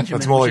said Benjamin.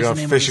 That's more like a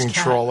fishing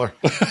trawler.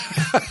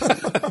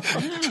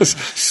 Just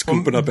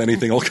scooping up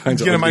anything, all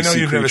kinds of ugly I know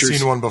you've creatures. never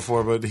seen one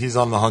before, but he's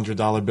on the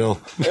 $100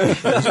 bill.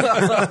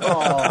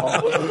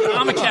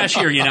 I'm a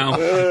cashier, you know.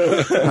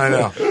 I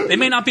know. They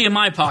may not be in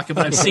my pocket,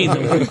 but I've seen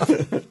them.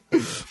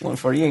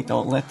 148.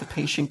 Don't let the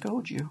patient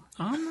goad you.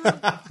 He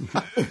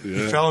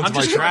fell into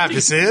my trap.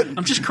 You see it?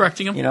 I'm just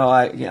correcting him. You know,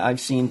 I've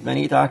seen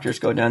many doctors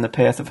go down the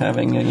path of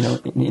having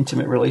an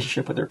intimate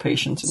relationship with their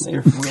patients, and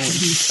they're really I don't want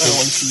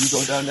to see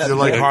you go down that. They're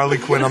like Harley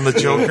Quinn on the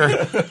Joker.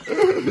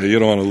 Yeah, you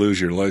don't want to lose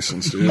your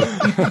license, do you?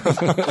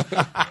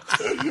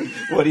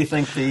 What do you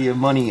think the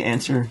money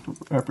answer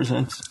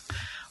represents?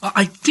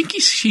 I think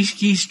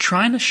he's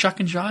trying to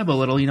shuck and jive a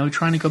little,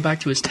 trying to go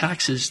back to his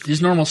taxes,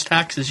 his normal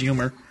taxes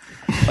humor.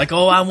 Like,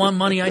 oh, I want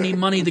money, I need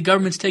money, the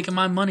government's taking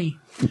my money.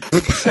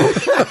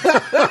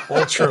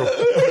 All true.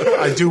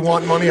 I do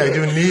want money, I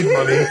do need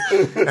money,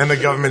 and the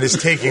government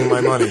is taking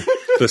my money.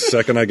 The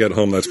second I get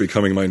home, that's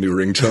becoming my new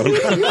ringtone.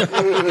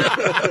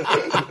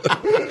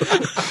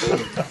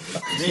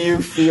 Do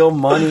you feel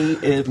money,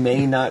 it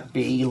may not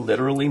be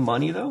literally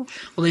money, though?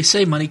 Well, they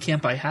say money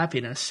can't buy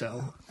happiness,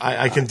 so...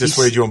 I can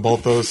dissuade you on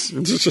both those.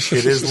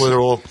 It is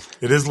literal,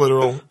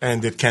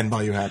 and it can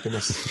buy you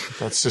happiness.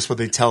 That's just what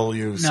they tell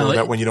you,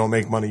 that when you don't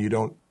make money, you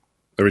don't...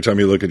 Every time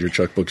you look at your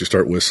checkbook, you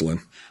start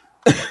whistling.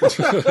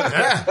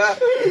 Yeah.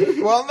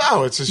 Well,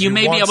 no, it's just you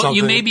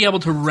may be able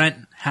to rent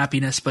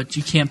happiness, but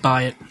you can't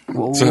buy it.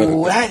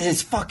 Whoa, that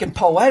is fucking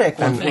poetic.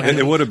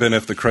 It would have been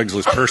if the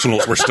Craigslist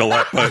personals were still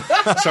up,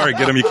 but sorry,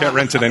 get them. You can't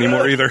rent it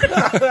anymore either.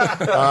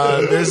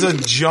 There's a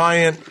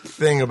giant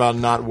thing about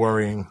not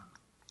worrying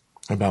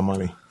about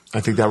money. I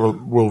think that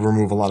will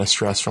remove a lot of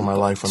stress from my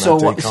life when that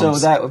day comes. So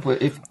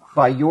that if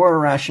by your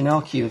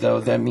rationale, Q, though,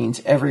 that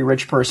means every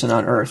rich person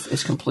on earth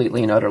is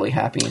completely and utterly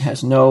happy and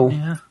has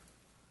no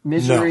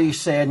misery,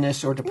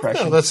 sadness, or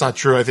depression. No, that's not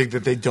true. I think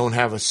that they don't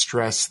have a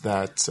stress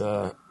but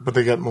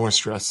they get more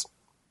stress.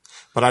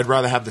 But I'd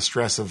rather have the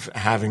stress of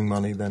having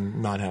money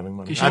than not having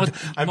money. I've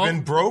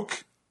been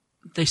broke.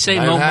 They say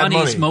more money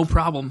is more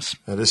problems.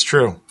 That is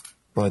true.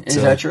 But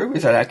is that true?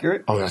 Is that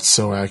accurate? Oh, that's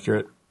so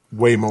accurate.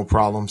 Way more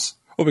problems.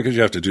 Well, because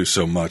you have to do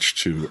so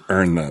much to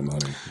earn that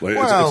money. Like,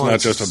 it's not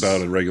just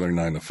about a regular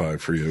 9 to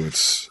 5 for you.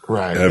 It's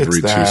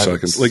every 2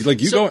 seconds. Like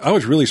you go. I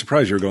was really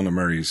surprised you were going to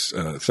Murray's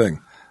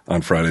thing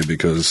on Friday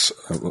because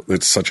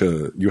it's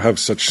you have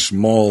such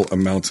small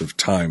amounts of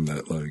time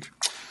that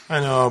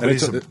I know,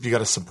 but you got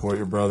to support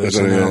your brothers.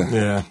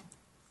 Yeah.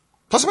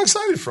 Plus, I'm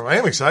excited for him. I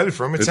am excited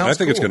for him. It sounds I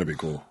think cool. it's going to be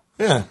cool.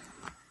 Yeah.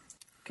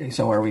 Okay,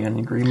 so are we in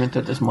agreement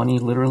that does money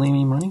literally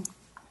mean money?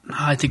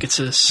 I think it's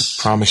I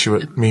promise you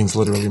it means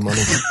literally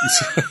money.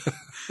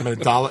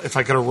 If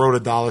I could have wrote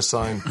a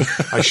 $sign,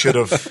 I should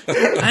have.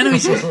 I know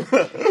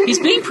he's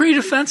being pretty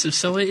defensive,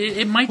 so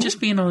it might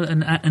just be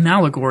an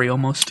allegory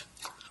almost.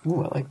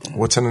 Ooh, I like that.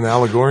 What's an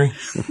allegory?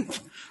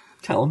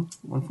 Tell him,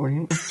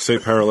 148. Say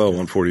parallel,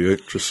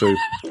 148. Just say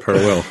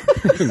parallel.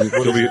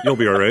 You'll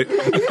be all right.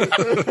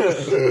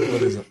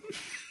 What is it?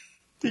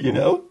 Do you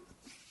know?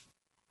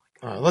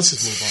 All right, let's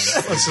just move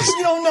on.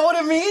 You don't know what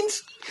it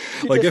means?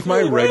 Like if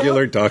my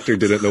regular doctor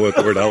didn't know what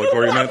the word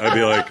allegory meant, I'd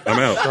be like, I'm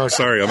out. Oh,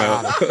 sorry, I'm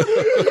out.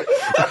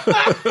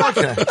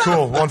 Okay,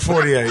 cool.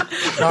 148.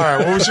 All right,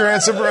 what was your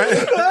answer, Brian?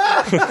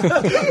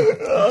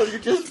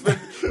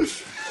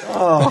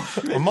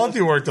 A month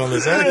you worked on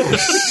this.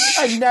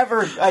 I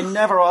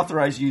never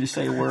authorized you to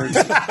say words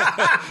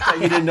that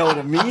you didn't know what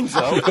it means,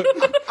 though.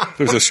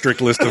 There's a strict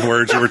list of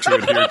words you were to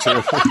adhere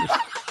to.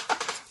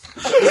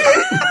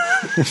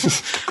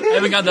 I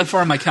haven't got that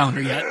far on my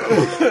calendar yet.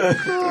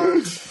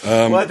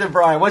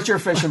 Brian, what's your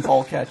fishing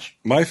pole catch?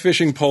 My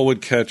fishing pole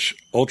would catch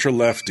ultra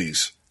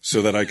lefties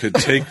so that I could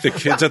take the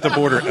kids at the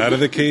border out of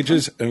the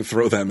cages and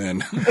throw them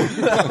in. Well,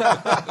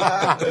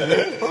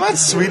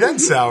 that's sweet and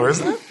sour,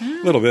 isn't it?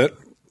 A little bit.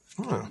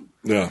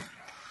 Yeah.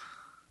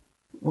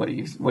 What do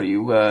you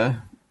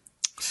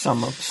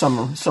sum up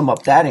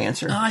that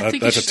answer? I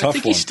think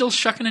he's still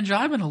shucking and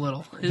jiving a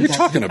little. What are you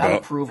talking about?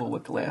 Approval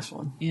with the last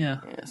one. Yeah.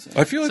 Yes.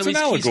 I feel it's an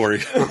allegory.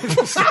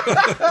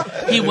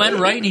 He went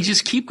right, and he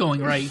just keep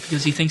going right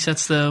because he thinks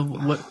that's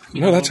what.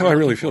 No, that's how I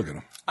really feel,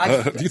 Gino.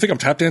 Do you think I'm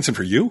tap dancing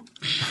for you?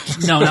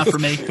 No, not for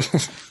me.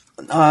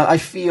 I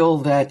feel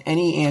that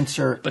any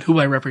answer, but who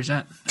I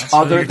represent,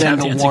 other than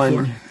the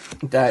one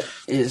that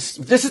is,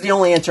 this is the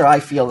only answer I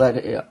feel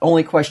that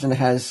only question that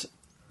has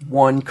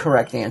one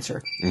correct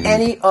answer. Mm-hmm.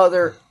 Any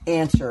other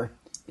answer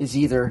is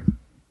either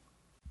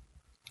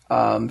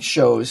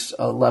shows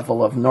a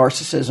level of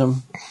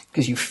narcissism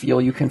because you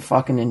feel you can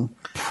fucking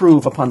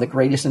improve upon the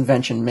greatest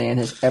invention man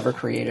has ever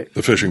created.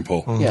 The fishing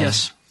pole.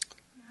 Yes.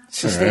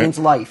 Sustains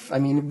life. I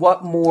mean,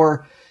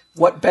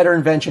 what better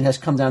invention has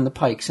come down the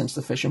pike since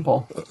the fishing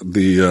pole?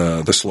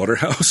 The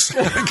slaughterhouse,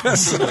 I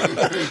guess,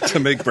 to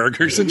make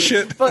burgers and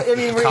shit. But I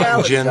mean,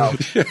 reality, though.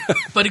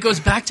 But it goes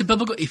back to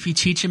biblical. If you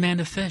teach a man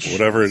to fish,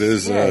 Whatever it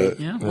is,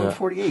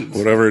 148.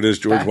 whatever it is,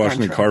 George Back on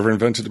Washington track. Carver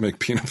invented to make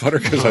peanut butter,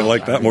 because I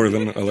like that more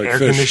than I like Air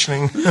fish.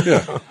 conditioning,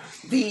 Yeah.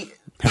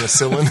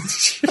 penicillin.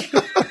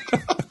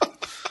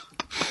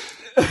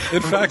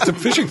 In fact, the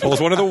fishing pole is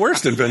one of the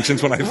worst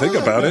inventions when I think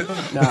about it.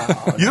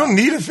 No. You don't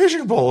need a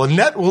fishing pole. A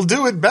net will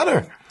do it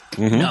better.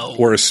 no.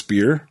 Or a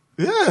spear.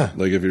 Yeah.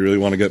 Like if you really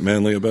want to get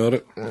manly about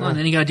it. Well, and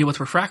then you got to deal with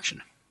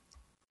refraction.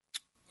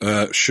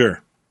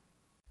 Sure.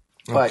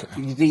 But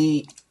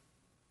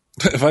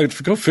If I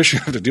go fishing,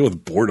 I have to deal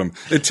with boredom.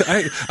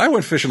 I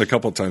went fishing a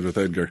couple of times with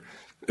Edgar.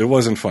 It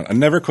wasn't fun. I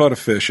never caught a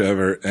fish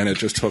ever, and it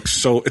took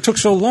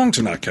so long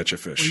to not catch a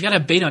fish. Well, you got to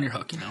have bait on your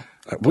hook, you know.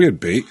 We had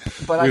bait.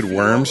 But We had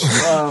worms.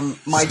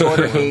 My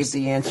daughter gave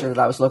the answer that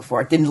I was looking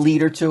for. I didn't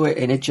lead her to it,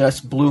 and it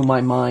just blew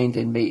my mind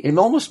and it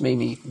almost made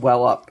me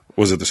well up.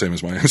 Was it the same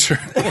as my answer?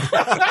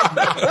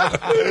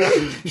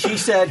 She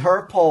said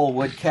her pole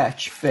would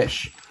catch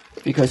fish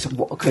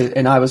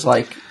and I was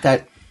like,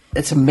 that.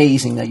 It's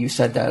amazing that you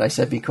said that. I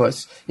said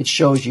because it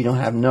shows you don't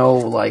have no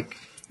like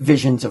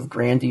visions of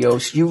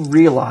grandiose. You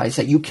realize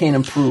that you can't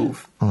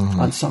improve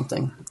on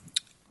something.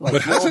 Like,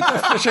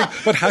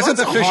 But hasn't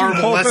the fishing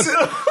pole?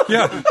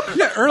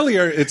 Yeah.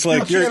 Earlier, it's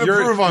like You can't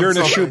improve on you're in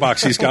a something.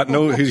 shoebox. He's got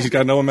no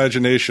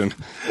imagination.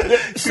 You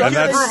can't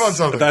improve on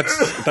something.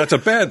 That's a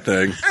bad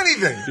thing.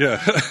 anything.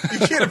 Yeah.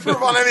 You can't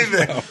improve on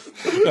anything.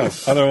 No,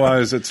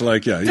 otherwise, it's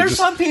like you there's just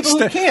some people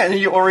who can.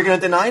 Are we going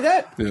to deny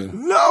that?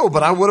 No,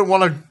 but I wouldn't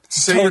want to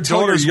say your Tell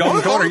your daughter's young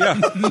one. daughter.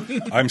 Yeah.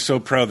 I'm so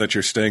proud that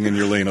you're staying in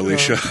your lane,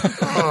 Alicia.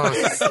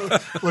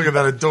 Look at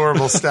that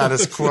adorable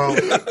status quo.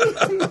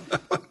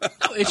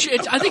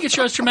 I think it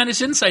shows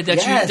tremendous insight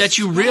that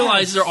you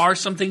realize there are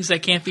some things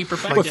that can't be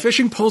perfected. But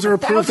fishing poles are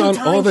improved on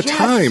 1,000 all the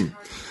times, time.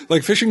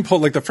 Like fishing pole,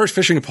 like the first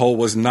fishing pole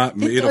was not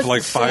made of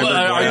like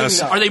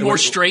fiberglass. Are they more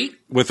straight?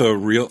 With a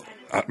real,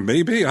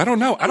 maybe, I don't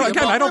know. I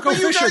don't go But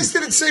you fishing. guys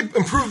didn't say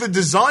improve the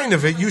design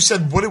of it. You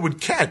said what it would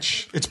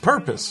catch. Its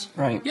purpose.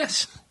 Right.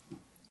 Yes.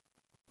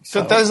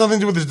 So that has nothing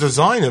to do with the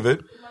design of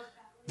it.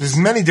 There's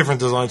many different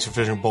designs for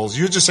fishing poles.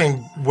 You're just saying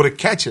what it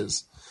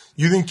catches.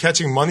 You think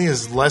catching money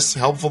is less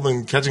helpful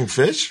than catching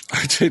fish?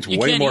 It's You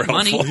way can't more eat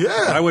money. helpful.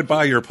 Yeah. I would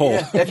buy your pole.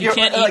 If you're,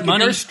 can't eat if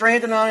money. you're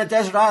stranded on a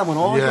desert island,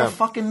 all Yeah. your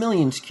fucking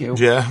millions, Q.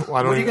 Yeah, well,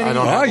 I What are you don't. gonna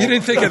I don't. eat? Oh, you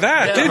didn't think of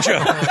that, did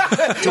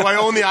you? Do I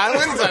own the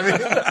island? I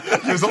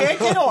mean, there's Can't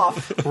get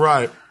off.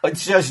 right.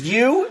 It's just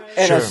you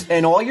and Sure.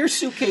 and all your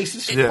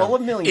suitcases Yeah. full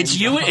of millions.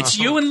 It's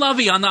you and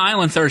Lovey on the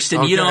island, Thurston.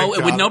 Okay, with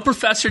got no it.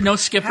 professor, no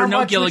skipper,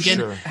 no Gilligan.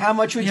 Sure. How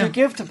much would Yeah. you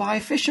give to buy a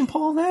fishing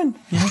pole then?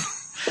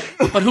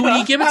 But who would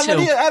you give it How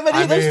many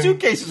to? of those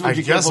suitcases would I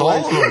you guess give all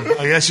away? of them.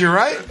 I guess you're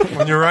right.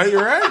 When you're right,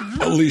 you're right.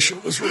 Alicia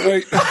was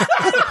right.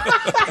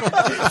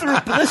 Through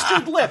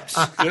blistered lips.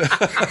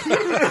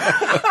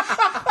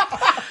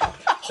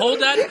 Hold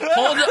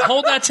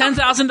that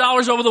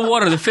 $10,000 over the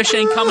water. The fish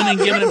ain't coming and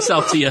giving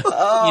himself to you.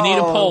 You need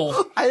a pole.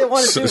 I didn't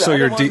want to do that. So I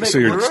you're didn't wanna deep- make so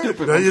it you're- look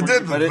stupid. No, you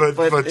did, it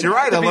but you're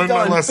right. I had to be learned my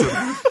done.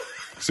 lesson.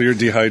 So you're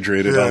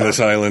dehydrated on this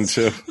island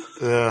too.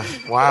 Yeah.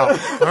 Wow. All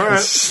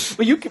right.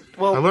 But you can,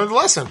 I well, learned the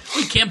lesson.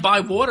 You can't buy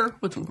water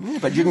with.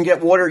 but you can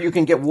get water. You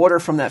can get water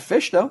from that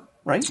fish, though,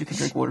 right? You can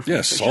drink water from Yeah,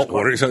 the fish. salt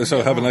water.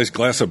 So have a nice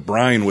glass of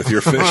brine with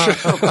your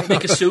fish.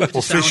 Make a soup.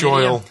 Well, fish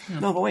oil.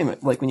 No, but wait a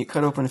minute. Like when you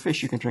cut open a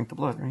fish, you can drink the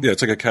blood, right? Yeah,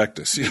 it's like a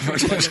cactus.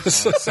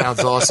 Sounds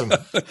awesome.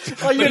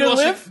 Are you you going to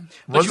also- live?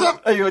 What's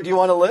up? Do you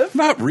want to live?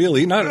 Not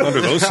really. Not under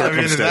those I mean,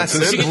 that's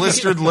circumstances. it.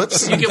 Blistered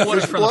lips. You get water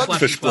from the blood. flesh.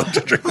 Fish as well. blood to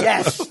drink.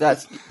 Yes.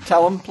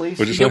 Tell him, please.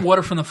 What'd You you get say?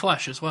 water from the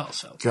flesh as well.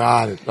 So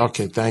Got it.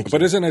 Okay, thank you.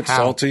 But isn't it How?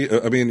 salty?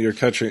 I mean, you're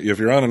catching. If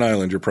you're on an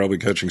island, you're probably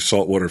catching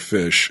saltwater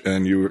fish,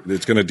 and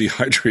it's going to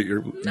dehydrate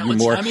you it's-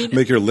 more, I mean-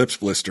 make your lips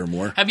blister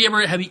more. have you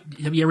ever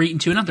eaten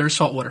tuna? There's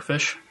saltwater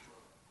fish.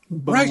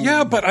 Right?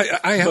 Yeah, but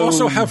I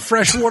also have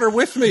fresh water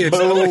with me. It's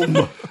not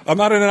like, I'm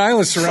not in an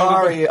island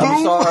surrounded.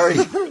 I'm sorry.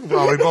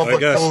 Well, we both I look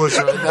guess. foolish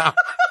right now.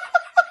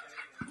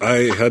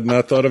 I had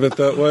not thought of it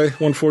that way.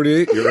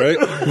 148. You're right.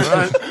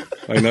 Right.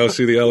 I now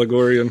see the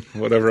allegory and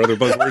whatever other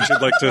buzzwords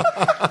you'd like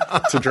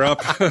to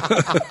drop.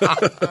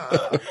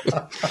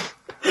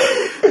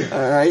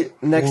 All right.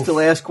 Next to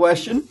last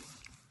question.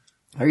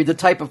 Are you the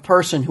type of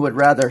person who would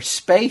rather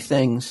spay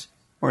things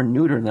or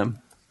neuter them?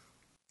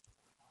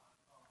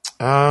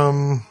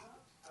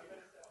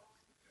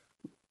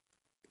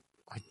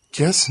 I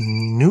guess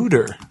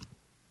neuter.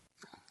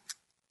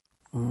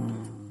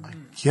 I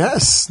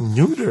guess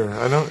neuter.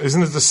 I don't.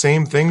 Isn't it the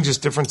same thing,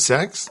 just different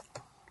sex?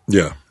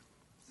 Yeah.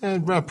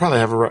 I'd probably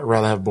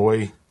rather have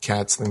boy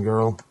cats than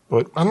girl.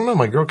 But I don't know.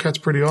 My girl cat's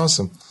pretty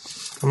awesome.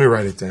 Let me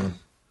write it down.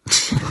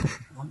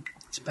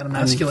 It's about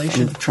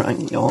emasculation. I'm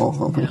trying.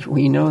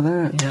 We know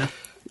that. Yeah.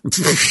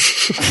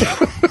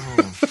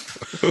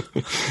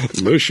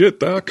 No shit,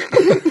 Doc.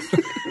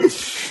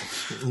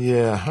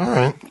 Yeah, all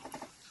right.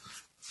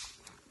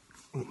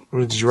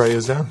 Did you write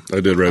yours down?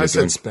 I did write it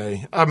down. I said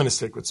spay. I'm going to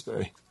stick with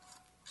spay.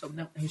 Oh,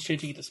 no, he's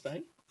changing it to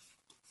spay?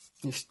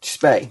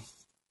 Spay.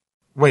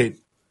 Wait,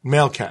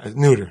 male cat.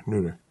 Neuter,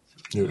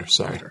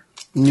 sorry.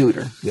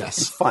 Neuter.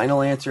 Yes.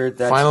 Final answer.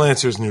 Final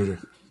answer is neuter.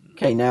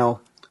 Okay,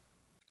 now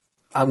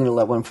I'm going to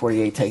let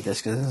 148 take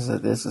this because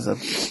this is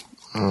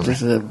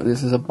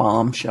a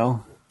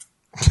bombshell.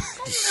 No,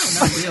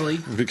 not really.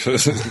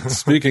 Because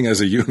speaking as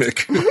a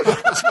eunuch.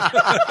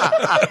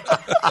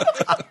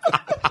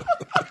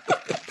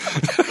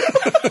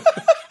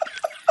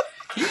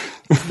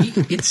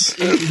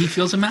 He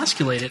feels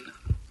emasculated.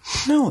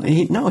 No,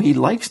 he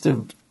likes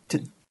to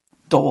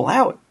dole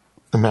out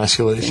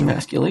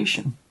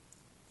emasculation.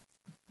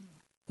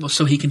 Well,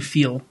 so he can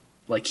feel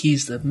like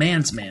he's the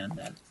man's man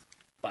then,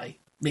 by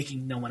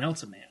making no one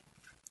else a man.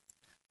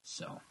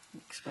 So,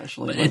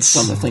 especially like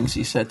some of the things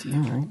he said to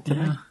you, right?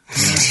 Today. Yeah.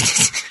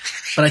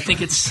 But I think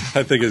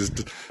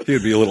he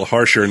would be a little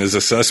harsher in his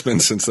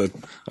assessment since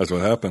that's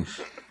what happened.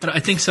 But I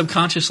think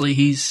subconsciously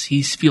he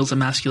feels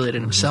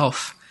emasculated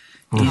himself.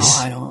 No,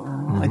 I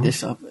don't. I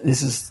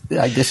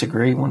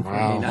disagree.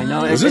 Wow. I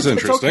know this is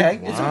interesting. It's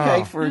okay. It's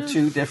okay for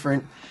two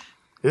different.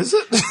 Is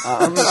it?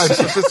 I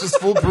think this is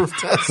foolproof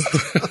test.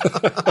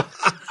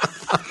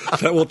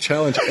 That will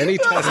challenge any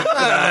test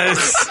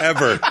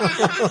ever.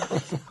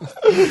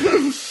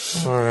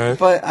 All right.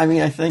 But I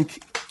mean, I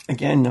think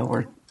again,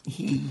 where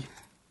he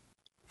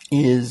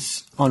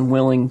is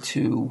unwilling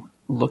to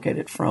look at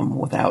it from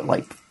without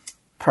like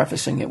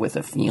prefacing it with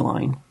a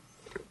feline.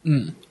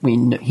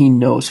 He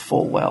knows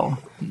full well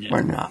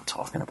we're not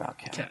talking about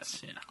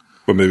cats. Yeah.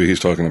 But maybe he's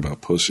talking about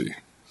pussy.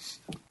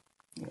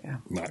 Yeah.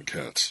 Not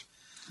cats.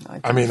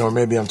 I mean, or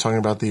maybe I'm talking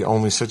about the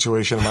only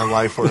situation in my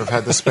life where I've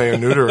had to spay or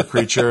neuter a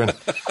creature and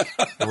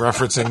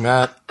referencing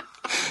that.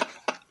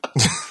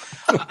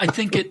 I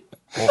think it...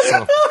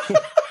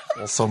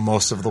 Also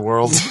most of the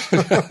world.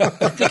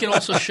 I think it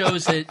also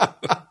shows that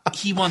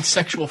he wants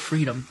sexual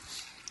freedom.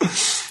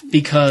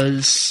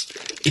 Because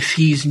if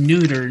he's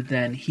neutered,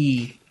 then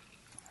he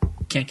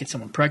can't get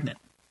someone pregnant.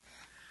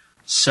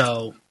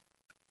 So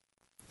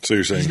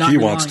you're saying he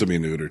wants to be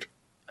neutered?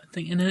 I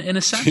think in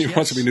a sense, he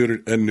wants to be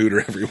neutered and neuter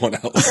everyone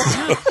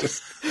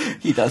else.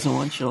 He doesn't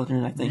want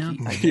children. I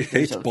think he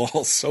hates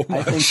balls so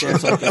much. I think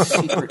there's like a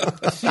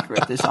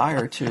secret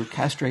desire to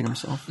castrate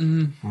himself.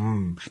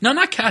 No,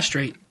 not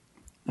castrate.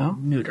 No?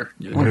 Neuter.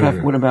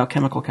 What about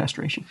chemical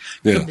castration?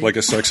 Yeah, like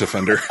a sex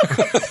offender.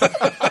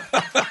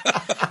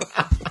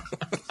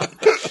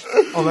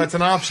 Oh, that's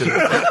an option.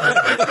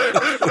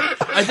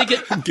 I think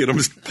get him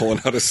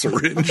pulling out a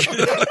syringe.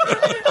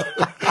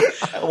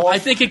 I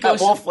think it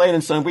goes. At Wolf Lane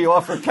and Son, we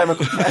offer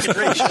chemical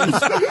castration.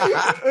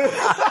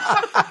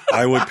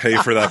 I would pay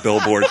for that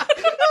billboard.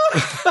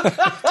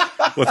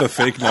 With a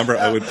fake number,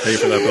 I would pay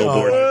for that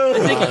billboard.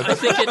 I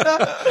think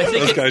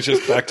those guys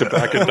just back to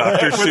back in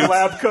doctor suits with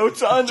lab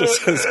coats on.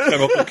 Just says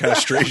chemical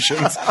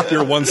castrations.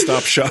 Your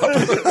one-stop shop.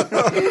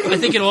 I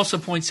think it also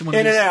points to one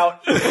in and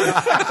out.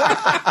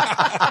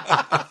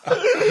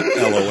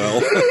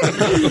 LOL.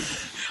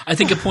 I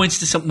think it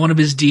points to one of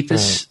his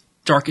deepest,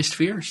 darkest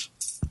fears.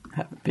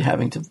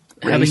 Having to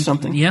raise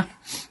something. Yeah.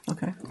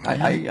 Okay.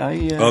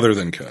 Other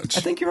than cats.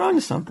 I think you're on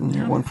to something.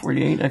 You're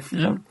 148.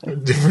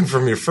 Different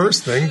from your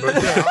first thing, but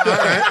yeah, all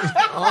right.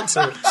 I'll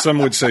answer it. Some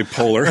would say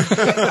polar.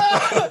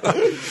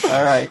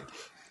 All right.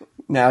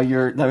 Now we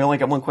only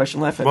got one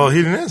question left. Well,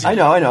 he didn't answer. I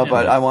know,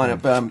 but I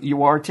want to.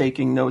 You are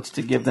taking notes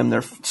to give them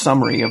their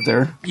summary of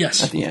their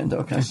yes at the end.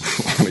 Okay.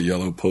 On a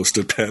yellow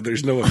Post-it pad.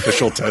 There's no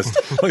official test.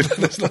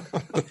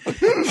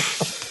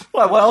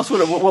 Well,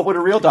 what would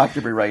a real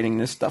doctor be writing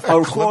this stuff?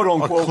 A quote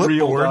unquote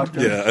real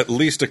doctor. Yeah, at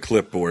least a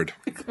clipboard.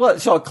 Well,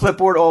 so a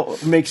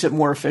clipboard makes it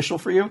more official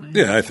for you?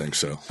 Yeah, I think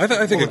so.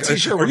 I think a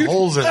t-shirt with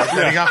holes in it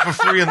that he got for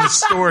free in the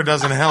store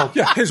doesn't help.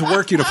 Yeah, his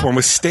work uniform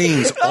with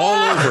stains all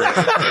over it.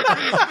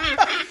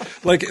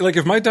 Like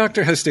if my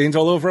doctor has stains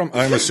all over him,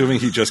 I'm assuming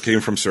he just came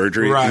from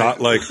surgery, right.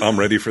 Not like I'm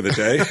ready for the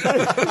day.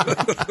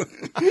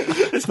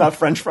 It's not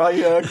French fry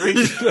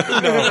grease?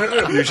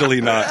 No,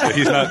 usually not.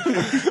 He's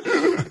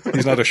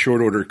not a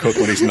short order cook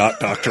when he's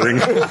not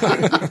doctoring.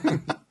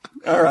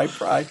 All right,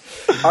 Fry.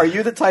 Are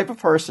you the type of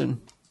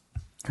person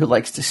who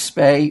likes to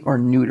spay or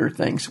neuter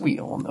things? We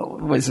all know.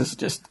 Was this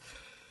just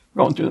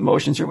going through the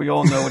motions here? We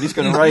all know what he's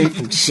going to write.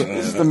 This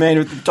is the man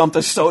who dumped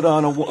a soda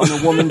on a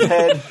woman's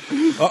head.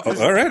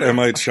 All right, I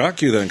might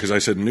shock you then because I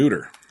said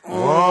neuter.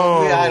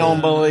 Oh, I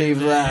don't believe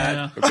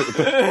that.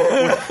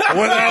 Yeah.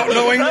 Without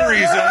knowing the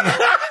reason.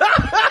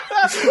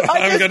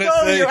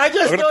 I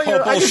just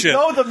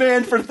know the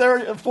man for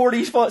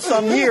 40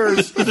 some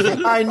years.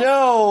 I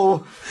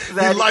know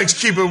that he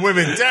likes keeping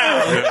women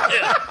down.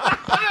 Yeah.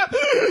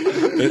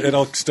 It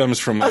all stems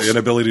from my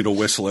inability to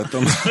whistle at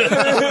them. How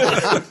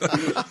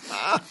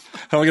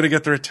am I going to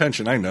get their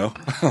attention? I know.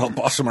 I'll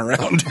boss them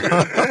around.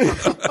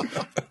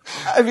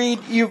 I mean,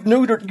 you've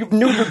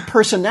neutered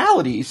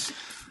personalities.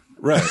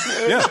 Right.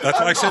 Yeah, that's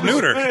why I said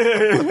neuter.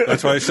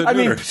 That's why I said neuter.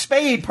 I mean,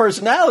 spade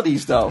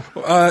personalities, though.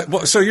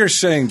 Well, so you're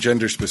saying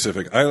gender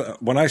specific.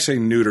 When I say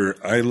neuter,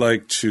 I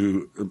like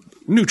to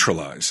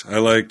neutralize. I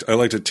like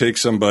to take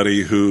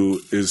somebody who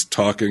is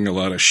talking a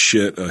lot of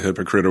shit, a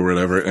hypocrite or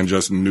whatever, and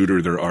just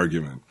neuter their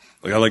argument.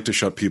 Like I like to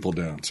shut people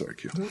down. Sorry,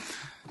 Q.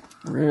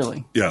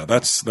 Really? Yeah,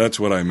 that's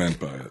what I meant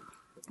by it.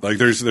 Like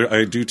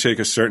I do take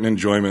a certain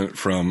enjoyment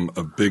from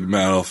a big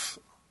mouth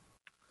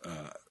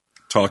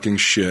talking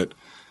shit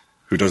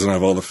who doesn't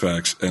have all the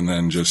facts, and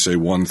then just say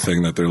one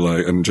thing that they're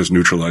like, and just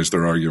neutralize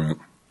their argument.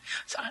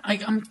 So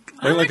like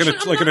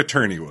an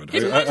attorney would.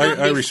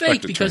 I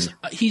respect because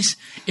attorney.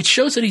 It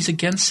shows that he's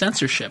against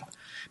censorship.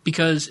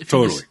 Because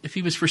if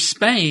he was for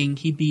spaying,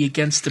 he'd be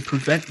against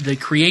the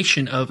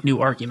creation of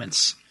new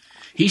arguments.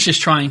 He's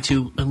just trying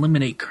to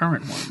eliminate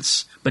current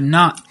ones, but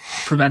not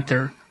prevent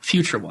their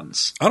future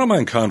ones. I don't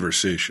mind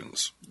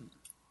conversations.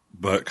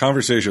 But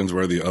conversations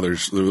where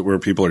where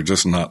people are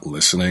just not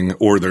listening,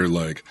 or they're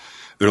like,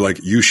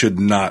 you should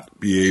not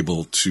be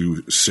able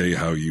to say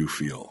how you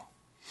feel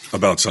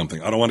about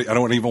something. I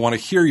don't even want to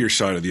hear your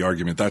side of the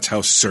argument. That's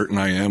how certain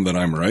I am that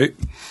I'm right.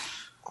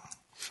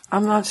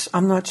 I'm not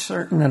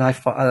certain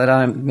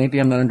that maybe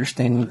I'm not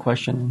understanding the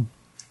question.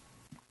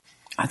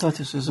 I thought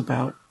this was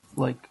about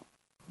like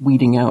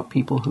weeding out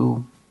people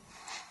who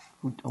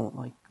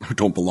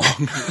don't belong,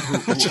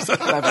 who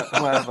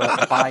have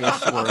a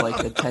bias or like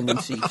a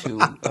tendency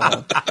to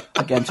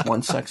against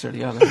one sex or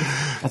the other.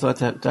 I thought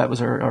that was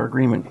our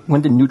agreement.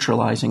 When did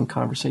neutralizing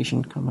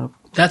conversation come up?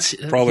 That's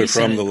probably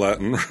from the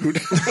Latin root.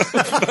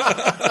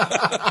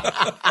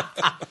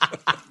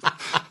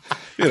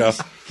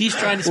 He's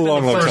trying to spend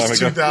long the first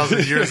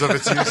 2,000 years of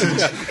its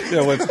usage.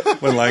 Yeah,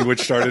 when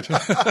language started.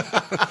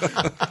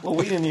 Well,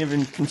 we didn't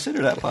even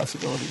consider that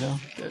possibility, though.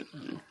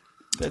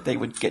 That they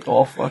would get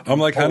all fucking. I'm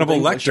like Hannibal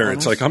English Lecter.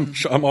 It's like I'm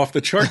off the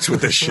charts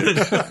with this shit.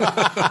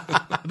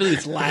 I believe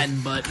it's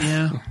Latin, but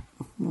yeah.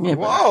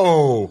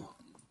 Whoa.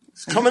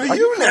 It's coming to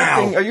you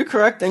now. Are you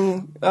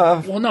correcting?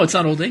 Well, no, it's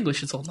not Old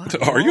English. It's Old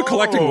Latin. Are you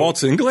collecting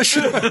Walt's English?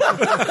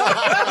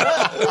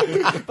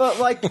 But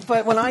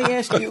when I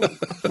asked you,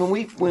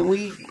 when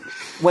we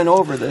went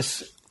over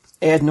this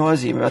ad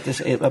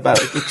nauseum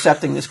about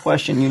accepting this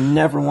question, you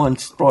never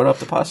once brought up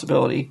the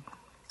possibility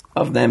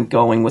of them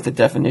going with a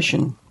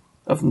definition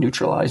of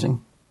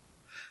neutralizing.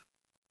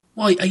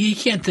 Well, you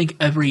can't think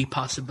every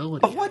possibility.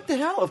 But what the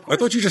hell? Of course. I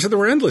thought you just said there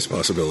were endless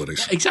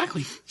possibilities.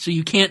 Exactly. So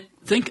you can't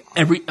think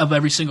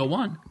every single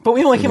one. But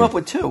we only came up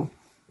with two.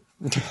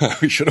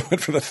 We should have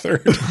went for the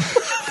third.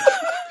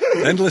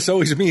 Endless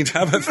always means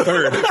have a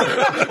third.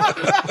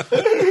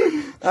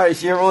 All right,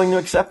 so you're willing to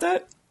accept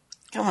that?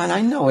 Come on,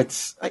 I know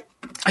it's.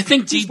 I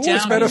think deep down,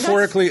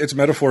 it's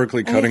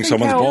metaphorically cutting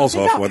someone's balls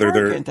off. Whether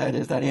they're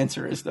that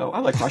answer is though. I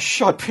like to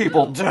shut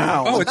people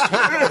down. Oh,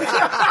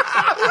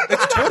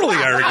 it's totally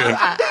arrogant.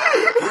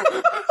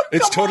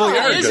 It's totally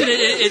arrogant. Isn't it?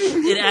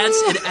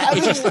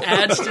 It just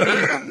adds to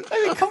the.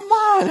 I mean, come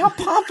on, how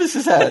pompous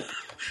is that?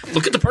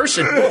 Look at the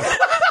person.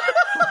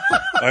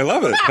 I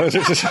love it.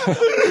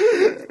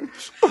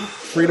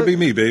 Free to be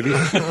me, baby.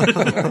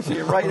 So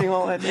you're writing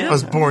all that down? I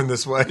was born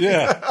this way.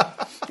 Yeah.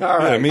 All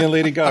right. Yeah, me and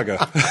Lady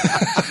Gaga.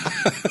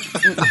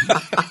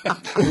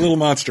 A little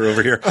monster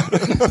over here.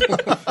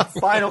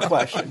 Final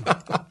question.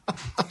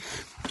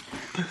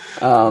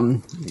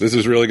 This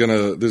is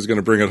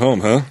gonna bring it home,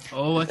 huh?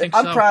 Oh, I think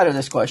so. I'm proud of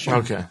this question.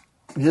 Okay.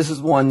 This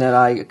is one that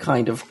I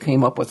kind of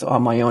came up with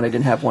on my own. I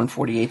didn't have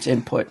 148's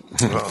input.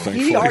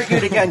 He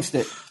argued against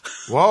it.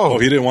 Whoa. Oh,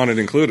 he didn't want it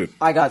included.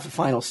 I got the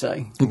final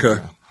say. Okay.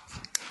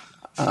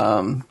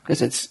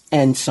 Because it's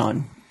end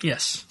son.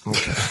 Yes.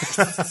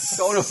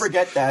 Don't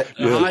forget that.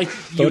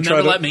 You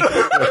never let me.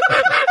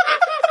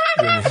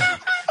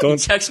 Don't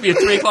text me at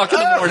 3 o'clock in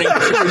the morning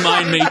to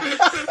remind me.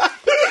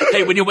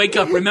 Hey, when you wake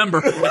up,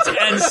 remember it's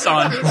end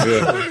son.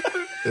 Yeah.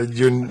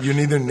 You're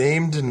neither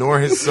named nor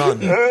his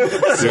son.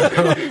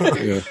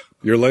 Yeah.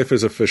 Your life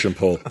is a fishing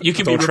pole.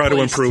 Don't try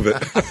to improve it.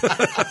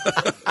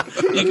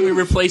 You can be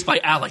replaced by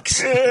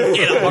Alex in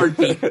a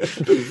heartbeat.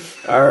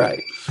 All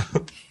right.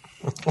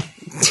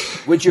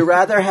 Would you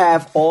rather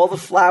have all the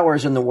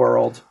flowers in the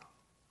world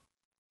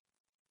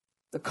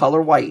the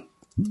color white,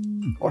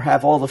 or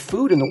have all the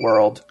food in the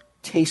world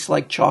taste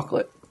like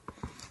chocolate?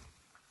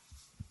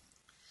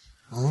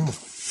 All the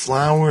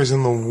flowers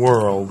in the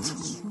world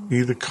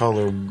be the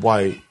color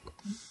white.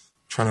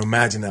 Trying to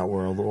imagine that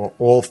world. Or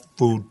all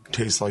food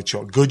tastes like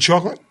chocolate. Good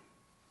chocolate?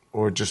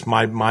 Or just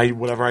my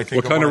whatever I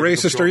think. What kind of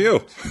racist are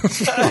you?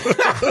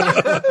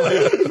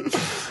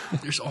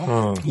 There's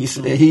all. He's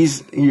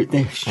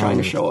trying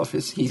to show off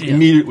his. He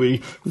immediately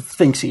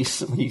thinks he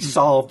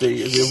solved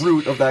the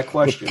root of that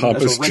question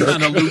as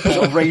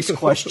a race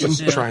question.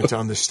 Just trying to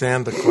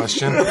understand the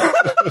question.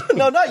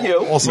 No, not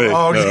you. Also,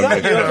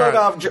 not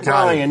you.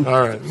 Ryan.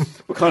 All right.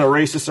 What kind of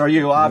racist are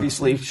you?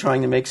 Obviously,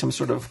 trying to make some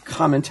sort of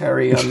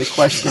commentary on the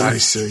question. I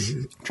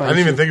see. I didn't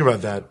even think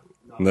about that.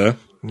 No.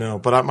 No,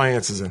 but my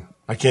answer's in.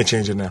 I can't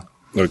change it now.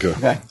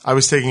 Okay. I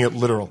was taking it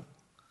literal.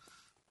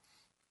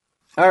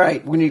 All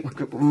right, we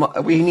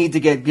need to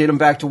get him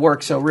back to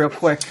work. So real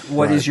quick,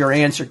 what is your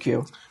answer,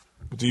 Q?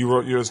 Do you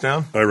wrote yours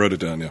down? I wrote it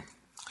down. Yeah.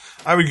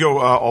 I would go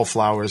all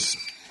flowers.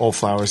 All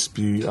flowers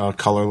be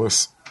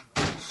colorless.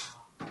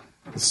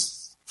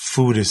 This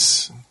food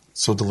is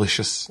so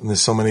delicious, and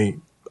there's so many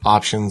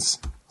options.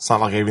 It's not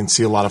like I even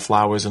see a lot of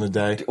flowers in a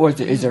day. Or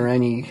is there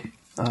any?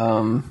 I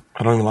don't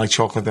even like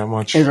chocolate that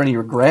much. Is there any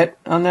regret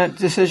on that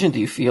decision? Do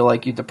you feel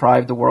like you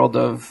deprived the world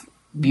of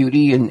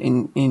beauty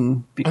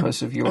in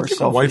because of your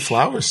selfish? White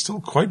flower is still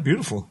quite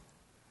beautiful.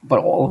 But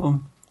all of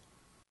them?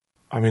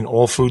 I mean,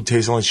 all food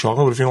tastes like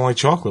chocolate. What if you don't like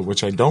chocolate,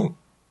 which I don't?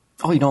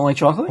 Oh, you don't like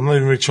chocolate? I'm not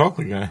even a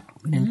chocolate guy.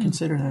 I didn't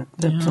consider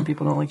that. Some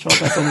people don't like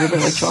chocolate. I thought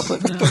everybody liked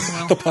chocolate.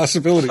 The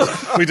possibilities.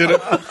 We did it.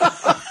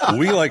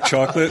 We like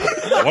chocolate.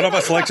 One of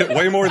us likes it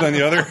way more than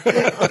the other.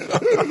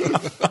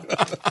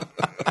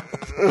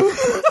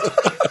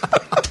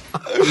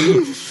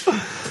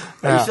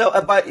 So,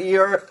 but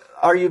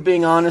are you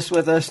being honest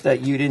with us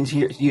that you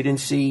didn't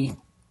see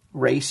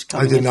race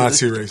coming? I did not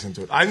see race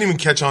into it. I didn't even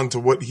catch on to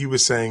what he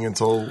was saying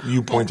until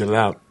you pointed it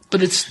out.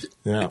 But it's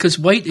because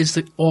white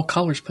is all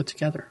colors put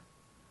together.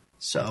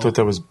 So I thought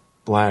that was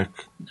black.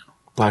 No.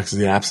 Black is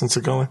the absence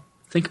of color.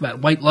 Think about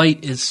it. White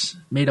light is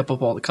made up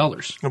of all the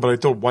colors. No, but I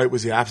thought white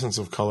was the absence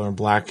of color and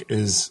black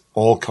is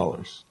all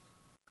colors.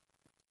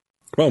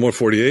 Well, I'm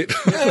 148.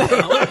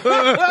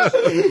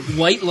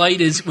 White light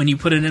is when you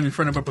put it in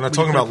front of a... We're not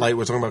talking about light,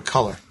 we're talking about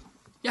color.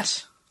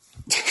 Yes.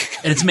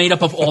 And it's made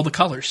up of all the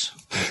colors.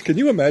 Can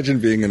you imagine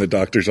being in a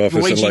doctor's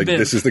office and like,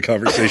 this is the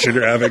conversation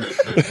you're having?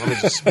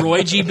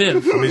 Roy G.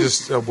 Biv. Let me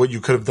just, what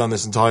you could have done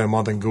this entire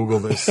month and Google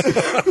this.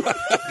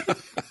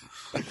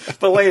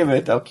 But wait a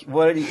minute, though.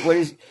 What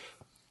is...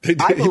 He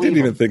didn't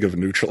even think of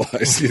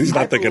neutralize. He's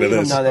not thinking of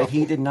this. No, that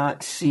he did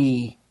not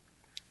see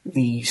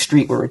the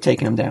street where we're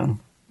taking him down.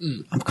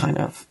 I'm kind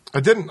of... I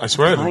didn't, I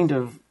swear. Kind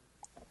of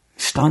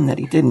stunned that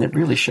he didn't. It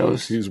really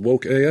shows. He's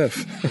woke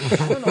AF. I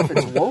don't know if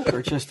it's woke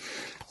or just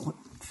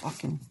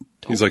fucking...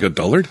 He's like a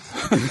dullard?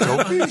 Like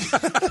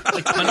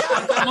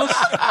almost?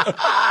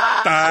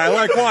 I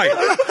like white.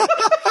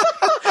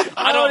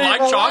 I don't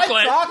like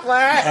chocolate.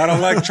 I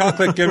don't like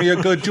chocolate. Give me a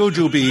good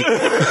jujube.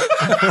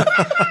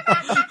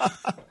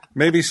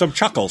 Maybe some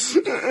chuckles.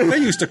 They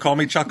used to call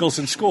me Chuckles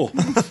in school.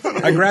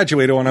 I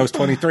graduated when I was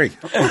 23.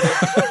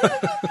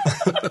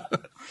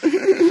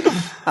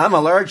 I'm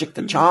allergic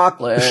to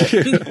chocolate.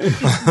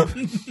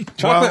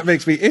 Chocolate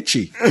makes me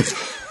itchy.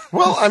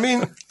 Well, I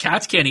mean...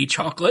 Cats can't eat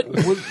chocolate.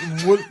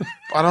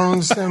 I don't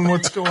understand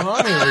what's going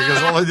on here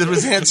because all I did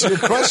was answer your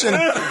question.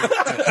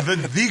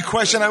 The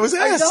question I was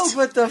asked. I know,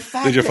 but the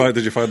fact Did you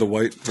find the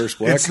white versus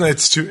black?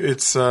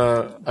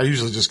 I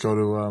usually just go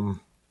to...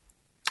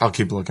 I'll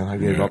keep looking. I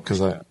gave up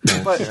because I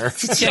don't care.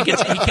 He can't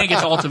get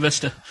to Alta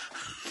Vista.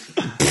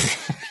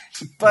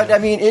 But I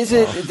mean,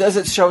 does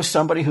it show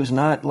somebody who's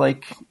not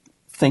like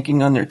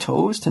thinking on their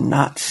toes to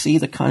not see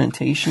the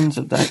connotations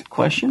of that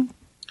question?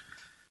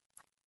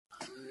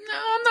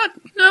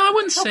 No, I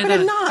wouldn't say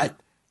that. Not.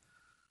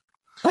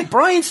 Like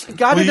Brian's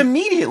got it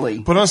immediately.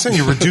 But I'm saying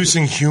you're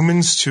reducing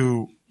humans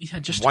to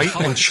just white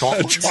and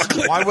chocolate.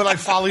 Why would I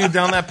follow you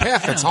down that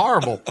path? That's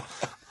horrible.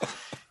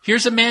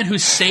 Here's a man who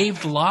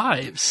saved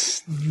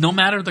lives, no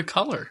matter the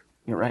color.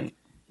 You're right.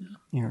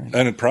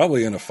 And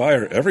probably in a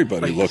fire,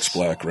 everybody looks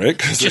black, right?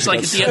 It's just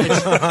like at the end.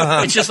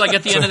 It's just like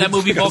at the end of that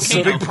movie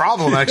Volcano. It's a big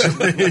problem,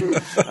 actually.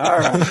 All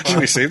right. Should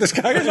we save this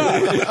guy or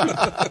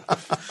not?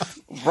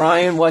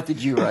 Brian, what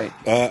did you write?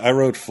 I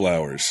wrote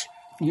flowers.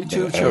 You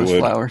too chose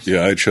flowers.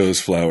 Yeah, I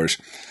chose flowers.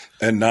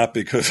 And not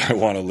because I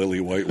want a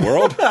lily white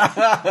world,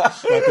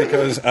 but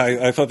because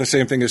I thought the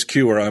same thing as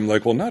Q, where I'm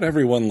like, well, not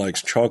everyone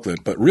likes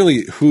chocolate, but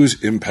really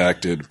who's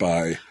impacted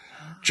by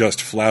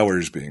just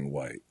flowers being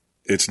white?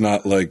 It's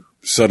not like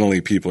suddenly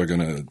people are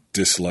going to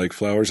dislike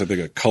flowers. I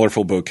think a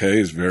colorful bouquet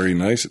is very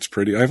nice. It's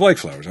pretty. I like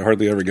flowers. I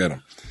hardly ever get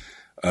them.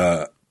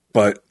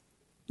 But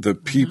the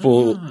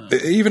people,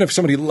 even if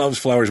somebody loves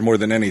flowers more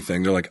than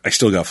anything, they're like, I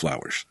still got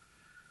flowers.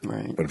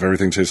 Right. But if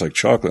everything tastes like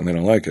chocolate and they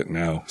don't like it,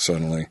 now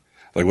suddenly...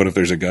 Like, what if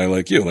there's a guy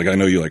like you? Like, I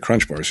know you like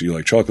Crunch Bars, so you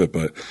like chocolate,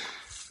 but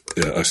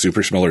a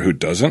super smeller who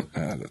doesn't,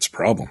 that's a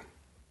problem.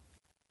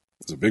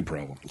 It's a big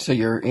problem. So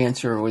your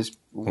answer was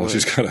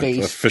she's got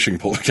a fishing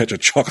pole to catch a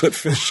chocolate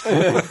fish.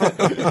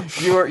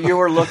 You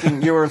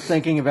were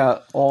thinking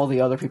about all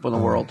the other people in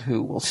the world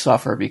who will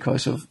suffer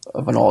because of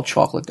an all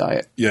chocolate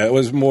diet. Yeah, it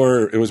was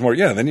more.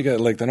 Yeah, then you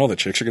got then all the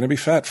chicks are going to be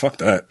fat. Fuck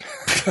that.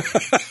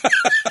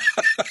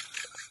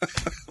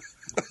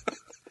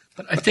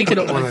 I think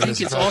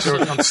it's also.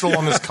 I'm still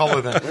on this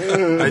color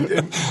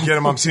then.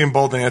 I'm seeing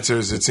both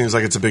answers. It seems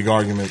like it's a big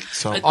argument.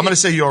 So I'm going to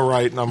say you're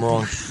right and I'm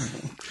wrong.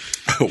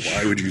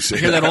 Why would you say I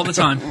hear that all the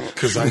time?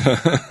 Because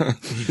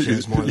he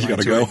cares more than I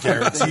do. Go.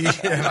 Guarantee,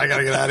 and I got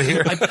to get out of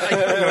here. I'm going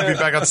to be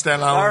back on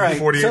Staten Island in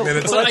 48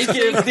 minutes.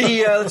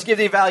 Let's give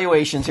the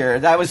evaluations here.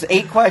 That was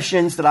 8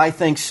 questions that I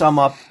think sum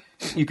up.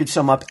 You could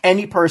sum up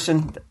any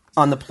person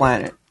on the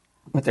planet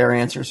with their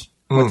answers.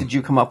 What did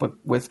you come up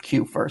with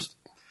Q first?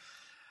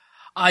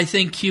 I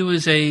think Q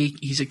is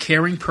he's a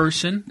caring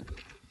person.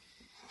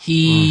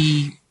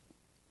 He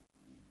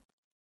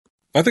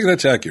I think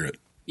that's accurate.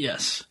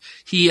 Yes.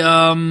 He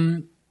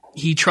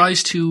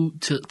tries to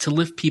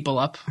lift people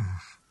up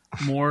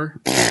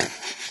more.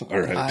 All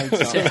right.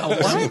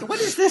 What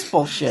is this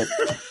bullshit?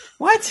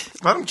 What?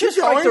 Let him Just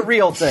keep like going. the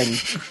real thing.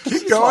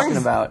 Keep going. Talking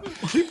about.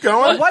 Keep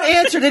going. What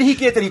answer did he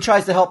get that he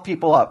tries to help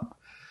people up?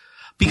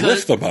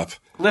 Because Lift them up.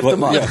 Lift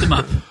them up. Lift them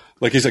up.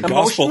 Like he's a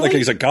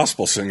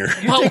gospel singer.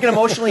 You think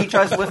emotionally he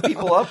tries to lift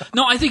people up?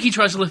 No, I think he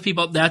tries to lift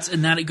people up. That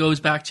it goes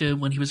back to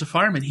when he was a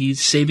fireman.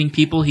 He's saving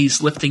people.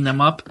 He's lifting them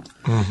up.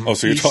 Mm-hmm. Oh,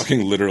 so you're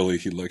talking literally?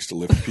 He likes to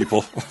lift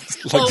people,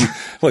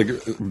 like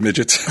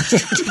midgets.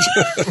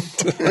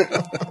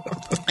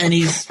 And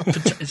he's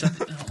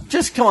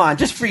just come on,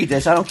 just read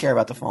this. I don't care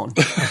about the phone.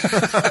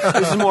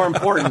 This is more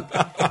important.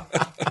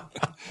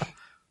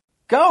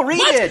 Go read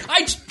it.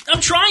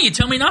 I'm trying. You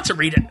tell me not to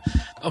read it.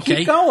 Okay,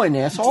 keep going,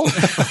 asshole.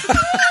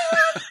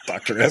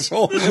 Dr.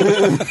 Asshole.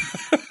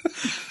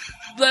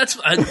 That's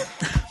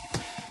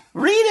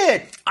read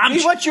it.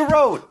 Read what you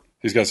wrote.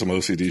 He's got some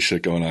OCD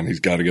shit going on. He's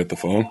got to get the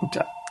phone.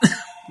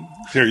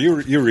 Here,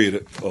 you read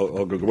it.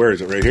 I'll go. Where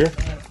is it? Right here?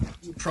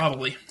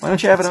 Probably. Why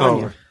don't you have it on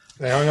over. you?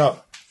 They hung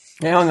up.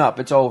 They hung up.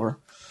 It's over.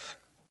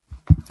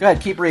 Go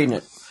ahead. Keep reading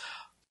it.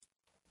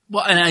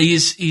 Well, and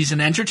he's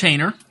an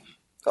entertainer.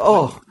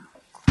 Oh.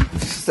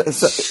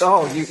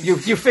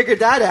 You figured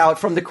that out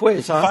from the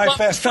quiz, huh? 5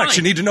 fast facts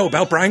you need to know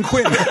about Brian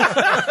Quinn.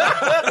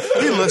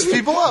 He lifts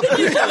people up.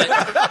 You do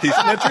it. He's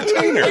an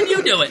entertainer. And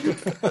you do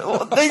it.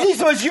 Well,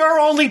 this was your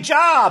only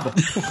job.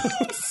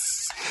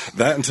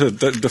 That and to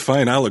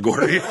define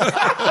allegory.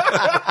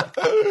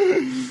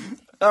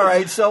 All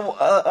right, so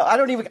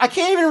I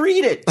can't even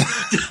read it.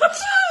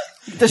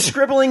 The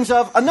scribblings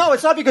of no,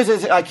 it's not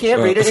because I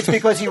can't read it. It's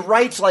because he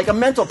writes like a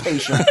mental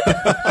patient.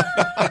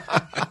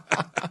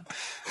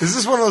 Is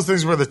this one of those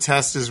things where the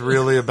test is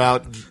really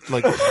about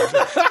like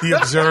the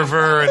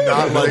observer and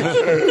not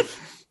like?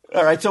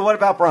 All right, so what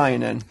about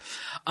Brian then?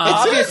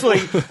 Obviously,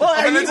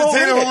 I'm an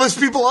entertainer who lifts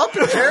people up.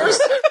 Who cares?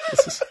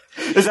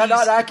 Is that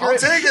not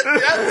accurate? I'll take it.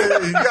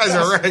 Yeah, you guys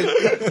are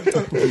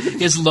right.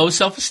 He has low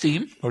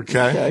self-esteem.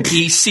 Okay.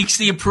 He seeks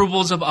the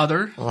approvals of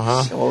others.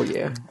 Oh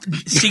yeah.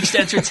 Seeks to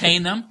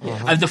entertain them.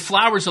 The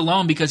flowers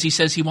alone, because he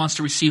says he wants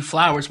to receive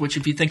flowers. Which,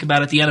 if you think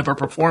about, at the end of a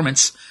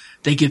performance,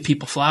 they give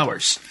people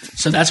flowers.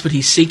 So that's what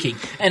he's seeking.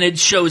 And it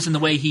shows in the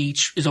way he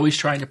is always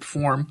trying to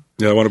perform.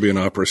 Yeah, I want to be an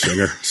opera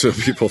singer, so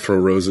people throw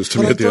roses to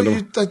me at the end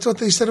of I thought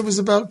they said it was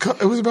about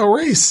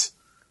race.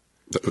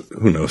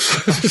 Who knows?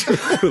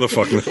 Who the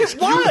fuck knows?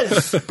 It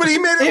was. But he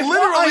made it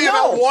literally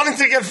about wanting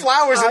to get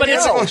flowers. But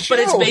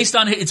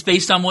it's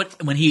based on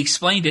what, when he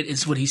explained it,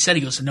 is what he said.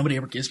 He goes, nobody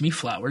ever gives me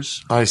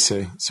flowers. I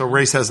see. So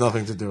race has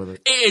nothing to do with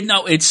it.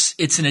 No,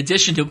 it's an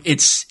addition to,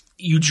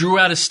 you drew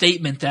out a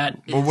statement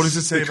that. Well, what does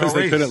it say because about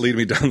they race? couldn't lead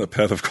me down the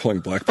path of calling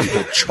black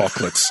people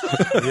chocolates.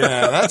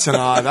 Yeah, that's an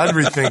odd. I'd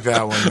rethink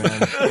that one,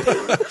 man.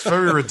 It's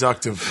very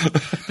reductive.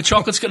 The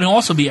chocolates can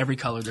also be every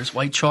color. There's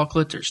white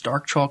chocolate, there's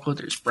dark chocolate,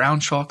 there's brown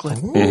chocolate.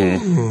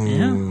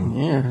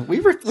 Yeah. We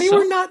were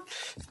not.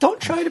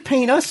 Don't try to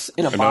paint us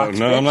in a box.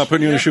 No, I'm not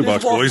putting you in a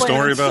shoebox, boys. Don't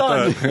worry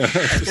about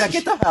that. Yeah,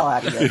 get the hell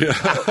out of here.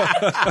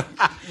 Yeah.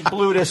 You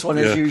blew this one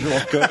as usual.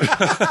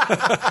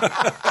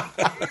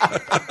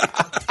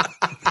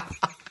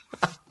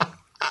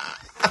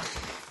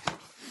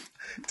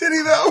 Did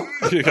he though?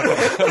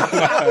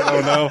 I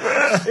don't know.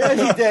 Yeah,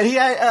 he did.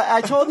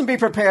 I told him to be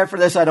prepared for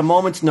this at a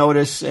moment's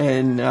notice,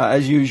 and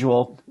as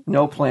usual,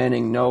 no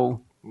planning,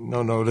 no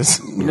notice,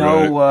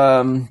 no.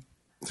 Right.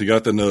 He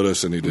got the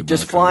notice, and he did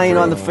just flying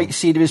on the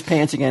seat of his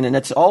pants again, and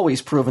that's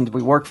always proven to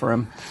be work for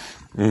him.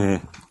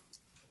 Mm-hmm.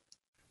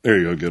 There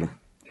you go, get him.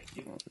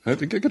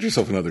 Get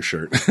yourself another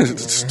shirt.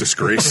 It's a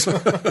disgrace.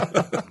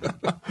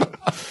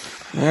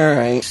 All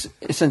right.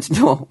 Since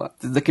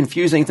the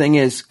confusing thing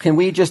is, can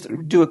we just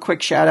do a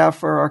quick shout out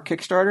for our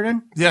Kickstarter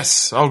then?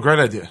 Yes. Oh, great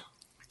idea.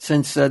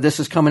 Since this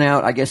is coming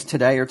out, I guess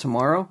today or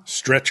tomorrow.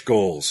 Stretch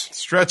goals.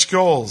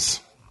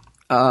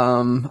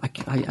 I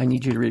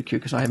need you to read it, Q,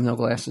 because I have no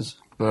glasses.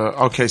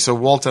 Okay, so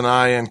Walt and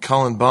I and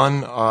Cullen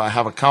Bunn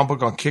have a comic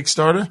book on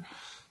Kickstarter.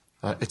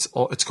 It's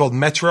called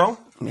Metro.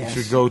 Yes.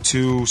 If you go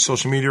to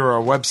social media or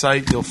our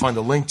website, you'll find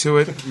a link to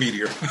it.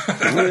 Meteor.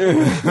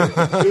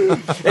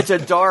 It's a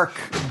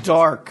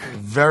dark,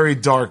 very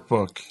dark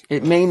book.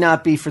 It may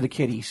not be for the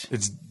kiddies.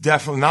 It's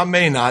definitely not.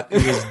 May not.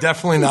 It is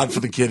definitely not for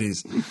the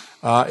kiddies.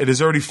 It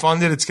is already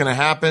funded. It's going to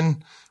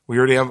happen. We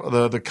already have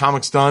the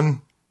comics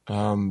done.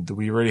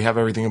 We already have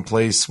everything in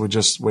place. We're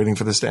just waiting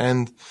for this to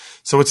end.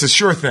 So it's a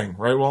sure thing,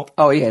 right, Walt?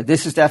 Oh yeah,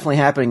 this is definitely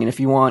happening. And if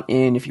you want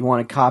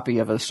a copy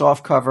of a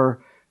soft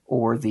cover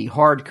or the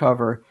hard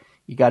cover,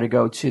 you got to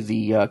go to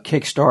the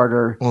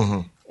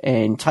Kickstarter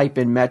and type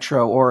in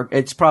Metro, or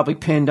it's probably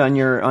pinned on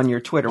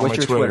your Twitter. What's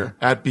your Twitter?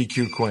 At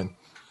BQ Quinn.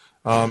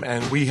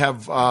 And we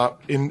have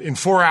in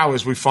 4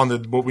 hours we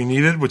funded what we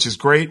needed, which is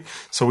great.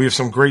 So we have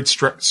some great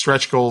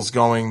stretch goals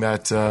going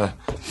that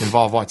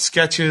involve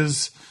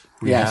sketches.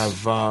 We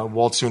have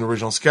Walt's doing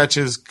original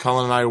sketches.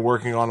 Cullen and I are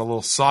working on a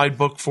little side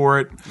book for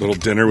it. Little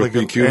dinner with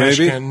BQ,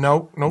 maybe?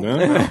 Nope, not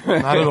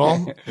at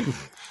all.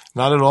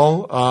 Not at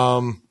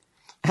all.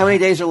 How many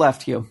days are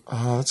left, Hugh?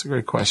 That's a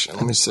great question.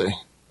 Let me see.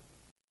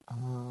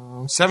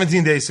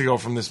 17 days to go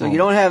from this moment. You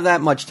don't have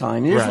that much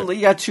time. Right.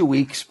 You got 2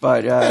 weeks,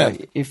 but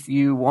if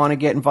you want to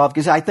get involved,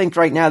 because I think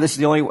right now this is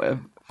the only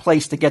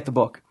place to get the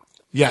book.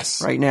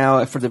 Yes. Right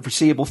now, for the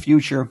foreseeable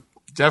future.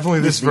 Definitely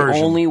this version.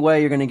 The only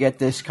way you're going to get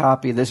this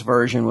copy of this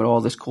version with all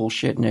this cool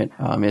shit in it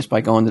is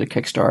by going to the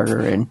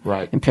Kickstarter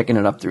and picking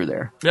it up through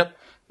there. Yep.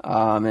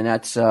 And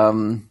that's,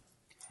 again,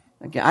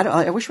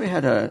 I wish we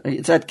had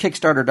it's at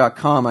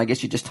Kickstarter.com. I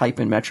guess you just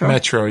type in Metro.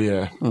 Metro,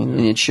 yeah. And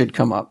it should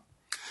come up.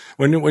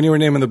 When you were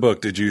naming the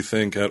book, did you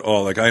think at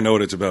all, like I know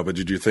what it's about, but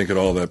did you think at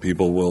all that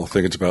people will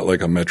think it's about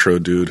like a Metro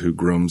dude who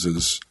grooms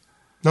his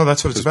No,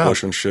 that's what it's about.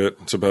 Push and shit.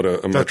 It's about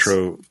a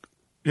Metro.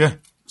 Yeah.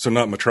 So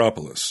not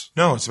Metropolis.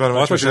 No, it's about a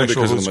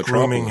metrosexual who's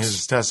grooming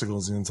his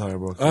testicles the entire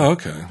book. Oh,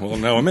 okay. Well,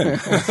 now I'm in.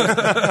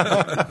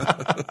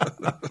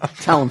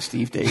 Tell him,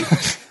 Steve Dave.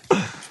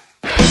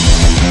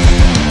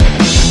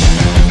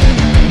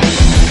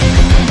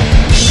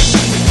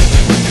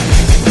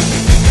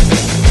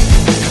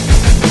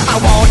 I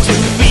want to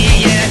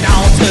be an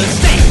altered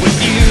state with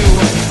you.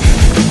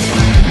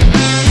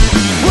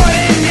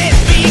 Wouldn't it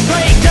be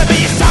great to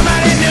be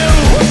somebody new?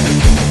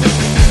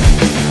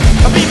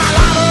 Be my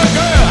lover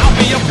girl, I'll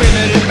be your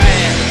primitive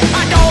man.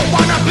 I don't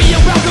wanna be a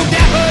welcome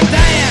dapper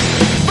Dan.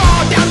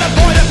 Fall down the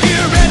void of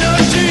pure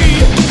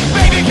energy.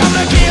 Baby, come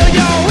and kill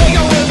your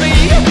ego with me.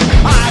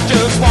 I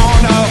just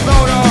wanna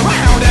float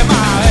around in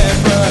my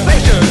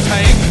aspiration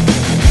tank.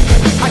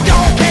 I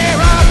don't care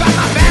about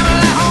my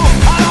family home.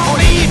 I don't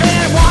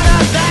even wanna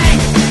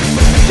think.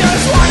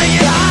 Just wanna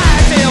get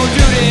high till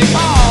Judy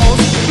calls.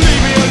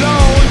 Leave me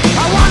alone.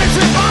 I wanna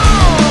trip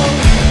on.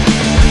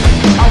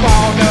 I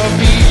wanna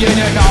be in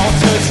an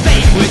altered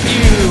state with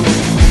you.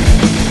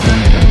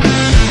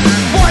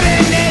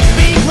 Wouldn't it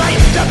be great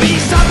to be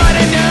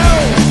somebody new?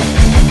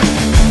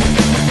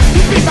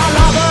 You be my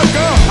lover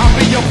girl, I'll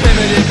be your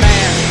primitive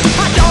man.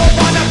 I don't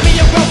wanna be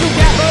a broken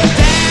dapper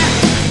Dan.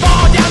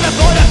 Fall down the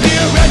void of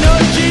pure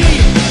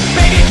energy.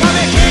 Baby, come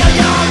and kill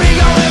your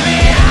ego with me.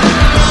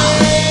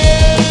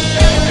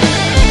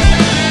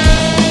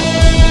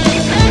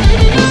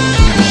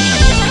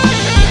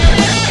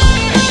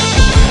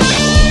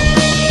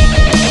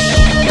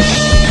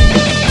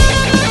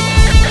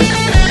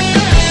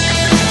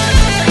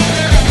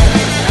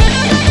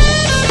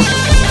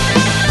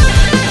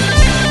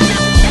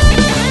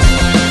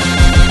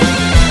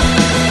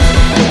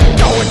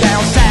 Going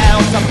down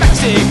south to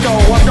Mexico,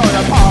 I'm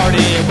gonna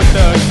party with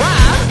the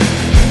tribe.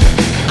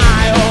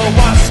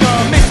 Ayahuasca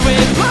mixed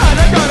with blood,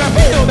 I'm gonna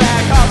feel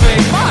that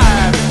cosmic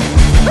vibe.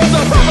 It's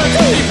a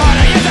property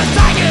party, it's a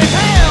psychic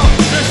hell.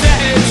 The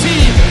sanity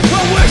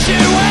will wish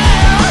you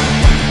well.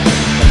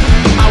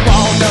 I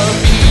wanna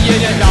be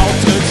in an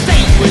altered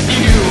state with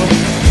you.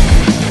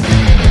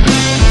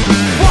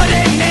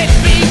 Wouldn't it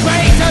be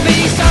great to be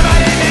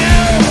somebody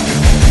new?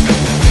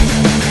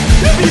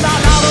 You be my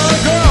lover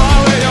girl,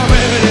 I'll be your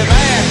primitive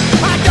man.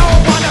 I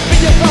don't wanna be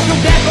a broken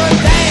dapper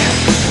Dan.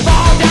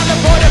 Fall down the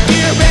void of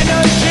pure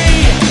energy.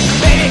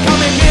 Baby,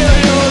 come and kill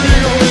your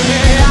ego with me.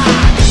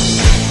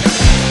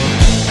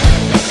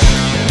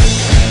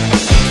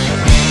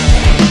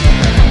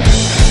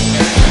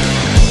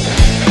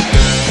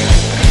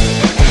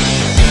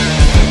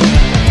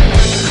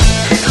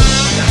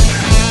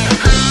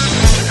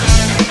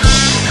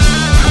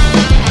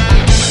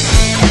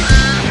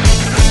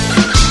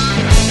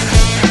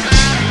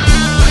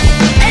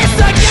 It's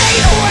the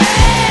gateway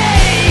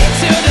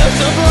to the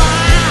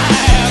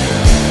sublime.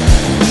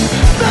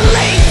 The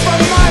link from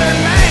modern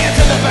man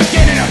to the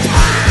beginning of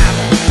time.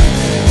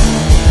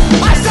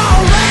 I saw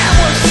a ram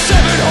with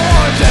 7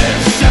 horns and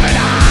 7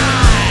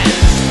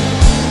 eyes.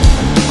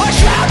 A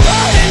shroud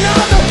burning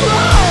on the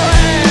floor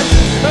and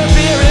a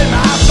fear in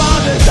my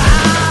father's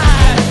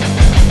eyes.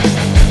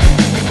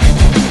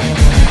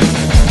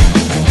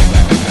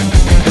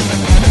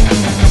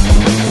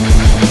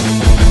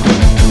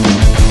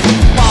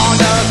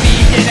 Wanna be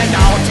in an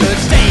altered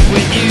state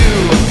with you.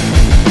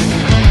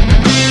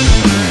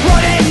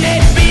 Wouldn't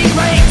it be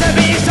great to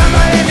be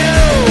somebody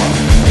new?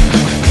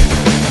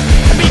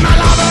 Be my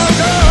lover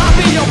girl, I'll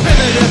be your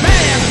primitive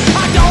man.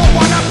 I don't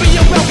wanna be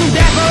your welcome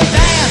dapper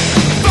Dan.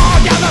 Fall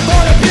down the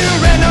void of pure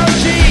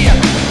energy.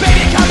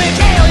 Baby, come and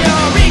kill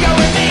your ego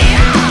with me.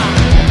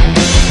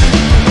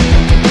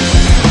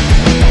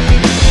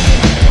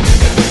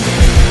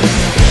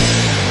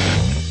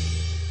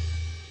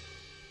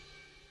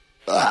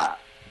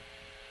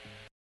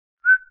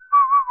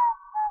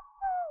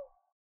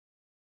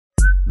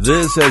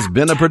 This has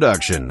been a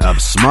production of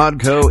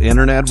Smodco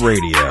Internet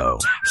Radio.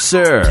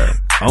 Sir,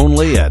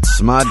 only at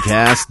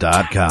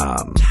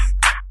smodcast.com.